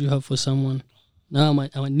advice would you have for someone? Now I'm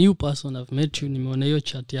a new person, I've met you, nimeona hiyo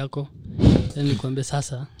chat yako, then nikwambia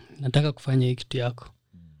sasa nataka kufanya hii kitu yako.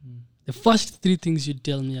 The first 3 things you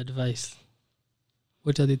tell me advice.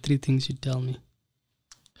 What are the 3 things you tell me?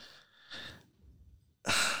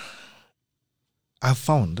 I've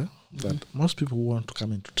found that most people who want to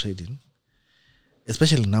come into trading,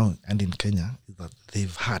 especially now and in Kenya, is that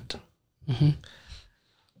they've heard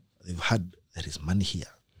there is money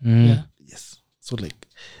here. Yeah. Yes. So like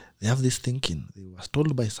they have this thinking, they was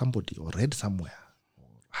told by somebody or read somewhere or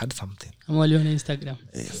had something. I'm only on Instagram.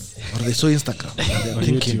 Yes. Or they saw Instagram and they're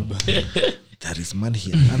thinking there is money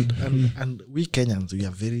here. And we Kenyans, we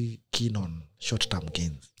are very keen on short-term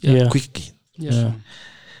gains, Yeah. quick gains. Yeah.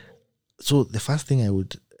 So the first thing I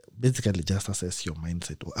would basically just assess your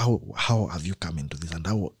mindset. How have you come into this, and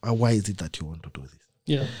why is it that you want to do this?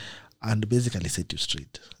 Yeah. And basically set you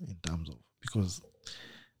straight in terms of, because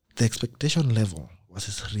the expectation level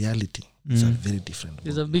versus reality is a very different.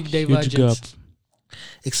 There's a big Huge divergence. gap.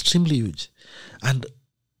 Extremely huge. And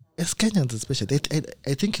as Kenyans especially,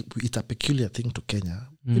 I think it's a peculiar thing to Kenya,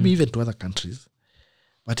 maybe even to other countries,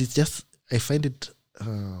 but it's just, I find it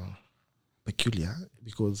peculiar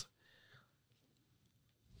because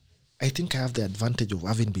I think I have the advantage of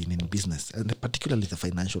having been in business, and particularly the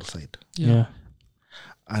financial side, Yeah.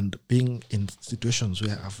 and being in situations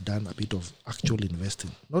where I've done a bit of actual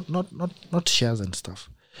investing, not shares and stuff,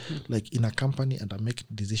 like in a company, and I make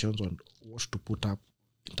decisions on what to put up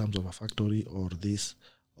in terms of a factory or this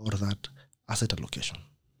or that asset allocation.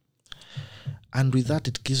 And with that,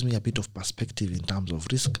 it gives me a bit of perspective in terms of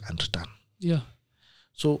risk and return. Yeah.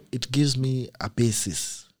 So it gives me a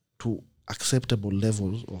basis to acceptable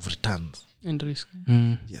levels of returns. And risk.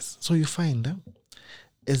 Yes. So you find,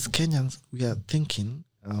 as Kenyans, we are thinking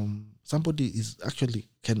somebody is actually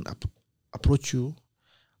can approach you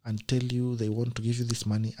and tell you they want to give you this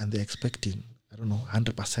money, and they're expecting,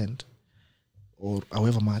 100% or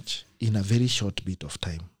however much in a very short bit of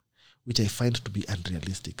time, which I find to be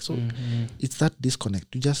unrealistic. So it's that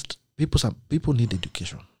disconnect. People need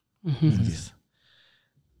education in this.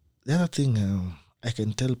 The other thing I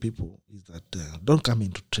can tell people is that don't come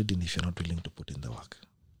into trading if you're not willing to put in the work.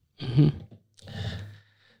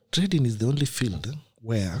 Trading is the only field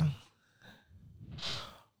where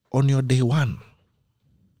on your day one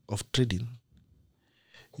of trading,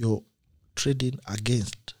 you're trading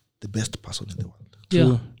against the best person in the world.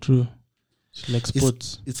 Yeah. True. It's like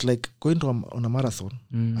sports. It's like going to on a marathon,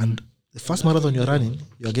 and the first marathon you're running,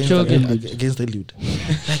 you're against Eliud.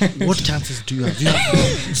 Like, what chances do you have? You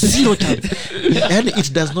have 0 chance, and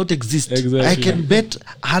it does not exist. Exactly. I can bet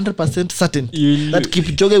 100% certainty that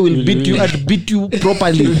Kipchoge will beat you and beat you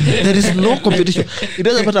properly. There is no competition. It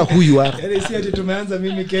doesn't matter who you are. Yaani si ati tumeanza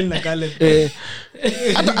mimi Ken na Caleb.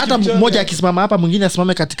 Hata mmoja akisimama hapa, mwingine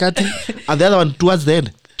asimame katikati, and the other one towards the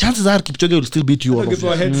end, chances are Kipchoge will still beat you all of Give a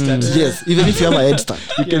you. head start. Yes, even if you have a head start.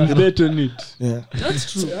 You can bet on it. Yeah.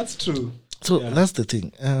 That's true. So that's the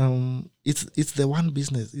thing. It's the one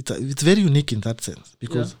business. It's very unique in that sense,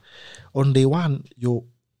 because on day one you're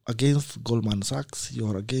against Goldman Sachs,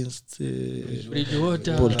 you're against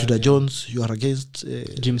Bridgewater. Paul Tudor Jones, you are against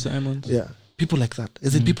Jim Simons. yeah, People like that.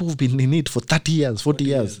 As in people who've been in it for 30 years, 40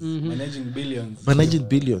 years, Managing billions. managing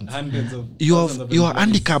billions. Hundreds of You thousands have of you are employees.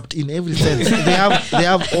 handicapped in every sense. they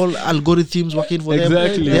have all algorithms working for them.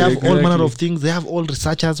 Exactly, They have all manner exactly. of things. They have all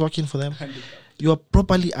researchers working for them. You are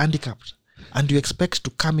properly handicapped, and you expect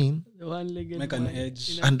to come in The one-legged Make an man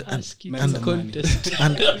edge. in And- an ASCII and- contest.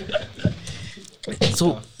 and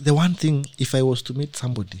so the one thing, if I was to meet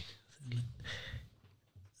somebody,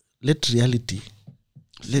 let reality,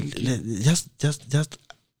 let just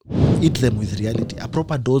eat them with reality, a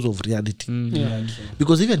proper dose of reality. Yeah.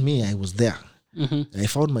 Because even me, I was there. Mhm. I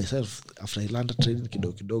found myself after I learned trading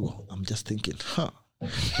kidogo, I'm just thinking,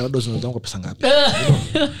 na dozi unazangu pesa ngapi? You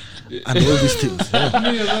know? And all these things.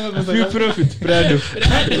 Free profit, Prado.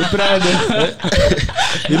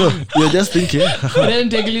 You know, you're just thinking.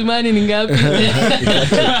 Rent ya Kilimani ni ngapi?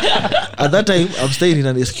 At that time, I'm staying in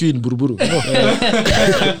an SQ in Buruburu. You know?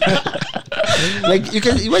 Like, you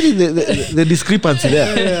can imagine the discrepancy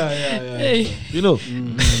there. Hey. You know?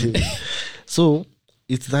 So,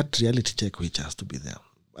 it's that reality check which has to be there.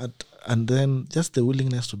 And then just the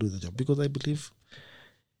willingness to do the job. Because I believe,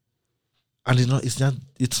 and it's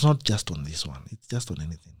not just on this one, it's just on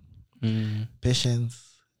anything. Patience,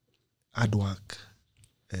 hard work,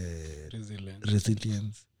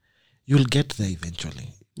 resilience. You'll get there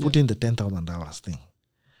eventually. Put in the 10,000 hours thing.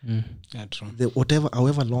 Yeah, true.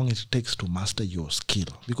 However long it takes to master your skill,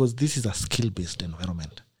 because this is a skill-based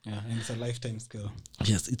environment. Yeah, and it's a lifetime skill.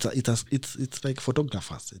 Yes, it's like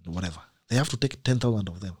photographers and whatever. They have to take 10,000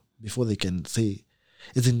 of them before they can say,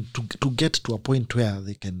 as in to get to a point where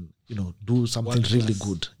they can, do something World really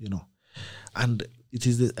class. good, And it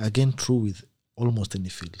is again true with almost any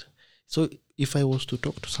field. So if I was to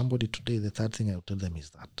talk to somebody today, the third thing I would tell them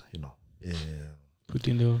is that, Put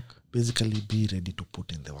in the work. basically be ready to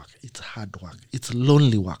put in the work. It's hard work. It's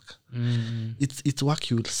lonely work. It's work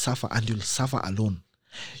you will suffer, and you'll suffer alone.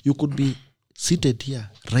 You could be seated here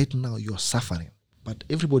right now, you're suffering, but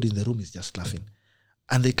everybody in the room is just laughing,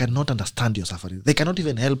 and they cannot understand your suffering. They cannot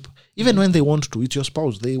even help, even when they want to. It's your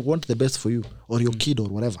spouse. They want the best for you, or your kid, or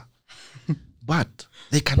whatever, but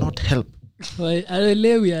they cannot help.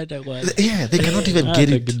 Haelewi hata kwanza. Yeah, they cannot even get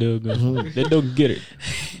Hata it. kidogo. They don't get it.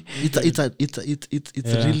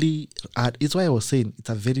 It's really hard. It's why I was saying it's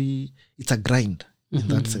a grind in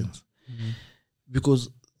that sense, because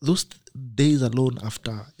those days alone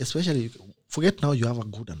after, especially, forget now you have a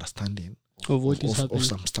good understanding Of what is happening. of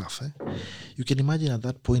some stuff. You can imagine at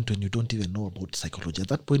that point when you don't even know about psychology. At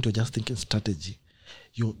that point you're just thinking strategy.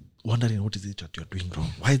 You're wondering what is it that you're doing wrong.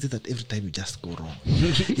 Why is it that every time you just go wrong?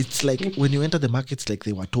 It's like when you enter the markets, like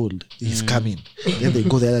they were told he's coming, then they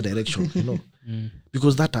go the other direction.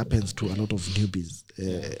 Because that happens to a lot of newbies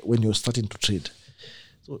when you're starting to trade.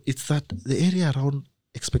 So it's that the area around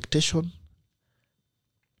expectation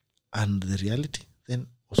and the reality, then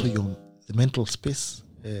also the mental space,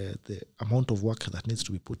 the amount of work that needs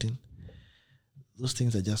to be put in. Those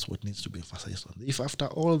things are just what needs to be emphasized on. If after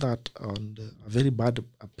all that, and a very bad,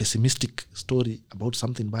 pessimistic story about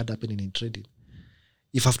something bad happening in trading,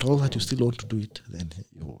 if after all that you still want to do it, then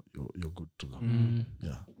you're good to go.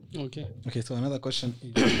 Yeah. Okay, so another question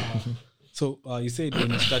is, so you said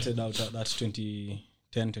when you started out at that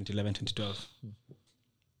 2010, 2011, 2012,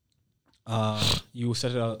 you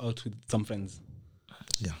started out with some friends.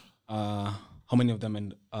 Yeah. How many of them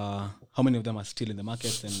are still in the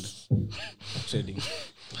markets and trading?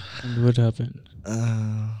 And what happened?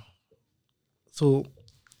 So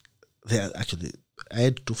there actually, I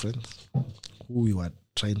had two friends who we were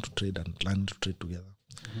trying to trade and planning to trade together,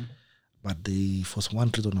 but they, for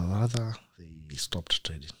one reason or another, they stopped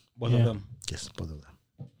trading. Both of them. Yes, both of them.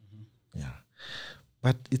 Yeah,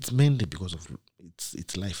 but it's mainly because of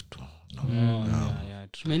it's life too. Yeah,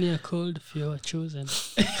 true. Many are called, few are chosen.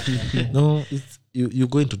 No, it's you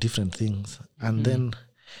go into different things, and then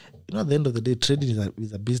at the end of the day, trading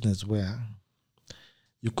is a business where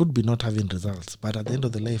you could be not having results, but at the end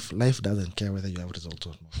of the life doesn't care whether you have results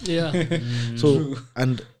or not. Yeah. So,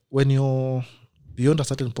 and when you're beyond a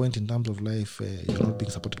certain point in terms of life, you're not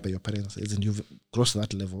being supported by your parents, as in you've crossed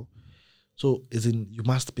that level. So, as in you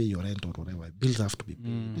must pay your rent or whatever. Bills have to be paid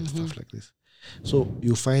and stuff like this. So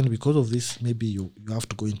you find because of this, maybe you have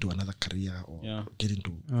to go into another career or get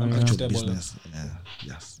into actual Stable. business. Yeah.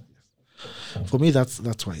 Yes. For me, that's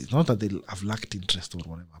why. It's not that they have lacked interest or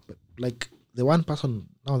whatever, but like the one person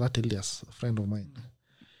now, that Elias, a friend of mine,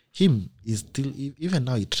 him is still, even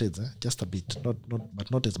now he trades just a bit, but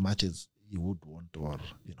not as much as he would want, or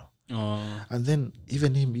And then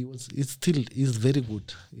even him, he's very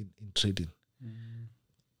good in trading,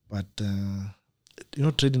 but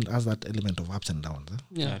trading has that element of ups and downs.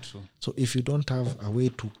 Yeah. True. So if you don't have a way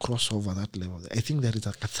to cross over that level, I think there is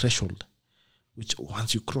a threshold which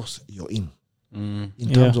once you cross, you're in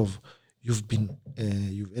terms of you've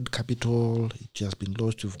had capital, it has been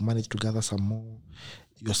lost, you've managed to gather some more,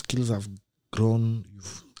 your skills have grown,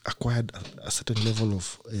 you've acquired a certain level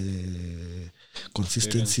of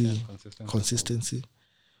consistency,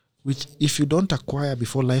 which if you don't acquire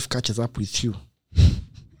before life catches up with you,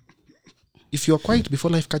 if you acquire it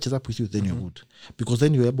before life catches up with you, then you're good, because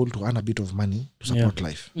then you're able to earn a bit of money to support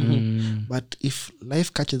life. But if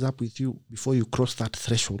life catches up with you before you cross that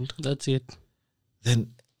threshold, That's it.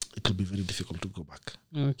 then it will be very difficult to go back.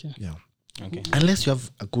 Okay. Yeah. Okay. Unless you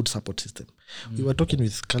have a good support system. We were talking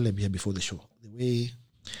with Caleb here before the show. The way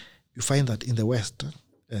you find that in the West,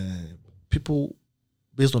 people,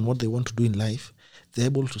 based on what they want to do in life, they're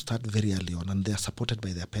able to start very early on, and they're supported by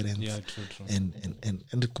their parents. Yeah, true.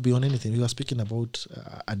 And it could be on anything. We were speaking about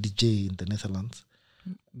a DJ in the Netherlands,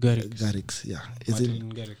 Garrix. Yeah,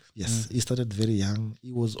 Martin Garrix. yes, he started very young.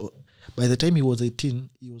 He was, by the time he was 18,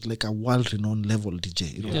 he was like a world-renowned level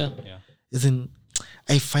DJ. You know? Yeah. As in,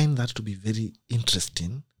 I find that to be very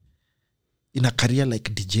interesting in a career like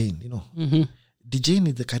DJing. You know, DJing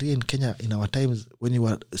is the career in Kenya in our times when you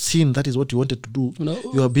were seen that is what you wanted to do.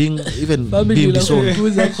 You are being even being disowned. You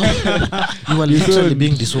are literally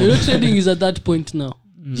being disowned. Trading is at that point now.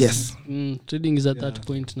 Yes. Trading is at that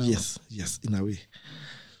point now. Yes, in a way.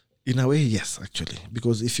 In a way, yes, actually.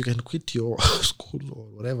 Because if you can quit your school or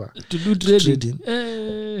whatever To do trading.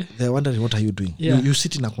 they're wondering, what are you doing? Yeah. You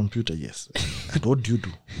sit in a computer, yes. And what do?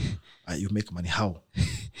 You make money. How?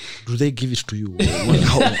 Do they give it to you?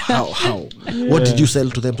 How? Yeah. What did you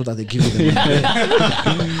sell to them so that they give you the money?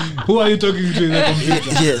 Who are you talking to in the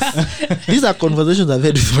computer? Yes. These are conversations I've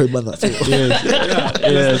had with my mother. So,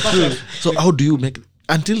 true. So how do you make,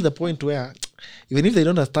 until the point where even if they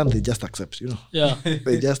don't understand, they just accept, Yeah.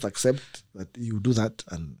 They just accept that you do that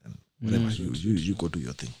and whatever, you go do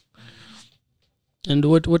your thing. And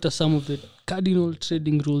what are some of the cardinal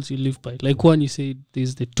trading rules you live by? Like one, you say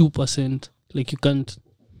there's the 2%, like you can't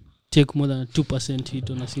take more than a 2% hit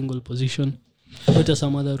on a single position. What are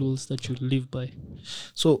some other rules that you live by?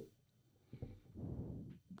 So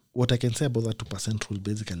what I can say about that 2% rule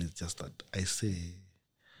basically is just that I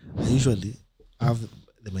usually have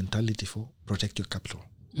the mentality for protect your capital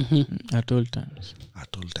At all times.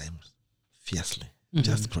 fiercely.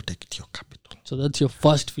 Just protect your capital. So that's your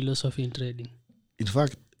first philosophy in trading. In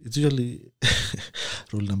fact, it's usually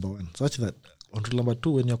rule number 1. Such that on rule number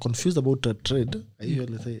 2, when you're confused about a trade, I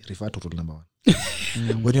usually say refer to rule number 1.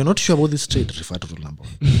 When you're not sure about this trade, refer to rule number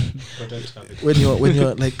 1. when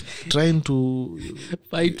you're like trying to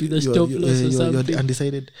Fight with the stop loss or something. you're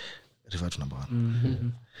undecided, refer to number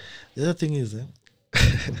 1. The other thing is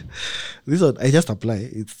this one I just apply.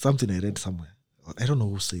 It's something I read somewhere. I don't know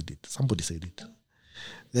who said it. Somebody said it.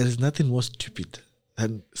 There is nothing more stupid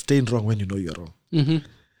than staying wrong when you know you're wrong.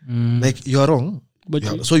 Like you're wrong,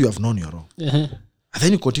 But so you have known you're wrong, uh-huh. and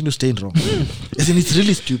then you continue staying wrong. As in, it's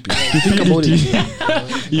really stupid. You think about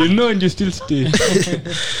it. You know, and you still stay.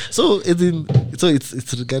 So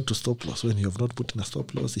it's regard to stop loss. When you have not put in a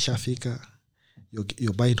stop loss, ishafika,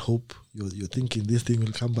 you're buying hope. You're thinking this thing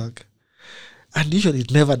will come back, and usually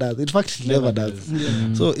it never does. In fact, it never does.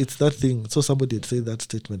 So it's that thing. So somebody had said that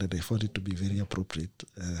statement, and I found it to be very appropriate.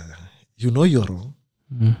 You know you're wrong.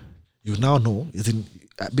 You now know. As in,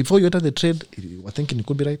 before you enter the trade, you were thinking you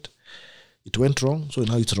could be right. It went wrong, so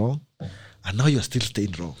now it's wrong, and now you're still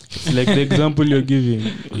staying wrong. It's like the example you're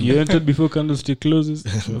giving. You entered before candlestick closes.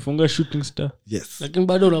 Funga shooting star. Yes, Lakini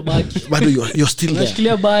bado unabaki. but you're still there.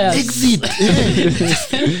 Unashikilia bias. Exit.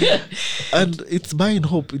 And it's buying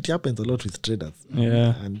hope. It happens a lot with traders.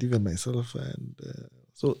 Yeah. And even myself. And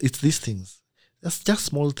so it's these things. That's just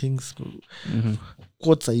small things.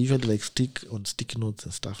 Quotes I usually like stick on sticky notes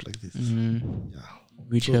and stuff like this. Yeah.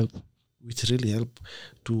 Which So- help. Which really help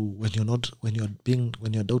to when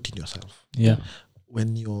you're doubting yourself, Yeah.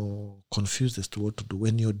 when you're confused as to what to do,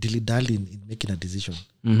 when you're dilly-dallying in making a decision.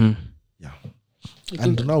 Yeah.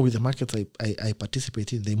 And now with the markets I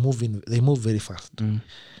participate in, they move very fast.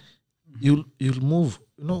 You'll move,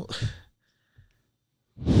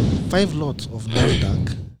 5 lots of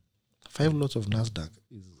Nasdaq. 5 lots of Nasdaq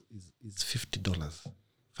is $50.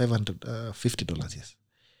 $50, yes.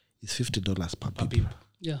 It's $50 per pip.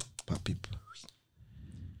 Yeah. Per pip.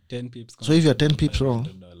 10 pips. So if you're 10 pips wrong,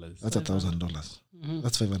 that's $1,000. Mm-hmm.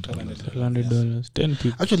 That's $500. $100. 10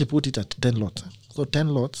 people. Actually, put it at 10 lots. So 10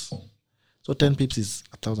 lots. So 10 pips is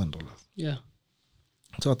 $1,000. Yeah.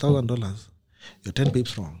 So $1,000, you're 10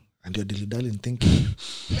 pips wrong, and you're dilly-dallying thinking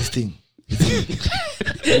this thing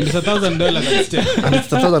And it's $1,000 at stake. and it's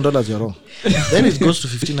 $1,000, you're wrong. Then it goes to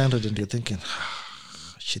 1,500 and you're thinking,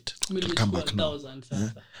 shit, come back now.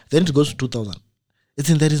 Then it goes to 2,000.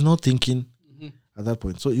 There is no thinking at that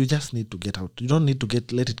point. So you just need to get out. You don't need to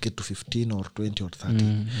let it get to 15 or 20 or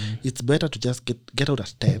 30. It's better to just get out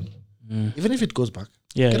at 10. Even if it goes back,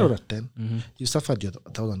 get out at 10. You suffered your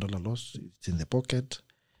 $1,000 loss. It's in the pocket.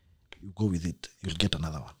 You go with it. You'll get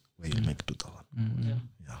another one where you'll make 2,000. Yeah.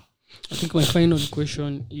 I think my final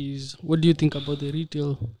question is, what do you think about the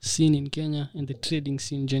retail scene in Kenya and the trading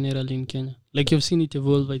scene generally in Kenya? Like, you've seen it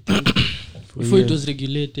evolve, I think. Before it was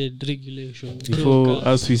regulation. Before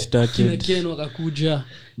us we started. Ken wakakuja.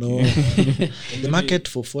 No. The market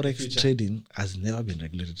for forex trading has never been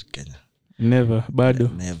regulated in Kenya. Never. Bado.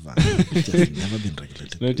 Never. It's just never been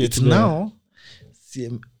regulated. Not yet It's there. now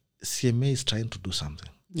CMA is trying to do something.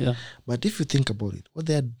 Yeah. But if you think about it, what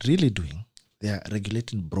they are really doing, they are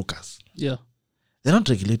regulating brokers. Yeah. They're not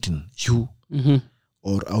regulating you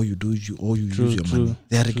or how you do or you use your money.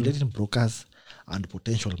 They are regulating brokers and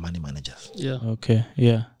potential money managers. Yeah. Okay.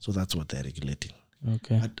 Yeah. So that's what they're regulating.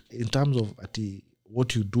 Okay. But in terms of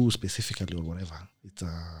what you do specifically or whatever, it's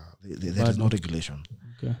there is no regulation.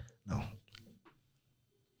 Okay. No.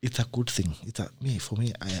 It's a good thing. For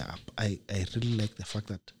me, I really like the fact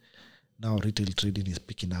that now retail trading is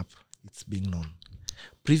picking up. It's being known.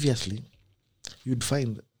 Previously, you'd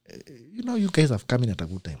find, you guys have come in at a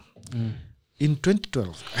good time. In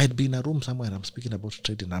 2012, I had been in a room somewhere. I'm speaking about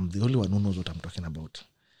trading. I'm the only one who knows what I'm talking about.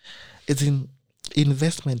 It's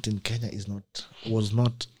investment in Kenya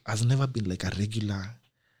has never been like a regular,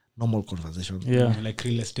 normal conversation. Yeah. Like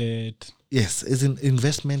real estate. Yes, it's in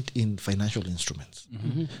investment in financial instruments.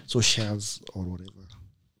 So shares or whatever.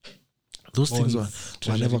 Those things were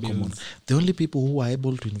never common. The only people who were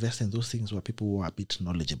able to invest in those things were people who were a bit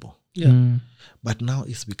knowledgeable. Yeah. But now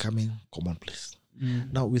it's becoming commonplace.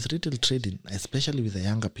 Now with retail trading, especially with the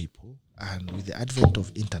younger people and with the advent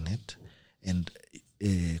of internet and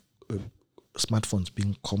smartphones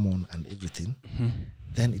being common and everything,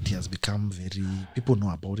 then it has become people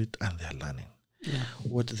know about it and they're learning. Yeah.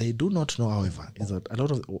 What they do not know, however, is that a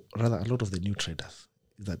lot of the new traders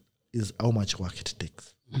is how much work it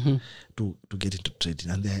takes to get into trading,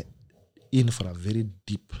 and they're in for a very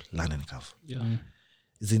deep learning curve. Yeah.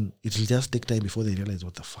 It will just take time before they realize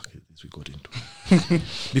what the fuck is this we got into.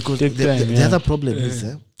 Because the other problem is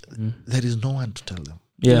there is no one to tell them.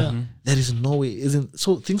 Yeah. There is no way.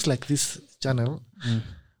 So things like this channel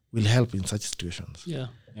will help in such situations. Yeah.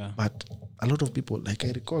 Yeah. But a lot of people, like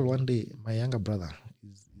I recall one day, my younger brother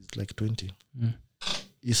is like 20.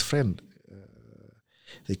 His friend,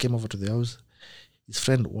 they came over to the house. His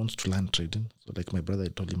friend wants to learn trading. So like my brother, I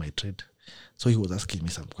told him I trade. So he was asking me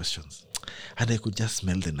some questions. And I could just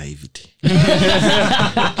smell the naivety. I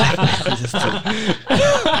could just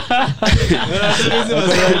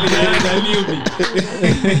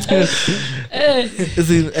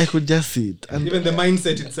I could just see it. And Even the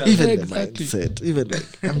mindset itself. even Exactly. the mindset, even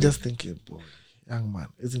like I'm just thinking, boy, young man,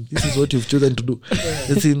 this is what you've chosen to do.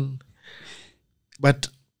 But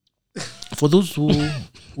for those who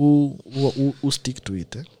stick to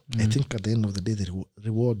it, I think at the end of the day, the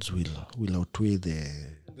rewards will outweigh the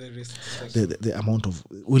amount of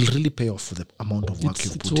will really pay off for the amount of work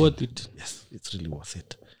you've It's put worth in. it. Yes, it's really worth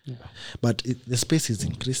it. Yeah. But the space is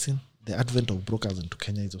increasing. The advent of brokers into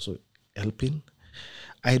Kenya is also helping.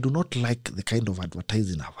 I do not like the kind of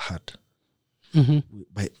advertising I've heard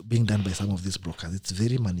by being done by some of these brokers. It's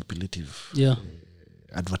very manipulative Yeah.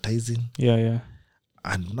 advertising. Yeah.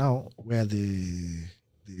 And now where the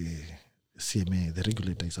CMA, the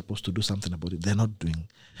regulator, is supposed to do something about it, they're not doing.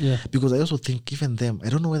 Yeah. Because I also think even them, I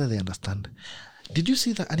don't know whether they understand. Did you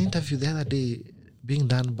see an interview the other day being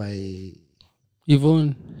done by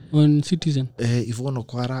Yvonne on Citizen. Yvonne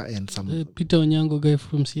Okwara and some... Peter Onyango guy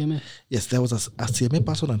from CMA. Yes, there was a CMA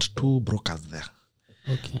person and two brokers there.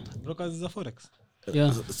 Okay. Brokers is a forex.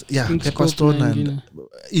 Yeah. Yeah, Think Pepperstone Scope and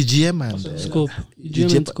EGM and Scope.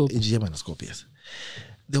 EGM and Scope. EGM and Scope, yes.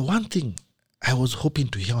 The one thing I was hoping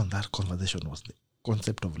to hear on that conversation was the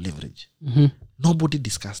concept of leverage. Nobody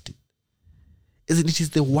discussed it. It is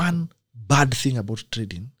the one bad thing about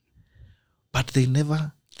trading, but they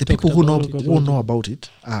never... The people who know about it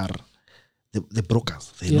are the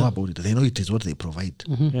brokers. They know about it. They know it is what they provide.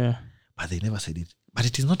 Yeah. But they never said it. But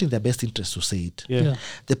it is not in their best interest to say it. Yeah.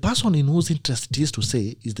 The person in whose interest it is to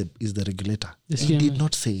say is the regulator. He did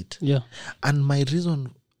not say it. Yeah. And my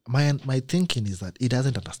reason, my thinking is that he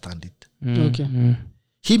doesn't understand it. Okay.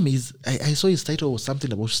 him is I saw his title was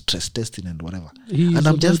something about stress testing and whatever. He is And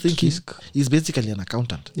I'm just about thinking risk. he's basically an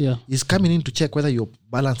accountant. Yeah. He's coming in to check whether your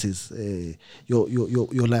balances,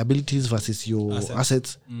 your liabilities versus your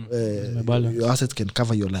assets, My balance. your assets can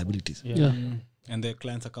cover your liabilities. Yeah. And the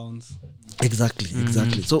clients' accounts.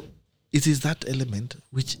 Exactly. So it is that element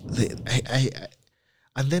which I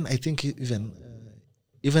and then I think even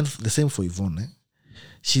the same for Yvonne.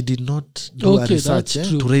 She did not do a Okay, research that's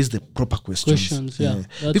true. to raise the proper questions. That's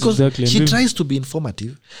Because exactly. she Maybe- tries to be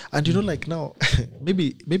informative, and you know, like now,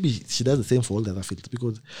 maybe she does the same for all the other fields,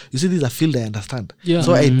 because you see, this is a field I understand. Yeah.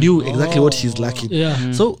 So I knew exactly what she's lacking.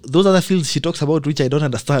 Yeah. So those other fields she talks about, which I don't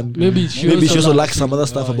understand, Maybe she maybe she also also lacks lacks some other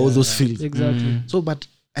stuff about those fields. Exactly. So, but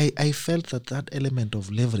I felt that element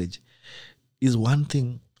of leverage is one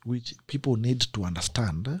thing which people need to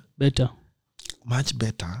understand Better. much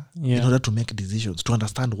better in Yeah. order to make decisions, to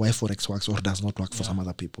understand why Forex works or does not work for some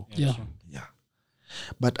other people. Yeah. Yeah.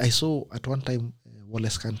 But I saw at one time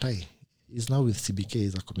Wallace Kantai is now with CBK,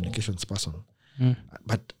 is a communications person.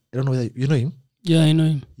 But I don't know whether you know him. Yeah, I know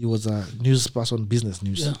him. He was a news person, business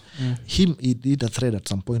news. Yeah. He did a thread at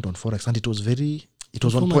some point on Forex, and it was on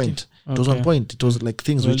Informative. point. It was on Okay. point. It was like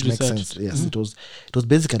things Well which make researched. sense. Yes, it was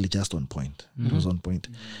basically just on point. It was on point.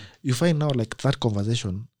 You find now like that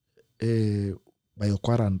conversation by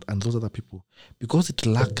Okwara and those other people, because it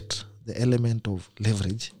lacked the element of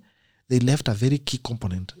leverage, they left a very key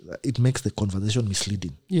component. It makes the conversation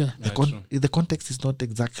misleading. Yeah. The context is not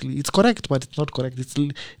exactly, it's correct, but it's not correct.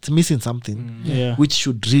 It's missing something Yeah. which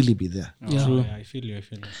should really be there. Yeah. True. I feel you.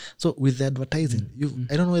 So with the advertising,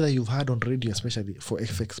 I don't know whether you've heard on radio, especially for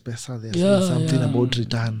FX Pesa, there's Yeah, something yeah. about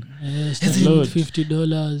return. Yes, It's about in-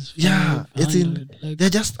 $50. Yeah, it's in. 500, like, They're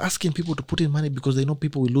just asking people to put in money because they know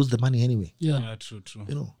people will lose the money anyway. yeah. Yeah, true.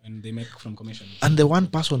 You know. And they make from commission. And the one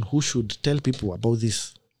person who should tell people about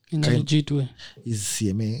this In a kind- legit way. is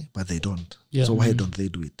CMA, but they don't. Yeah. So why don't they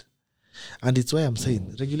do it? And it's why I'm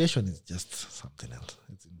saying regulation is just something else.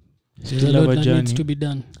 There's a Still lot have a that journey. needs to be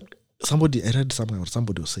done. I read somewhere, or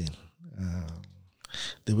somebody was saying,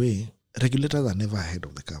 the way regulators are never ahead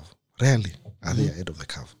of the curve. Rarely are they ahead of the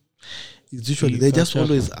curve. It's usually they're just catch up.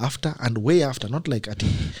 always after and way after, not like at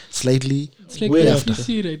slightly It's like way the after.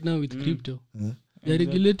 SEC right now with crypto. Mm. They're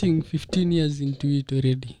regulating 15 years into it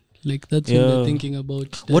already. Like that's what Yeah. they're thinking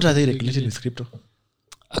about. What are they That regulating regulate- with crypto?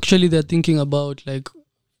 Actually, they're thinking about like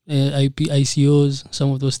ICOs,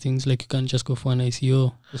 some of those things. Like you can't just go for an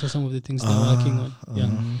ICO. Those are some of the things they're working on.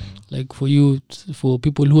 Yeah. Like for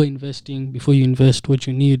people who are investing, before you invest, what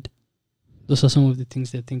you need. Those are some of the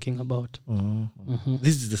things they're thinking about.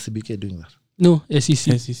 This is the CBK doing that. No,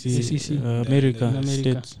 SEC. SEC, America, In America.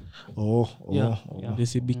 States. Yeah. The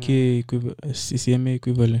CBK CCMA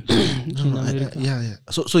equivalent. In America. Yeah.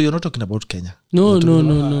 So you're not talking about Kenya. No.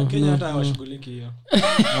 Kenya hata hawashughuliki hiyo.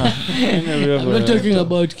 I'm not talking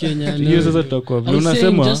about Kenya. Hiyo No. sasa tutakuwa I was saying,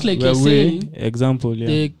 unasema just like we are you're way saying, example, yeah.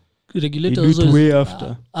 The You regulators do it was, way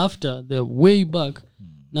after. after they're way back.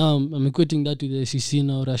 Now I'm equating that to the SEC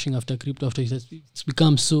now rushing after crypto after it's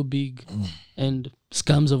become so big and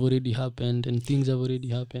scams have already happened and things have already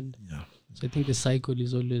happened. Yeah. So I think the cycle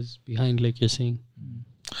is always behind, like you're saying.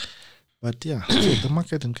 But yeah, so the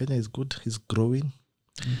market in Kenya is good, is growing.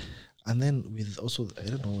 And then with also, I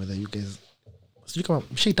don't know whether you guys, sijui kama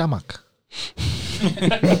mshai tamak.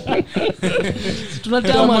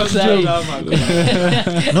 Tunatama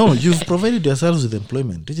sahi. No, you've provided yourselves with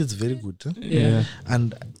employment, which is very good. Eh? Yeah.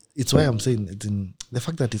 And it's why I'm saying the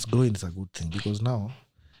fact that it's growing is a good thing, because now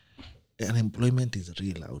unemployment is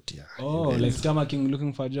real out here. Oh, like Tama King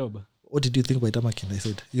looking for a job. What did you think by tamakin? I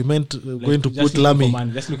said you meant Like, going to just put looking for lami.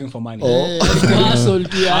 money, just looking for money. Hustle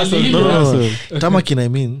to your leader. No. Tamakin, I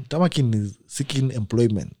mean, tamakin is seeking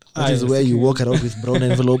employment. That is yes. where you walk around with brown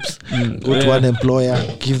envelopes, go to one employer,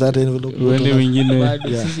 give that envelope, go to Uende another. wengine. Bado,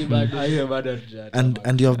 Yeah. sisi bado.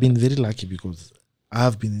 And you have been very lucky, because I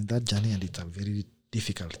have been in that journey, and it's a very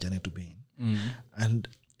difficult journey to be in. And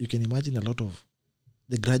you can imagine a lot of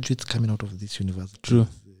the graduates coming out of this university, True.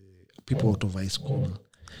 people out of high school,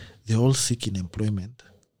 they're all seeking employment,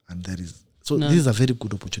 and there is so No. this is a very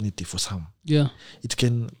good opportunity for some. Yeah. Which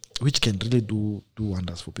can really do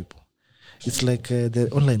wonders for people. It's like the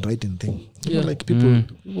online writing thing. You know, Yeah. like people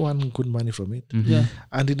earn good money from it. Yeah.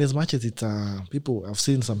 And in as much as it's people, I've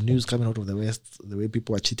seen some news coming out of the West, the way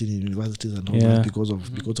people are cheating in universities and all Yeah. that because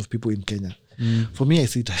of people in Kenya. For me, I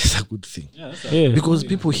see it as a good thing, Yeah. because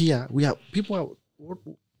people here,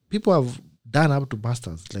 people have done up to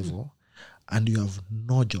master's level, and you have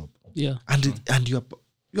no job, Yeah. and you are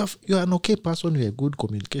you are an okay person. You have good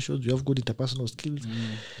communications. You have good interpersonal skills.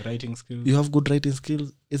 Writing skills. You have good writing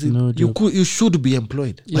skills. Is it, No job. you should be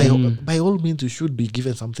employed. Yeah. By all means, you should be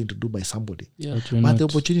given something to do by somebody. Yeah. But you're But not. the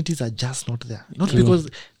opportunities are just not there. Not True. because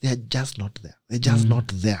they are just not there. They're just not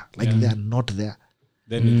there. Like they are not there.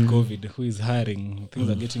 Then with COVID, who is hiring? Things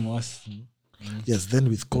are getting worse. Yes. Then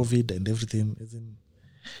with COVID and everything,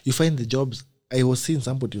 you find the jobs. I was seeing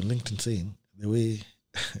somebody on LinkedIn saying the way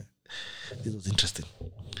this was interesting.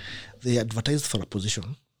 They advertised for a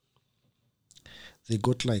position. They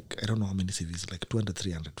got like, I don't know how many CVs, like 200,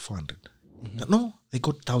 300, 400. No, they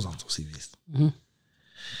got thousands of CVs.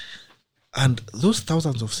 And those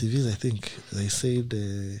thousands of CVs, I think they said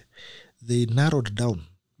they narrowed down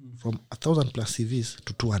from 1,000 plus CVs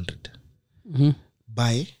to 200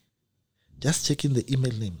 by just checking the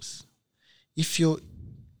email names. If you're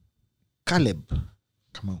Caleb,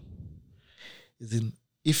 come on,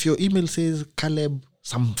 if your email says Caleb,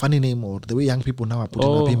 some funny name, or the way young people now are putting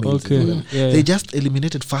up emails, okay. Yeah. they just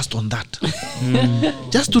eliminated first on that,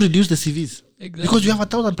 just to reduce the CVs. Exactly. Because you have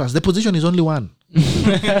 1,000 plus, the position is only one.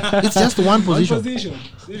 It's just one position. One position.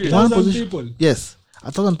 One 1,000 position. people. Yes,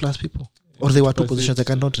 1,000 plus people, or there were two positions. I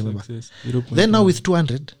cannot remember. Then now with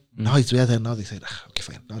 200, now it's where now they said, okay,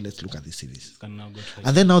 fine. Now let's look at these CVs. Can now go try.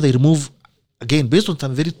 And then now they remove again based on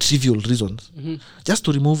some very trivial reasons, just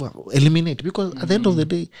to remove, eliminate. Because at the end of the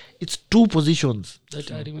day, it's two positions.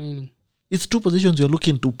 That are remaining. It's two positions you're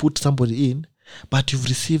looking to put somebody in, but you've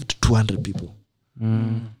received 200 people.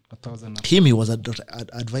 1,000. Him, he was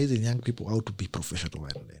advising young people how to be professional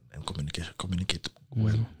and communicate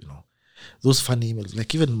well. You know, those funny emails.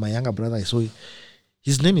 Like even my younger brother, I saw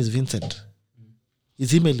his name is Vincent.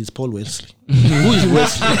 His email is Paul Wesley. Who is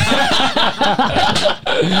Wesley?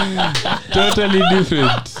 Totally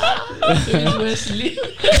different. Wesley.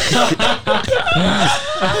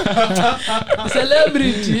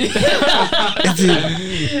 Celebrity.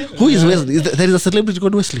 Who is Wesley? There is a celebrity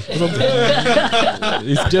called Wesley. Or something.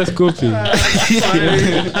 It's just copy.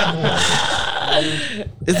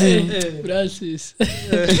 Francis.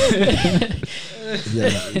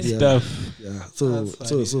 Stuff. Yeah.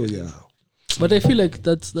 So yeah. But I feel like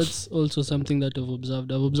that's also something that I've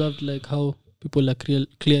observed. I've observed like how people are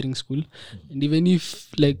clearing school, and even if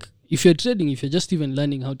you're trading, if you're just even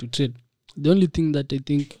learning how to trade, the only thing that I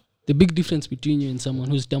think the big difference between you and someone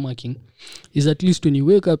who's tamarking is at least when you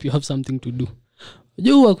wake up you have something to do.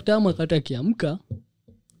 Unajua wa kutamak hata akiamka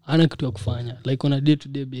ana kitu ya kufanya, like on a day to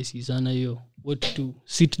day basis ana hiyo what to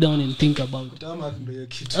sit down and think about.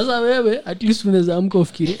 Sasa wewe at least unaweza amka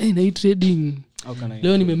ufikiri na hii trading How can I?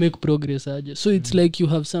 leo nimemake progress aje. So it's like you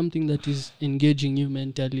have something that is engaging you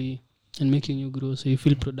mentally and making you grow, so you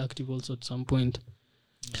feel productive also at some point.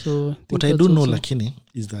 So What I do know, Lakini,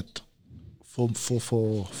 is that for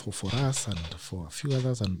us and for a few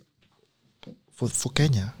others and for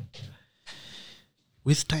Kenya,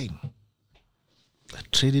 with time,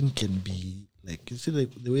 trading can be like, you see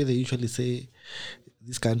the way they usually say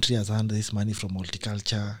this country has earned this money from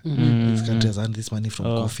multicultural, this country has earned this money from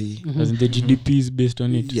coffee. As in the GDP is based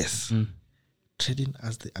on it. Yes. Trading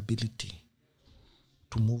has the ability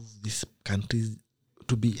to move these countries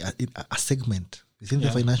to be a segment within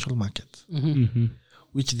the financial market,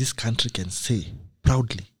 which this country can say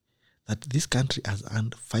proudly that this country has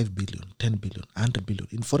earned 5 billion, 10 billion, 100 billion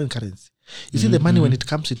in foreign currency. You see the money when it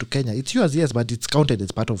comes into Kenya, it's yours, yes, but it's counted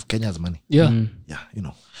as part of Kenya's money. yeah, Yeah, you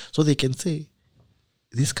know. So they can say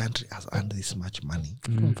this country has earned this much money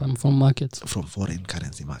from markets. from foreign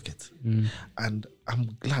currency markets. And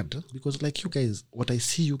I'm glad because like you guys, what I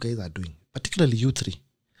see you guys are doing, particularly you three,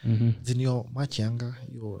 then you're much younger,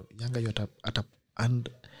 you're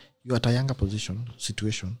at a younger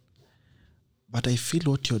situation, but I feel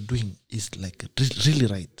what you're doing is like really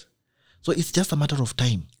right. So it's just a matter of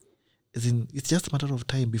time. It's just a matter of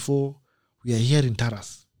time before we are here in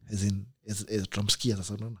Taras, as Tromsky,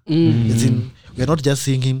 as we are not just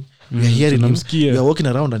seeing him, we are hearing him. We are walking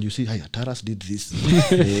around and you see, hey, Taras did this,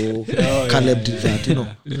 Caleb did that, you know.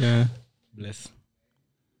 Yeah. Bless.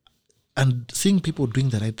 And seeing people doing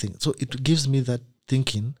the right thing, so it gives me that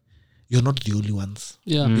thinking you're not the only ones.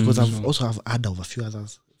 Yeah. Because I've also heard of a few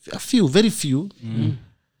others, very few.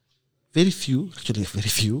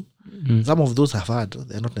 Some of those I've heard,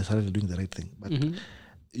 they're not necessarily doing the right thing, but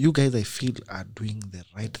you guys, I feel, are doing the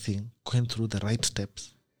right thing, going through the right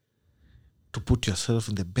steps to put yourself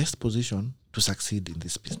in the best position to succeed in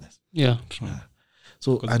this business. Yeah.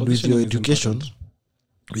 So, Because and with your positioning is education,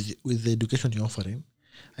 important. with the education you're offering,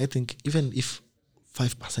 I think even if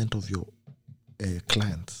 5% of your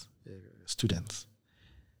clients, students,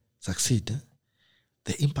 succeed,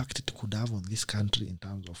 the impact it could have on this country in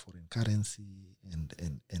terms of foreign currency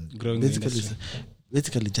and Growing the basically industry.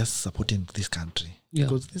 basically just supporting this country Yeah.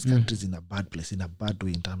 because this country is in a bad place, in a bad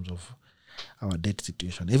way in terms of our debt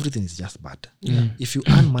situation. Everything is just bad. Yeah. If you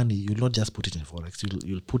earn money, you'll not just put it in forex.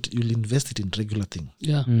 You'll invest it in regular things.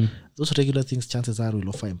 Yeah. Those regular things, chances are, will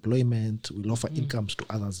offer employment, will offer incomes to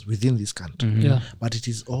others within this country. Yeah. But it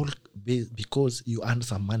is all because you earned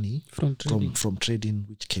some money From trading. from trading,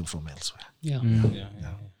 which came from elsewhere. Yeah.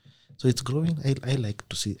 Yeah. So it's growing. I like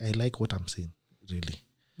to see. I like what I'm seeing. Really.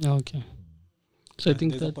 Yeah, okay. So I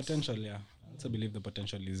think There's a that's potential, yeah. I also believe the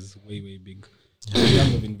potential is way, way big. In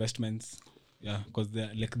terms of investments, yeah, because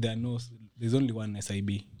there's only one SIB,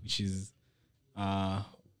 which is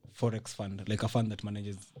forex fund, like a fund that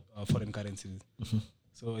manages foreign currencies.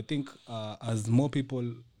 So I think as more people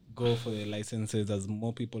go for the licenses, as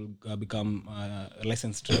more people become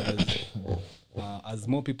licensed traders, as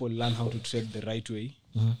more people learn how to trade the right way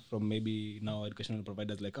from maybe now educational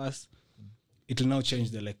providers like us, it will now change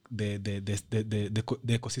the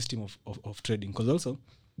ecosystem of trading. Because also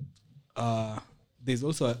there's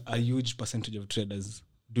also a huge percentage of traders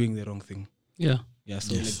doing the wrong thing. yeah. Yeah,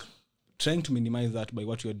 so like trying to minimize that by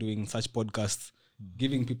what we are doing, such podcasts,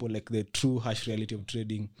 giving people like the true harsh reality of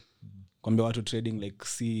trading. Kwambia watu trading like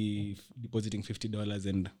depositing $50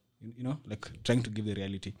 and you know, like trying to give the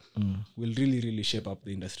reality will really, really shape up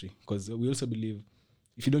the industry. Because we also believe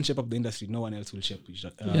if you don't shape up the industry, no one else will shape it.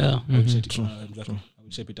 Exactly. Will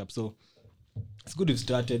shape it up. So it's good we've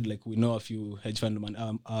started. Like we know a few hedge fund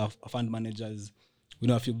fund managers. We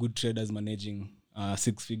know a few good traders managing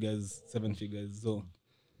 6 figures, 7 figures. So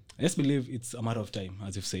I just believe it's a matter of time,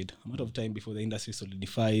 as you've said, a matter of time before the industry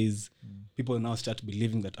solidifies. People now start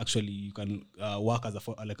believing that actually you can work as a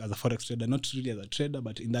forex trader, not really as a trader,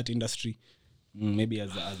 but in that industry, maybe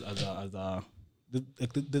as a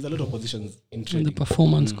there's a lot of positions in And trading. the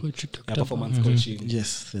performance coach you talked about. Performance coaching.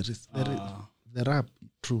 Yes, there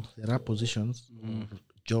are positions, or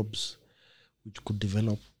jobs which could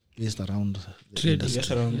develop based around the Trading. industry.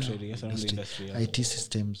 Yes, around trading. Yes, around the industry. Yeah. IT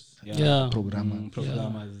systems, Yeah.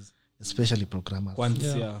 Programmers. especially programmers. Quants,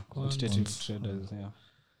 Yeah, yeah, quants. quantitative traders, yeah.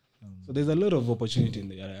 So there's a lot of opportunity in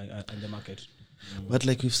the market. But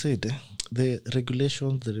like we've said, the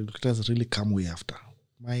regulators really come way after.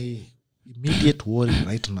 My immediate worry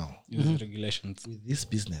right now Use regulations. with this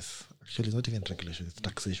business, actually it's not even regulation, it's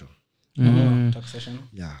taxation. Taxation.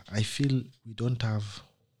 Yeah, I feel we don't have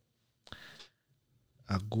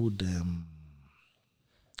a good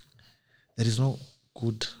there is no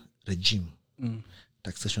good regime,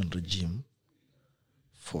 taxation regime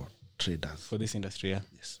for traders, For this industry, yeah.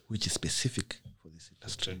 yes, which is specific for this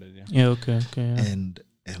industry. Traders, yeah. Yeah, okay. Yeah.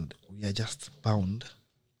 And we are just bound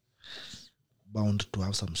to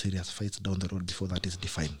have some serious fights down the road before that is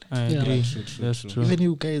defined. I Yeah. agree. True. That's true. Even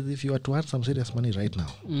you guys, if you are to earn some serious money right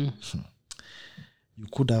now, you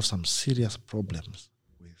could have some serious problems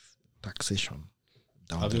with taxation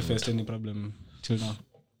down Have the you road. faced any problem till now?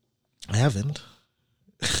 I haven't.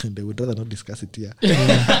 They would rather not discuss it here.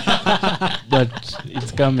 But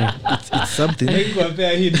it's coming. It's something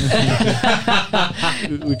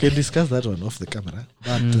we can discuss that one off the camera,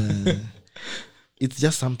 but it's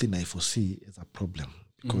just something I foresee as a problem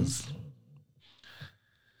because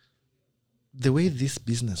the way this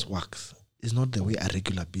business works is not the way a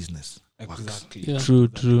regular business works. Exactly. Yeah. True.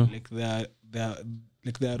 Like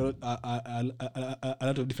there are a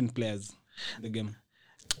lot of different players in the game.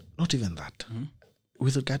 Not even that.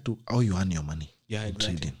 With regard to how you earn your money Yeah, in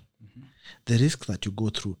exactly. trading, the risks that you go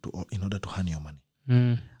through in order to earn your money,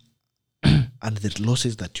 and the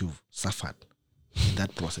losses that you've suffered in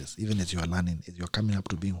that process, even as you are learning, as you are coming up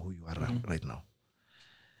to being who you are right now,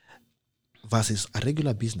 versus a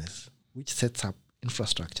regular business which sets up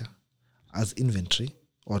infrastructure as inventory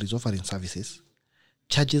or is offering services,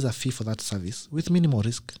 charges a fee for that service with minimal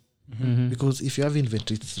risk. Because if you have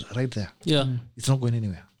inventory, it's right there. Yeah. It's not going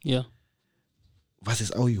anywhere. Yeah.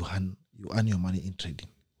 Versus how you earn your money in trading,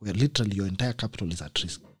 where literally your entire capital is at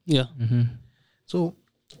risk. Yeah. So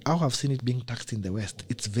how I've seen it being taxed in the West,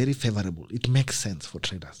 it's very favorable. It makes sense for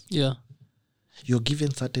traders. Yeah. You're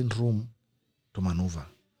given certain room to maneuver.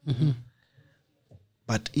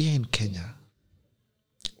 But here in Kenya,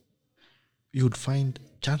 you'd find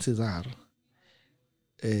chances are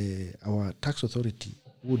our tax authority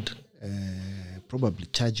would probably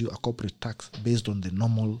charge you a corporate tax based on the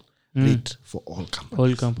normal rate for all companies.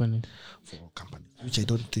 All companies. For all companies, which I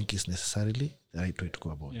don't think is necessarily the right way to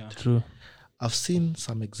go about it. Yeah. True. I've seen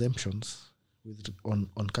some exemptions on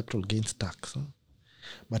capital gains tax,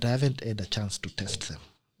 but I haven't had a chance to test them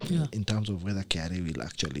Yeah. in terms of whether KRA will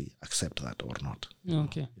actually accept that or not.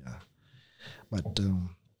 Okay. Yeah. But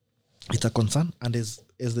it's a concern, and as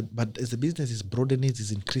the business is broadening,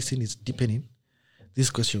 is increasing, is deepening, these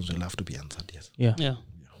questions will have to be answered. Yes. Yeah. Yeah,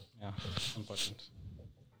 important.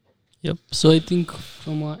 Yep. So I think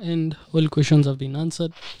from our end, all questions have been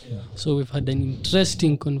answered. So we've had an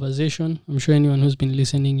interesting conversation. I'm sure anyone who's been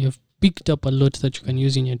listening, you've picked up a lot that you can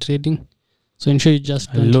use in your trading. So ensure you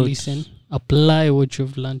just don't listen. Apply what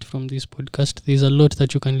you've learned from this podcast. There's a lot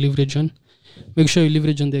that you can leverage on. Make sure you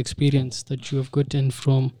leverage on the experience that you have gotten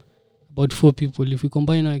from about 4 people. If we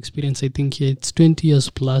combine our experience, I think here it's 20 years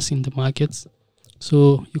plus in the markets.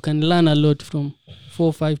 So you can learn a lot from 4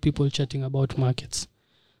 or 5 people chatting about markets.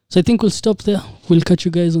 So I think we'll stop there. We'll catch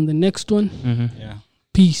you guys on the next one. Yeah.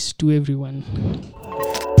 Peace to everyone.